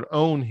the word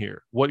own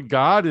here. What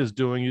God is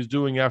doing, he's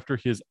doing after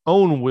his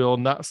own will,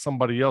 not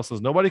somebody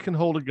else's. Nobody can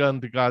hold a gun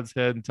to God's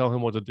head and tell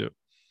him what to do.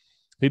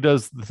 He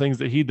does the things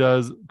that he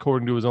does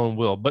according to his own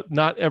will, but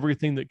not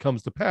everything that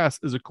comes to pass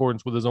is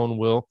accordance with his own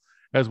will,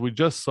 as we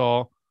just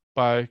saw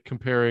by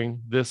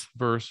comparing this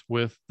verse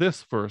with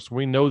this verse.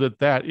 We know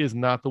that is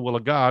not the will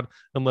of God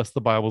unless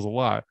the Bible's a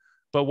lie.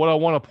 But what I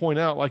want to point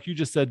out, like you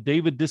just said,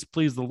 David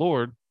displeased the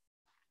Lord.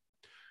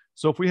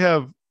 So if we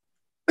have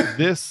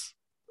this,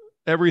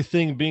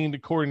 everything being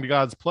according to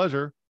God's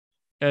pleasure,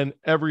 and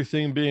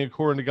everything being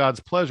according to God's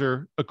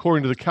pleasure,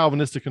 according to the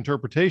Calvinistic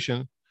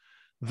interpretation,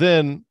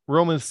 then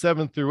Romans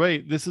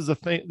 7-8, this is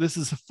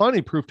a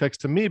funny proof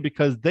text to me,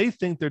 because they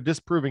think they're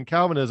disproving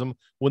Calvinism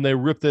when they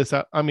rip this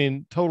out. I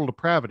mean, total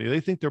depravity. They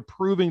think they're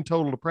proving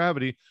total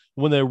depravity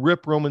when they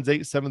rip Romans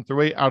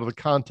 8-7-8 out of the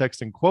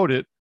context and quote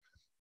it.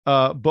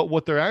 But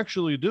what they're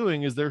actually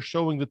doing is they're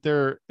showing that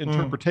their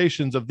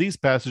interpretations of these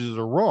passages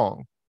are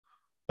wrong.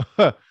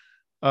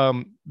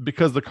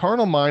 Because the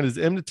carnal mind is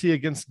enmity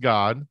against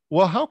God.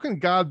 Well, how can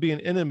God be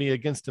an enemy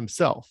against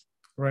himself?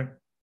 Right.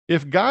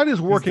 If God is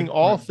working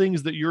all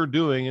things that you're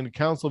doing in the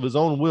counsel of his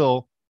own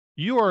will,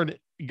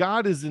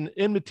 God is in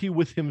enmity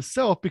with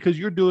himself, because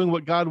you're doing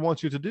what God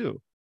wants you to do.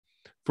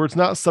 For it's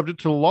not subject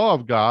to the law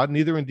of God,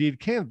 neither indeed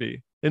can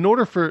be. In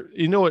order for,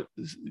 you know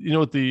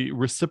what the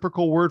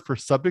reciprocal word for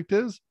subject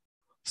is?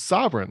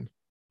 Sovereign.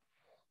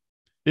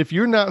 If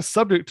you're not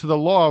subject to the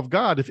law of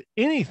God, if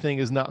anything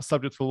is not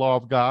subject to the law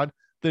of God,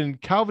 then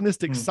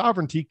Calvinistic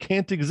sovereignty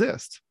can't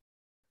exist.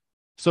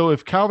 So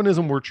if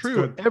Calvinism were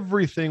true,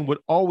 everything would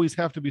always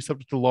have to be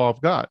subject to the law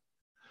of God.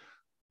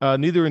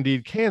 Neither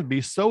indeed can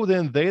be. So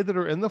then they that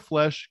are in the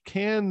flesh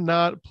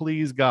cannot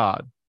please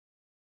God.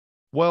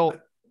 Well,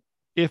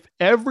 if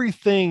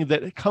everything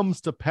that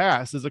comes to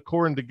pass is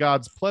according to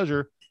God's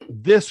pleasure,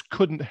 this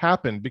couldn't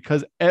happen,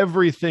 because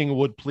everything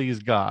would please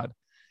God.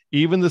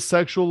 Even the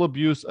sexual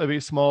abuse of a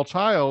small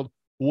child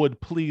would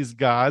please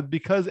God,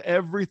 because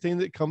everything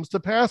that comes to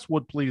pass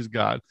would please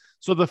God.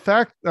 So the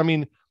fact, I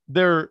mean,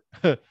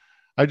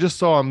 I just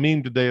saw a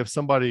meme today of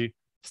somebody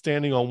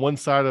standing on one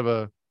side of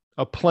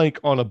a plank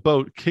on a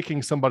boat,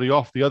 kicking somebody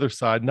off the other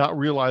side, not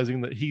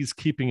realizing that he's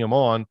keeping him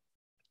on.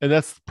 And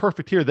that's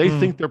perfect here. They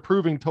think they're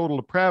proving total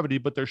depravity,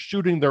 but they're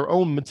shooting their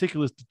own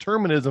meticulous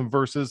determinism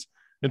versus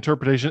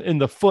interpretation in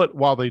the foot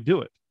while they do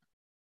it.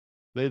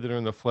 They that are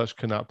in the flesh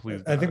cannot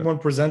please God. I think when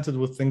presented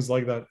with things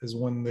like that is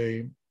when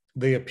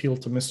they appeal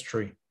to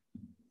mystery.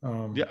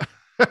 Yeah.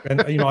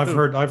 And I've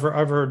heard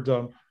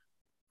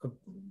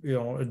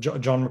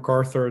John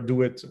MacArthur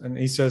do it, and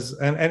he says,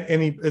 and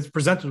it's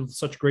presented with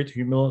such great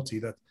humility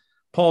that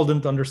Paul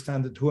didn't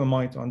understand it. Who am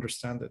I to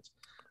understand it?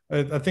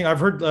 I think I've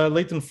heard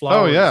Leighton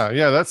Flowers. Oh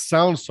yeah, that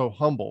sounds so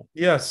humble.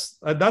 Yes,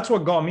 that's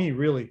what got me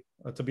really,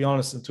 to be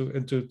honest,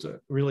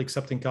 into really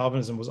accepting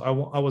Calvinism. Was I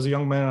was a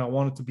young man and I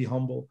wanted to be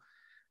humble.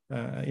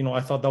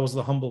 I thought that was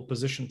the humble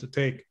position to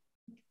take.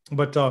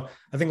 But I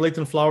think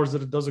Leighton Flowers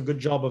does a good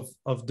job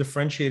of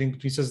differentiating.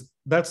 He says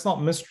that's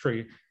not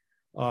mystery.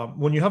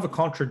 When you have a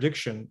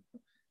contradiction,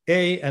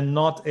 A and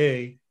not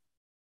A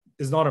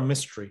is not a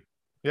mystery.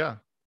 Yeah.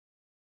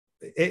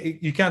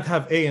 You can't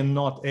have A and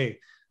not A.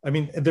 I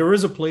mean, there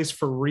is a place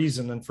for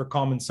reason and for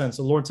common sense.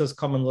 The Lord says,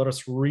 come and let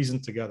us reason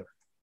together.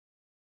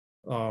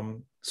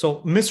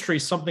 So mystery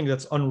is something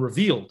that's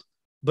unrevealed,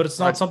 but it's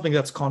not something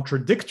that's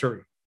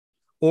contradictory,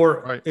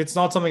 or it's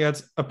not something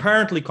that's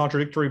apparently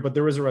contradictory, but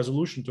there is a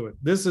resolution to it.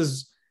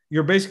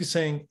 You're basically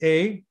saying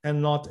A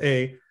and not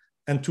A,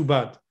 and too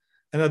bad.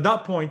 And at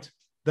that point,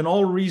 then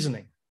all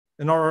reasoning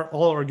and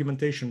all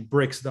argumentation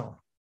breaks down.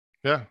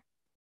 Yeah.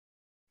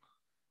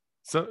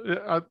 So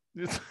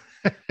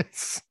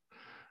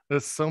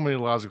there's so many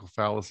logical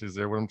fallacies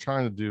there. What I'm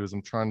trying to do is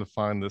I'm trying to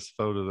find this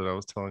photo that I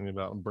was telling you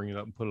about and bring it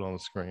up and put it on the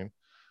screen,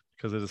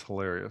 because it is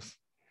hilarious.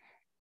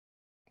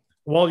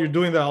 While you're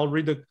doing that, I'll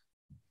read a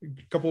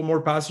couple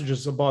more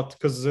passages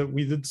because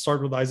we did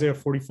start with Isaiah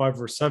 45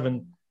 verse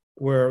 7,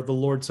 where the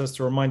Lord says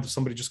to remind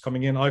somebody just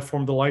coming in, I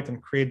form the light and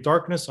create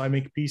darkness. I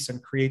make peace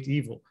and create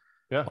evil.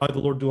 Yeah. I, the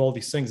Lord, do all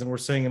these things. And we're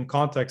saying in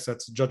context,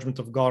 that's judgment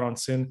of God on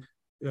sin,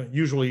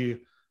 usually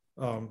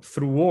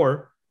through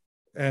war.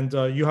 And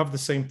you have the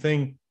same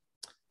thing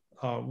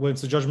when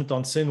it's a judgment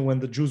on sin, when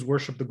the Jews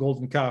worship the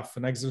golden calf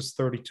in Exodus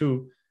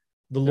 32,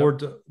 the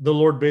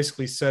Lord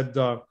basically said,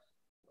 I'm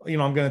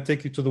going to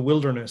take you to the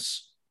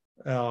wilderness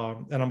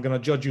and I'm going to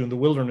judge you in the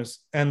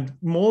wilderness. And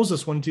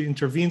Moses, when he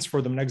intervenes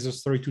for them in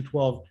Exodus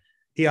 32:12,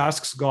 he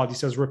asks God, he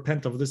says,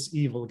 repent of this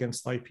evil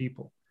against thy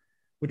people,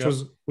 which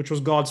was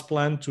God's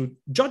plan to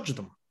judge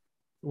them.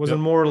 It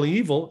wasn't morally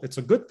evil. It's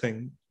a good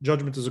thing.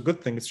 Judgment is a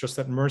good thing. It's just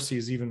that mercy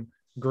is even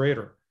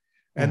greater.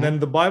 And then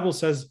the Bible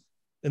says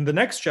in the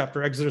next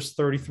chapter, Exodus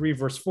 33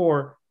 verse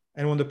 4,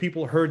 and when the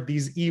people heard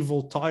these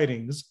evil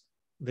tidings,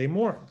 they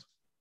mourned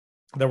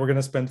that we're going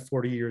to spend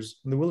 40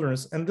 years in the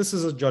wilderness. And this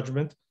is a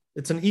judgment.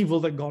 It's an evil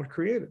that God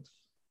created,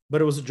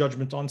 but it was a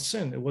judgment on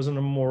sin. It wasn't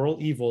a moral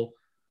evil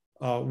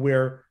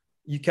where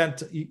you can't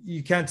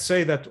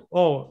say that,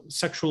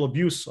 sexual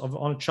abuse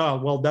on a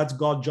child, well, that's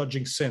God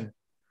judging sin.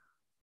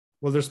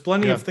 Well, there's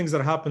plenty of things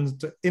that happen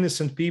to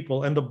innocent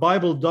people, and the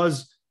Bible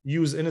does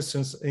use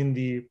innocence in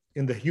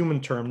the human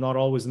term, not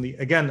always in the,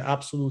 again,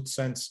 absolute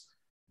sense.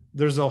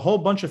 There's a whole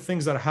bunch of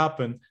things that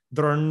happen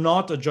that are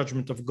not a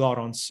judgment of God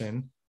on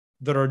sin,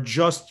 that are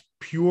just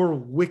pure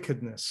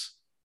wickedness,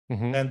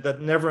 and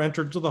that never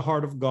entered to the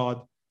heart of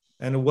God,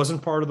 and it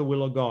wasn't part of the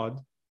will of God,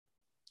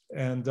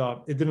 and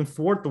it didn't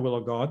thwart the will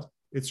of God.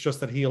 It's just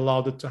that he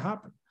allowed it to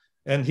happen.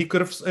 And he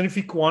could have, and if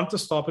he wanted to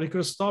stop it, he could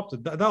have stopped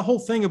it. That whole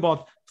thing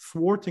about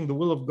thwarting the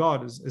will of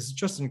God is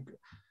just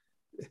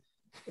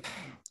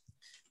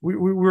we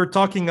were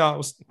talking. I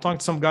was talking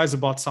to some guys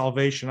about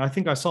salvation. I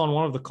think I saw in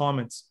one of the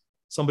comments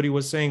somebody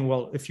was saying,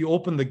 "Well, if you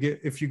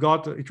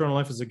got eternal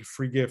life as a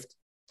free gift,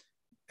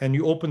 and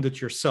you opened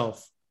it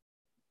yourself,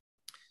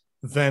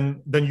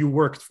 then you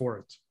worked for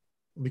it,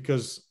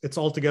 because it's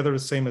altogether the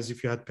same as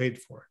if you had paid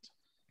for it."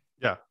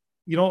 Yeah,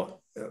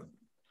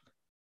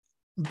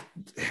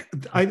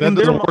 that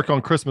doesn't work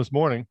on Christmas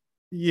morning.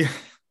 Yeah,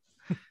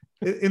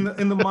 in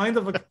the mind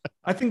of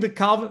I think the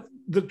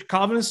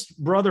Calvinist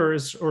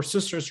brothers or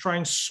sisters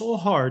trying so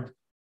hard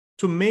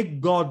to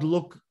make God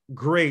look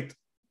great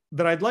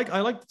that I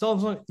like to tell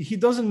them he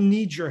doesn't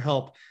need your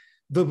help.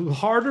 The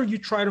harder you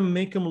try to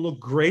make him look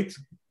great,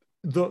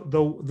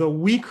 the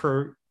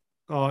weaker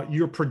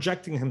you're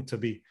projecting him to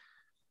be.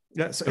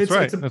 Yeah, so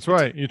that's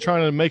right. You're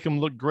trying to make him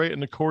look great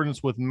in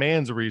accordance with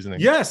man's reasoning.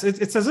 Yes,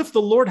 it's as if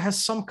the Lord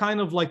has some kind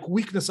of like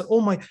weakness.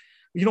 Oh my,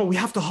 we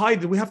have to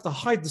hide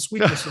this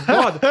weakness of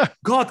God.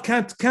 God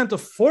can't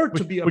afford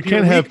to be. We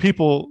can't have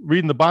people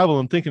reading the Bible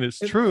and thinking it's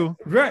true,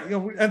 right?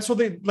 And so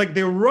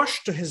they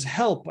rush to His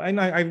help, and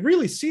I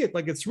really see it.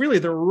 Like it's really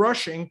they're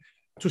rushing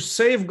to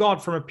save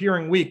God from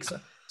appearing weak.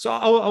 So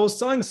I was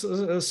telling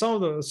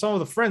some of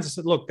the friends. I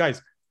said, "Look,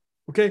 guys,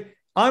 okay,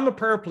 I'm a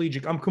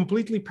paraplegic. I'm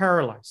completely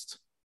paralyzed.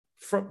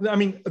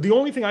 The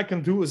only thing I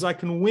can do is I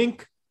can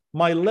wink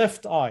my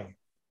left eye.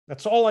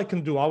 That's all I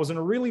can do. I was in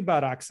a really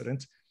bad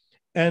accident,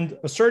 and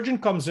a surgeon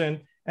comes in,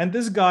 and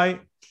this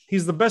guy,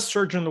 he's the best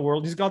surgeon in the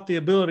world. He's got the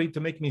ability to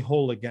make me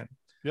whole again.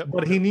 Yep.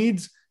 But he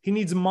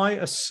needs my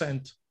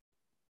assent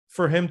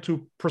for him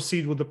to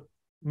proceed with the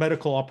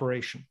medical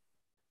operation.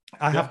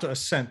 I have to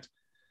assent.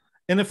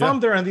 And if I'm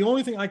there and the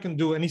only thing I can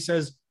do," and he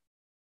says,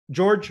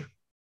 "George,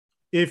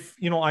 if,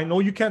 I know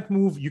you can't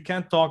move, you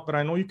can't talk, but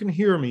I know you can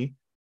hear me,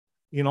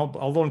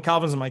 although in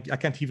Calvinism, I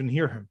can't even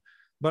hear him,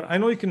 but I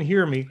know you can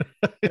hear me.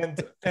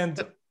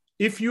 and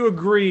if you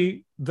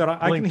agree that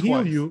I can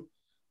heal you,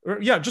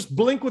 just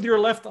blink with your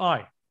left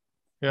eye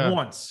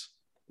once,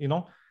 and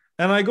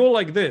I go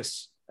like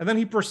this. And then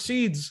he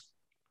proceeds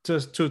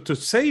to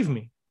save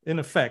me, in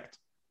effect.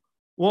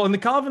 Well, in the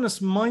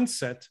Calvinist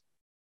mindset,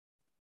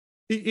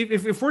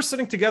 if we're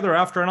sitting together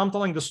after, and I'm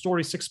telling the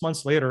story 6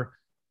 months later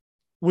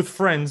with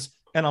friends,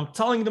 and I'm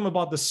telling them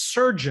about the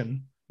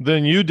surgeon,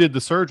 then you did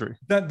the surgery.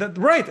 That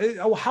right?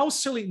 How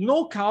silly!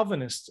 No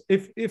Calvinist.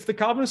 If the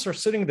Calvinists are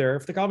sitting there,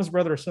 if the Calvinist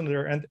brothers are sitting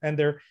there, and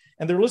they're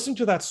listening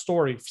to that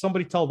story,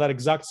 somebody tell that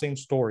exact same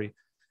story,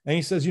 and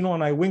he says,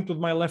 and I winked with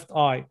my left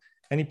eye,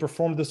 and he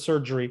performed the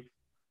surgery,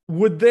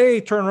 would they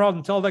turn around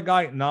and tell that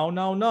guy,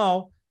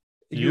 no,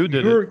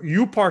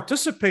 you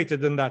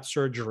participated in that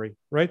surgery,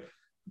 right?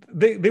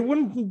 They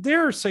wouldn't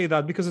dare say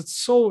that, because it's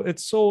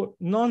so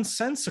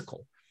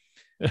nonsensical.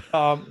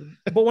 But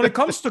when it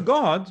comes to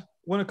God,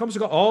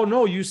 oh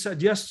no, you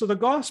said yes to the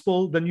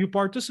gospel, then you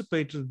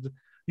participated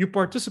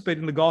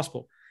in the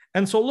gospel.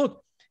 And so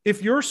look,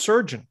 if your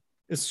surgeon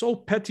is so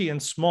petty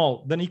and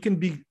small, then he can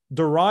be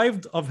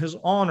derived of his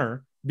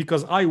honor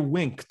because I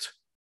winked.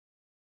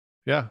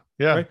 Yeah.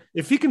 Right?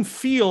 If he can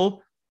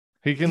feel,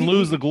 he can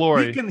lose the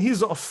glory.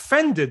 He's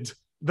offended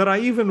that I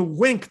even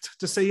winked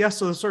to say yes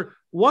to the surgeon.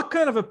 What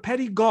kind of a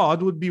petty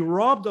God would be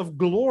robbed of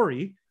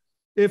glory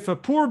if a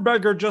poor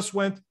beggar just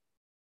went,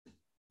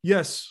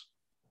 yes?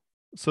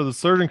 So the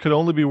surgeon could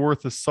only be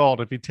worth the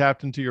salt if he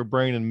tapped into your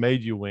brain and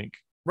made you wink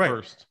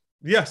first.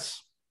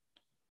 Yes.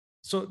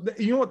 So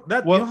you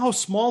know how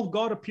small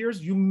God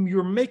appears?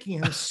 You're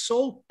making him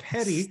so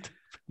petty.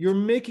 You're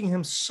making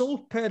him so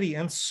petty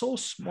and so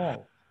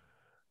small.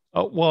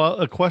 Oh, well,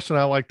 a question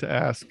I like to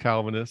ask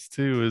Calvinists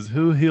too is,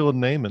 who healed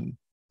Naaman?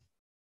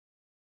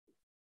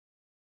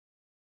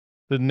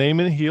 Did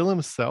Naaman heal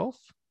himself?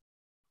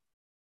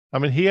 I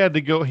mean, he had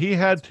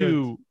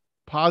to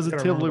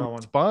positively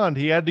respond.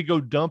 He had to go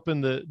dunk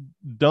in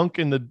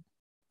the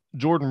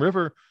Jordan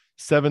River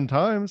 7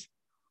 times.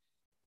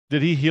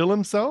 Did he heal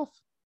himself,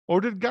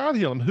 or did God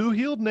heal him? Who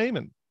healed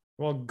Naaman?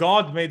 Well,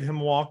 God made him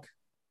walk,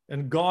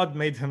 and God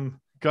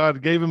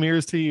gave him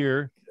ears to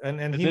hear,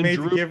 and he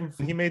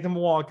made him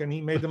walk, and he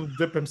made him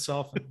dip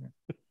himself.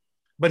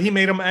 But he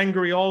made him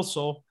angry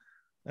also,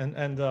 and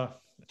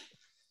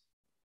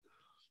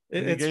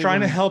it's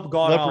trying to help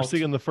God out.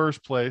 Leprosy in the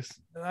first place.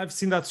 I've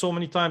seen that so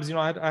many times.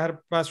 I had a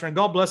pastor, and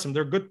God bless him,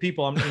 they're good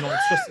people.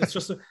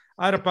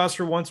 I had a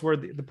pastor once where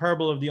the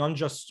parable of the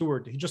unjust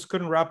steward, he just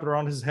couldn't wrap it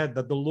around his head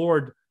that the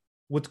Lord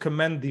would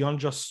commend the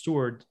unjust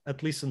steward,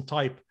 at least in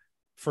type,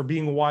 for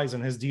being wise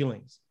in his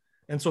dealings.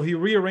 And so he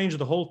rearranged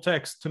the whole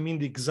text to mean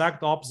the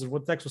exact opposite of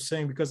what the text was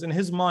saying, because in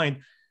his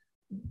mind,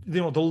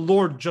 the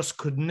Lord just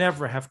could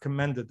never have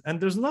commended. And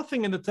there's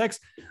nothing in the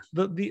text.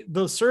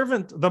 The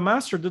servant, the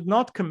master, did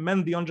not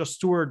commend the unjust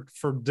steward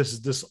for this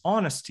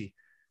dishonesty.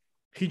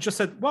 He just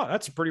said, "Well,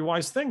 that's a pretty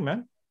wise thing,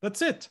 man.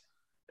 That's it."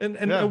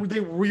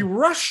 We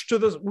rush to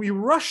this. We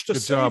rush to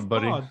save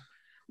God.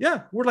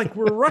 Yeah, we're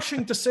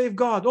rushing to save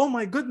God. Oh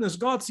my goodness,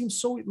 God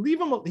seems so. Leave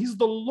him. He's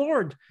the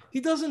Lord. He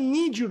doesn't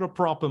need you to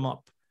prop him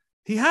up.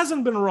 He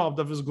hasn't been robbed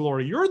of his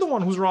glory. You're the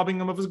one who's robbing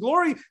him of his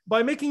glory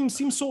by making him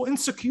seem so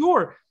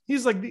insecure.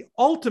 He's like the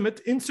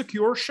ultimate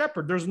insecure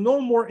shepherd. There's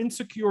no more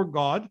insecure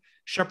God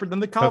shepherd than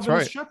the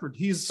Calvinist shepherd.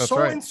 He's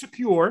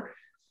insecure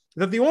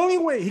that the only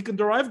way he can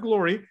derive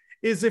glory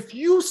is if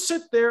you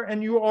sit there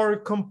and you are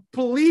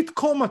complete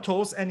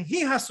comatose and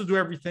he has to do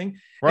everything.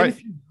 Right. And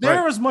if you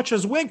dare as much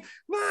as wink,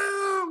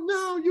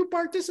 no, you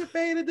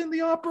participated in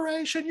the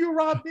operation. You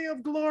robbed me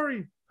of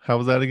glory. How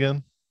was that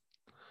again?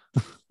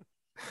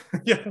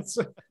 Yes.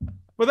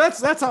 But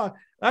that's how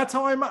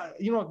I'm,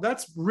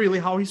 that's really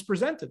how he's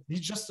presented.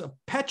 He's just a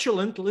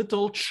petulant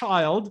little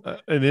child.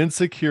 An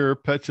insecure,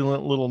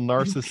 petulant little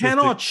narcissistic. Who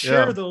cannot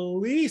share the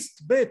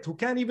least bit, who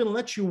can't even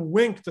let you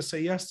wink to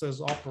say yes to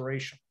his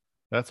operation.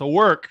 That's a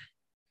work.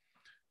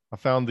 I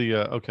found the,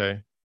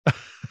 okay.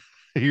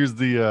 Here's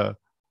the,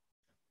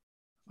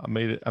 I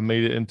made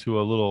it into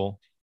a little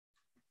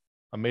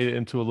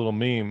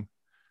meme.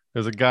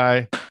 There's a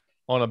guy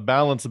on a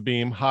balance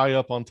beam high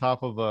up on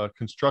top of a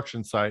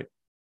construction site.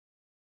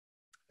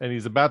 And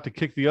he's about to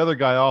kick the other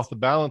guy off the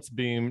balance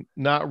beam,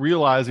 not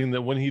realizing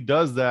that when he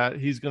does that,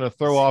 he's going to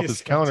throw off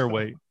his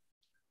counterweight.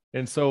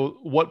 And so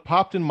what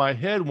popped in my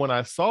head when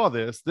I saw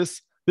this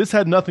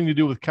had nothing to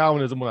do with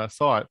Calvinism when I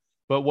saw it.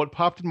 But what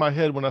popped in my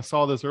head when I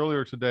saw this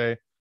earlier today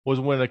was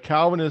when a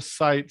Calvinist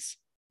cites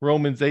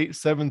Romans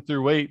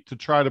 8:7-8 to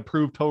try to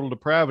prove total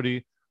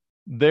depravity,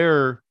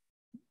 they're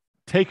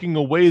taking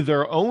away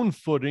their own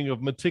footing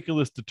of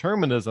meticulous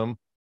determinism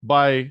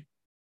by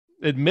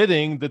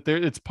admitting that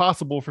it's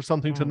possible for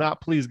something to not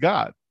please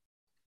God.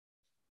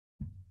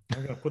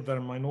 I'm going to put that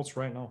in my notes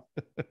right now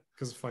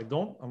because if I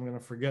don't, I'm going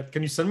to forget.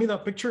 Can you send me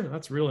that picture?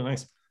 That's really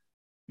nice.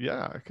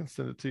 Yeah, I can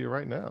send it to you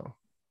right now.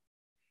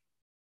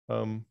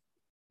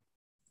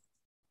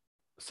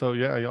 So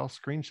yeah, y'all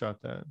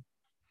screenshot that.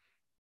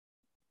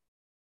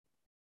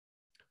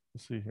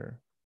 Let's see here.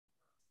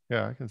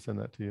 Yeah, I can send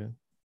that to you.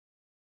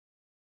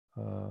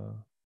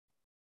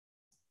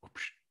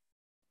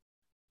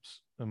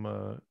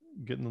 I'm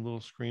getting a little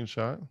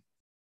screenshot.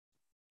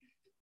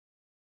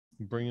 I'm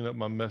bringing up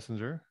my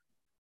messenger.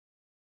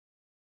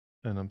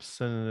 And I'm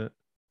sending it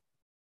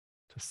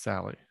to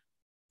Sally.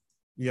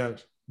 Yeah,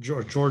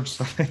 George.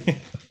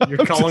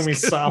 You're calling me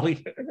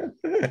Sally.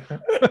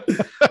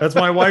 That's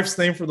my wife's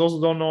name for those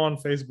who don't know on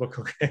Facebook,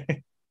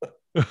 okay?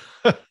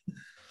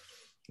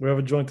 We have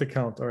a joint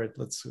account. All right,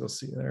 let's go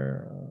see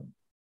there.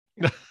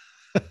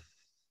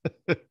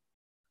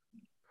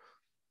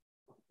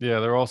 Yeah,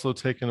 they're also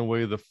taking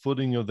away the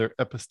footing of their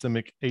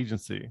epistemic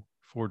agency,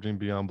 Forging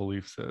Beyond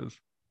Belief says.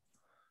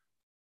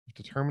 If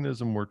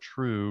determinism were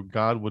true,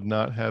 God would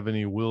not have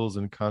any wills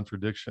in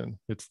contradiction.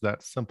 It's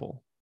that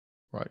simple.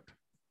 Right.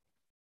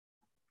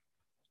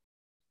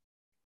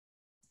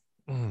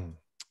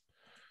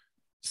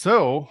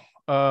 So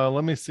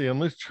let me see. I'm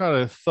going to try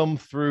to thumb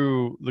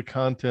through the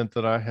content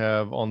that I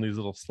have on these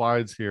little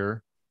slides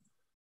here.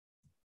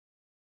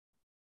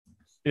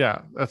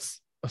 Yeah,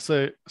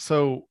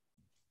 so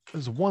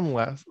there's one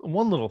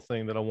little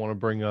thing that I want to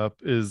bring up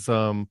is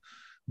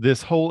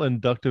this whole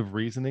inductive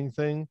reasoning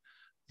thing.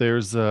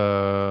 There's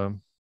what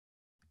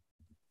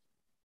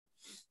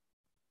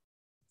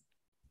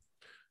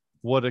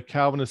a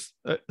Calvinist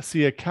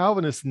a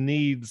Calvinist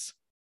needs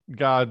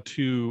God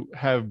to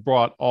have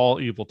brought all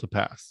evil to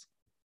pass.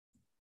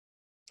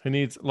 He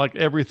needs like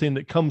everything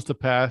that comes to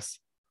pass,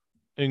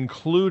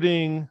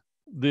 including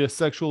the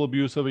sexual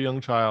abuse of a young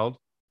child.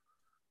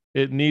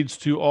 It needs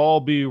to all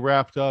be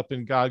wrapped up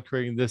in God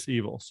creating this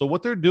evil. So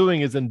what they're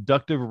doing is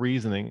inductive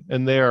reasoning,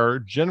 and they are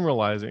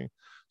generalizing.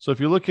 So if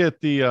you look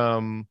at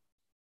the,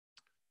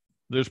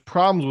 there's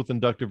problems with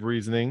inductive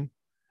reasoning,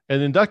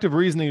 and inductive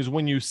reasoning is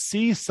when you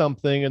see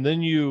something and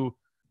then you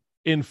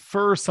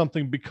infer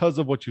something because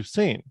of what you've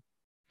seen.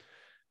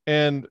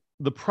 And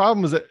the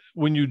problem is that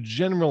when you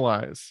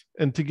generalize,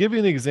 and to give you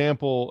an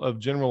example of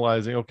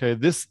generalizing, okay,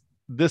 this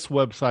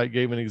website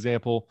gave an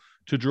example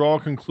to draw a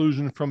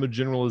conclusion from a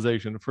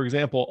generalization. For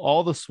example,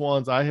 all the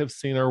swans I have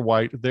seen are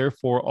white,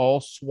 therefore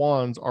all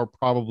swans are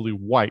probably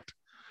white.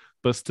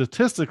 But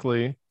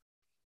statistically,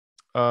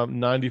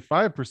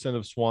 95%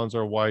 of swans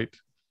are white,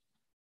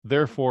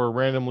 therefore a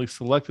randomly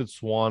selected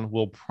swan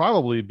will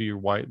probably be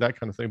white, that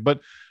kind of thing.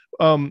 But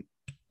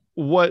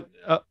what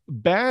a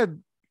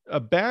bad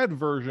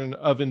version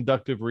of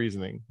inductive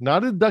reasoning,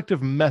 not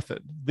inductive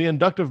method. The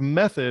inductive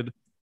method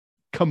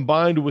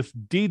combined with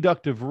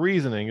deductive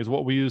reasoning is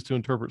what we use to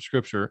interpret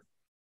scripture,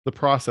 the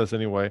process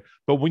anyway.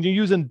 But when you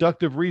use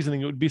inductive reasoning,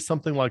 it would be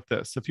something like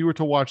this. If you were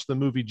to watch the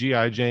movie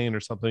G.I. Jane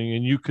or something,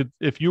 and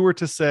if you were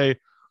to say,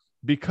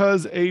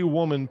 because a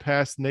woman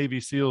passed Navy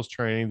SEALs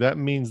training, that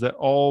means that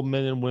all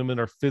men and women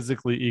are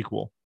physically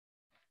equal.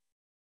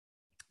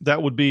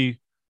 That would be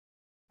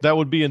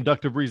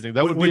inductive reasoning.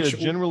 That would be a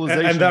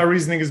generalization. And that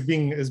reasoning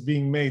is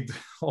being made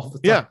all the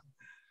time.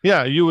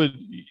 Yeah.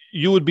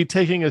 You would be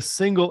taking a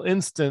single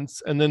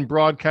instance and then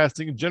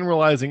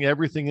generalizing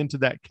everything into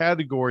that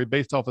category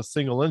based off a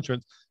single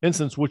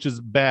instance, which is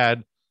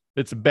bad.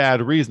 It's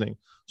bad reasoning.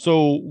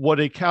 So what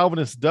a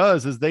Calvinist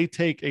does is they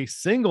take a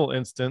single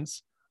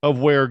instance of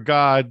where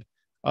God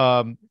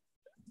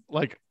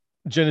like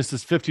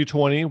Genesis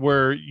 50:20,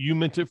 where you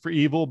meant it for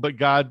evil, but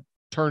God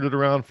turned it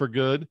around for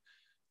good.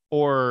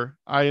 Or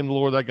I am the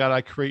Lord thy God,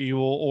 I create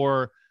evil.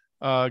 Or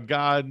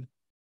God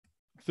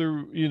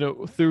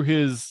through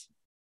his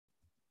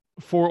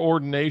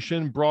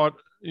foreordination brought,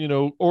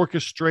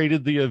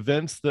 orchestrated the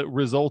events that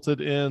resulted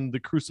in the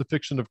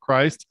crucifixion of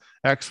Christ,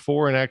 Acts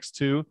 4 and Acts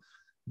 2.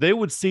 They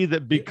would see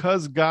that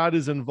because God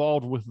is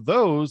involved with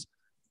those,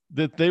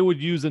 that they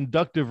would use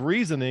inductive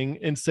reasoning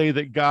and say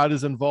that God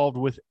is involved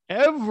with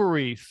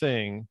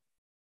everything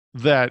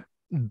that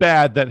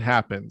bad that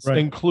happens, Right.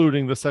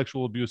 including the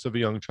sexual abuse of a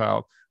young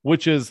child,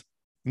 which is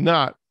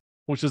not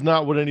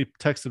what any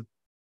text of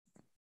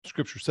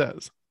scripture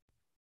says.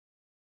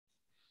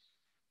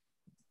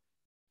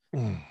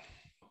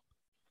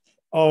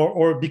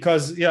 Or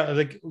because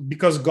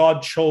because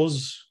God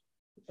chose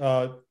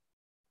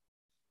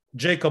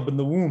Jacob in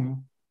the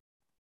womb.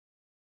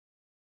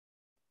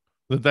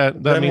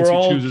 That means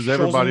he chooses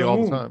everybody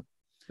all the time.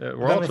 Yeah,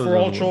 if we're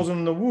all chosen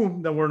in the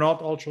womb, then we're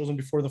not all chosen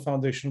before the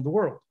foundation of the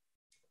world.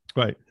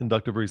 Right.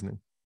 Inductive reasoning,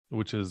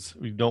 which is,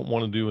 we don't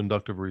want to do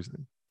inductive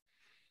reasoning.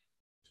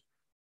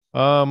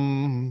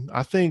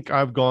 I think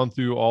I've gone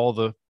through all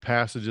the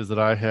passages that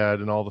I had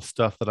and all the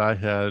stuff that I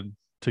had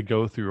to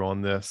go through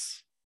on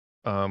this.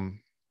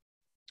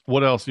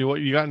 What else?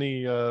 You got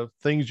any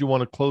things you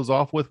want to close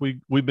off with?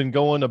 We've been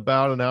going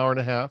about an hour and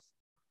a half.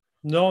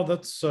 No,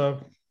 that's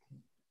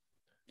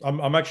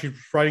I'm actually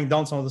writing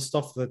down some of the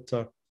stuff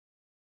that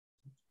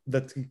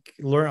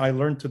I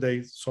learned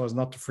today, so as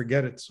not to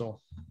forget it.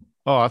 So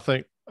I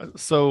think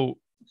so.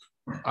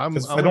 I'm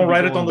I don't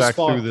write it on the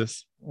spot through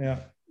this. Yeah,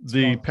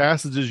 the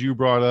passages you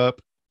brought up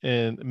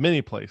in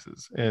many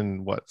places,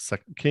 in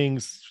Second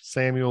Kings,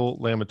 Samuel,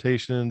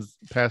 Lamentations,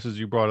 passages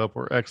you brought up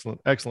were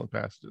excellent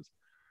passages,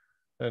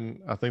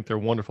 and I think they're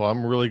wonderful.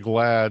 I'm really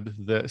glad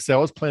that. I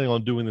was planning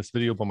on doing this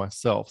video by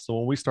myself, so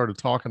when we started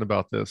talking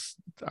about this,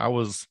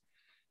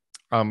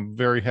 I'm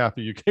very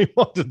happy you came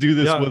on to do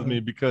this with me,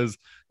 because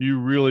you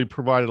really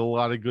provided a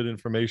lot of good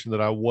information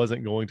that I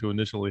wasn't going to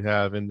initially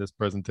have in this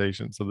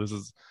presentation. So this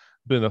has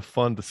been a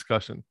fun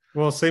discussion.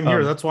 Well, same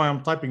here. That's why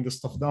I'm typing this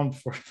stuff down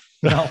for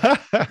now.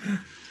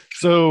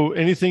 So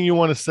anything you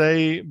want to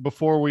say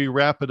before we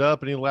wrap it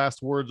up? Any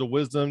last words of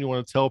wisdom? You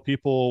want to tell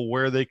people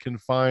where they can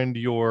find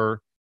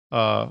your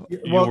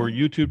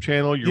YouTube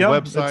channel, your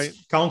website?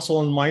 Counsel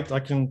and Might.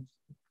 I can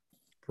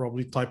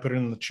probably type it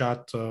in the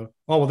chat.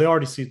 Well, they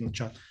already see it in the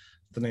chat.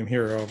 The name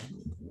here of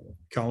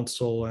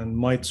Counsel and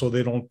Might, so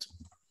they don't.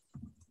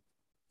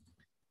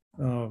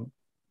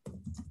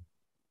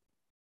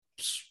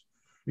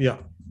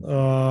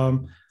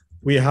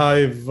 We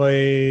have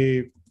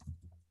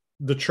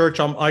the church.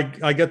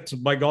 I get,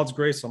 by God's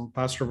grace, I'm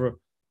pastor of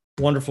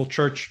a wonderful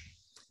church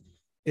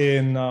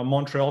in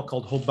Montreal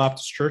called Hope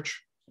Baptist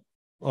Church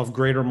of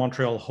Greater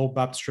Montreal. Hope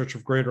Baptist Church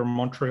of Greater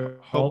Montreal.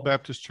 Hope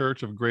Baptist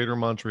Church of Greater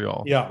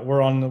Montreal. Yeah,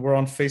 we're on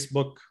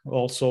Facebook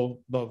also.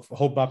 The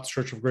Hope Baptist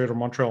Church of Greater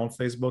Montreal on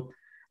Facebook.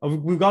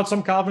 We've got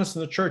some Calvinists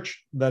in the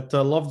church that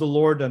love the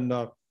Lord, and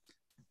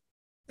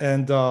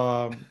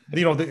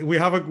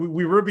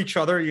we rib each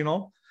other.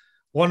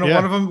 One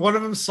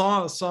of them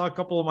saw a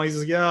couple of my. He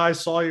says, "Yeah, I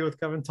saw you with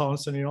Kevin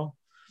Thompson."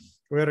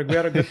 We had a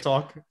good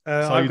talk.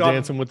 Saw you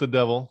dancing with the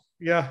devil.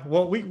 Yeah,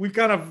 well, we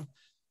kind of,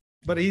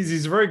 but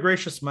he's a very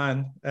gracious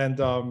man, and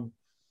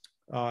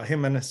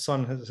him and his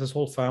son, his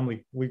whole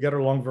family, we get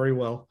along very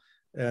well,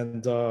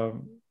 and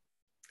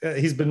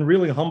he's been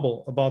really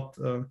humble about.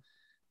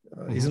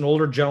 He's an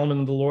older gentleman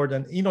in the Lord,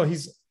 and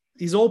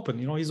he's open.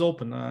 He's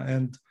open,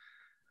 and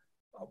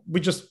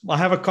I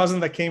have a cousin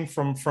that came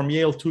from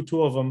Yale,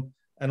 two of them,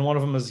 and one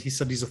of them he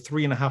said he's a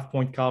 3.5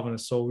 point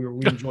Calvinist. So we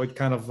enjoyed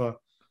kind of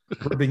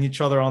ribbing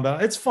each other on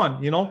that. It's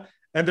fun,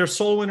 and they're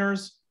soul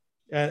winners,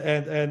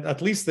 and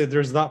at least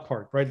there's that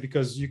part, right?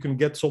 Because you can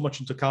get so much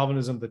into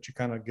Calvinism that you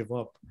kind of give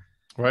up.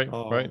 Right.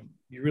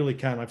 You really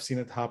can. I've seen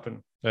it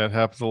happen. That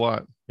happens a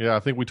lot. Yeah, I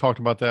think we talked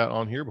about that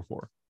on here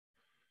before.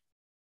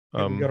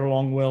 We get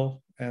along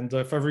well, and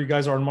if ever you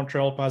guys are in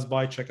Montreal, pass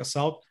by, check us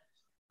out,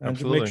 and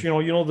make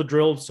sure you know the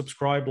drill.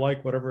 Subscribe,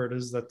 like, whatever it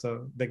is that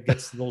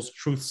gets those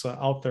truths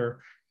out there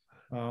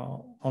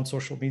on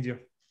social media.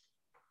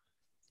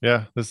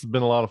 Yeah, this has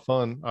been a lot of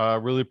fun. I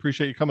really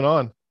appreciate you coming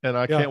on, and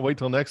I can't wait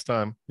till next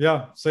time.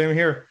 Yeah, same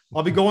here.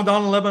 I'll be going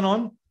down to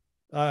Lebanon,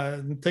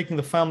 taking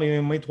the family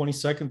on May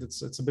 22nd.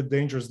 It's a bit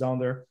dangerous down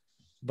there,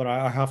 but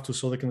I have to,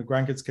 so the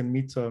grandkids can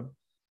meet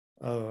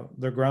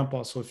their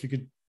grandpa. So if you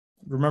could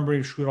remember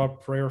to shoot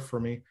out prayer for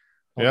me.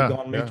 I'll be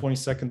gone May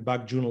 22nd,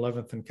 back June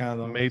 11th in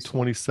Canada. May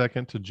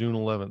 22nd to June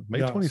 11th. May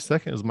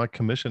 22nd is my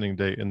commissioning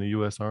date in the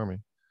U.S. Army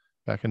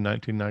back in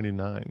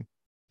 1999.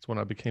 That's when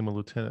I became a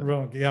lieutenant.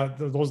 Really? Yeah,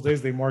 those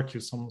days they mark you,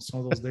 some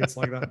of those dates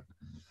like that.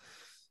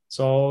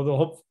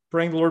 So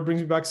praying the Lord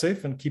brings me back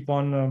safe and keep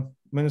on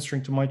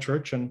ministering to my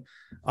church. And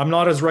I'm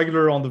not as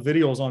regular on the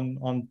videos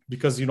on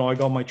because I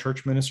got my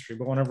church ministry,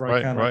 but whenever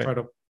I can, I try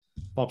to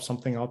pop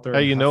something out there.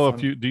 Hey,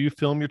 do you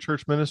film your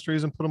church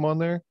ministries and put them on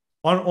there?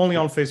 Only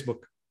on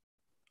Facebook.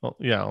 Oh,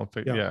 yeah, on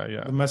Facebook.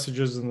 Yeah. The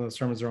messages and the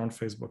sermons are on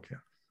Facebook. Yeah.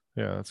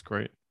 Yeah, that's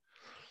great.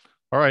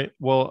 All right.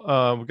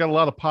 Well, we've got a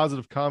lot of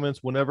positive comments.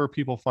 Whenever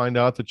people find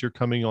out that you're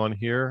coming on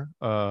here,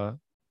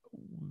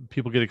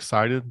 people get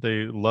excited.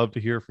 They love to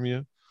hear from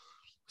you.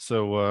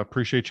 So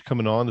appreciate you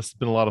coming on. This has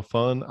been a lot of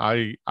fun.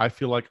 I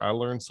feel like I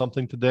learned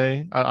something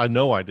today. I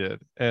know I did,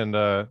 and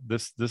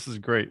this is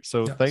great.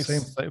 So Yeah, thanks,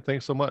 same.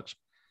 thanks so much,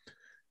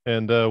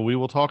 and we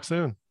will talk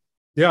soon.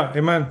 Yeah,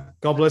 amen.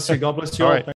 God bless you. God bless you All all. right.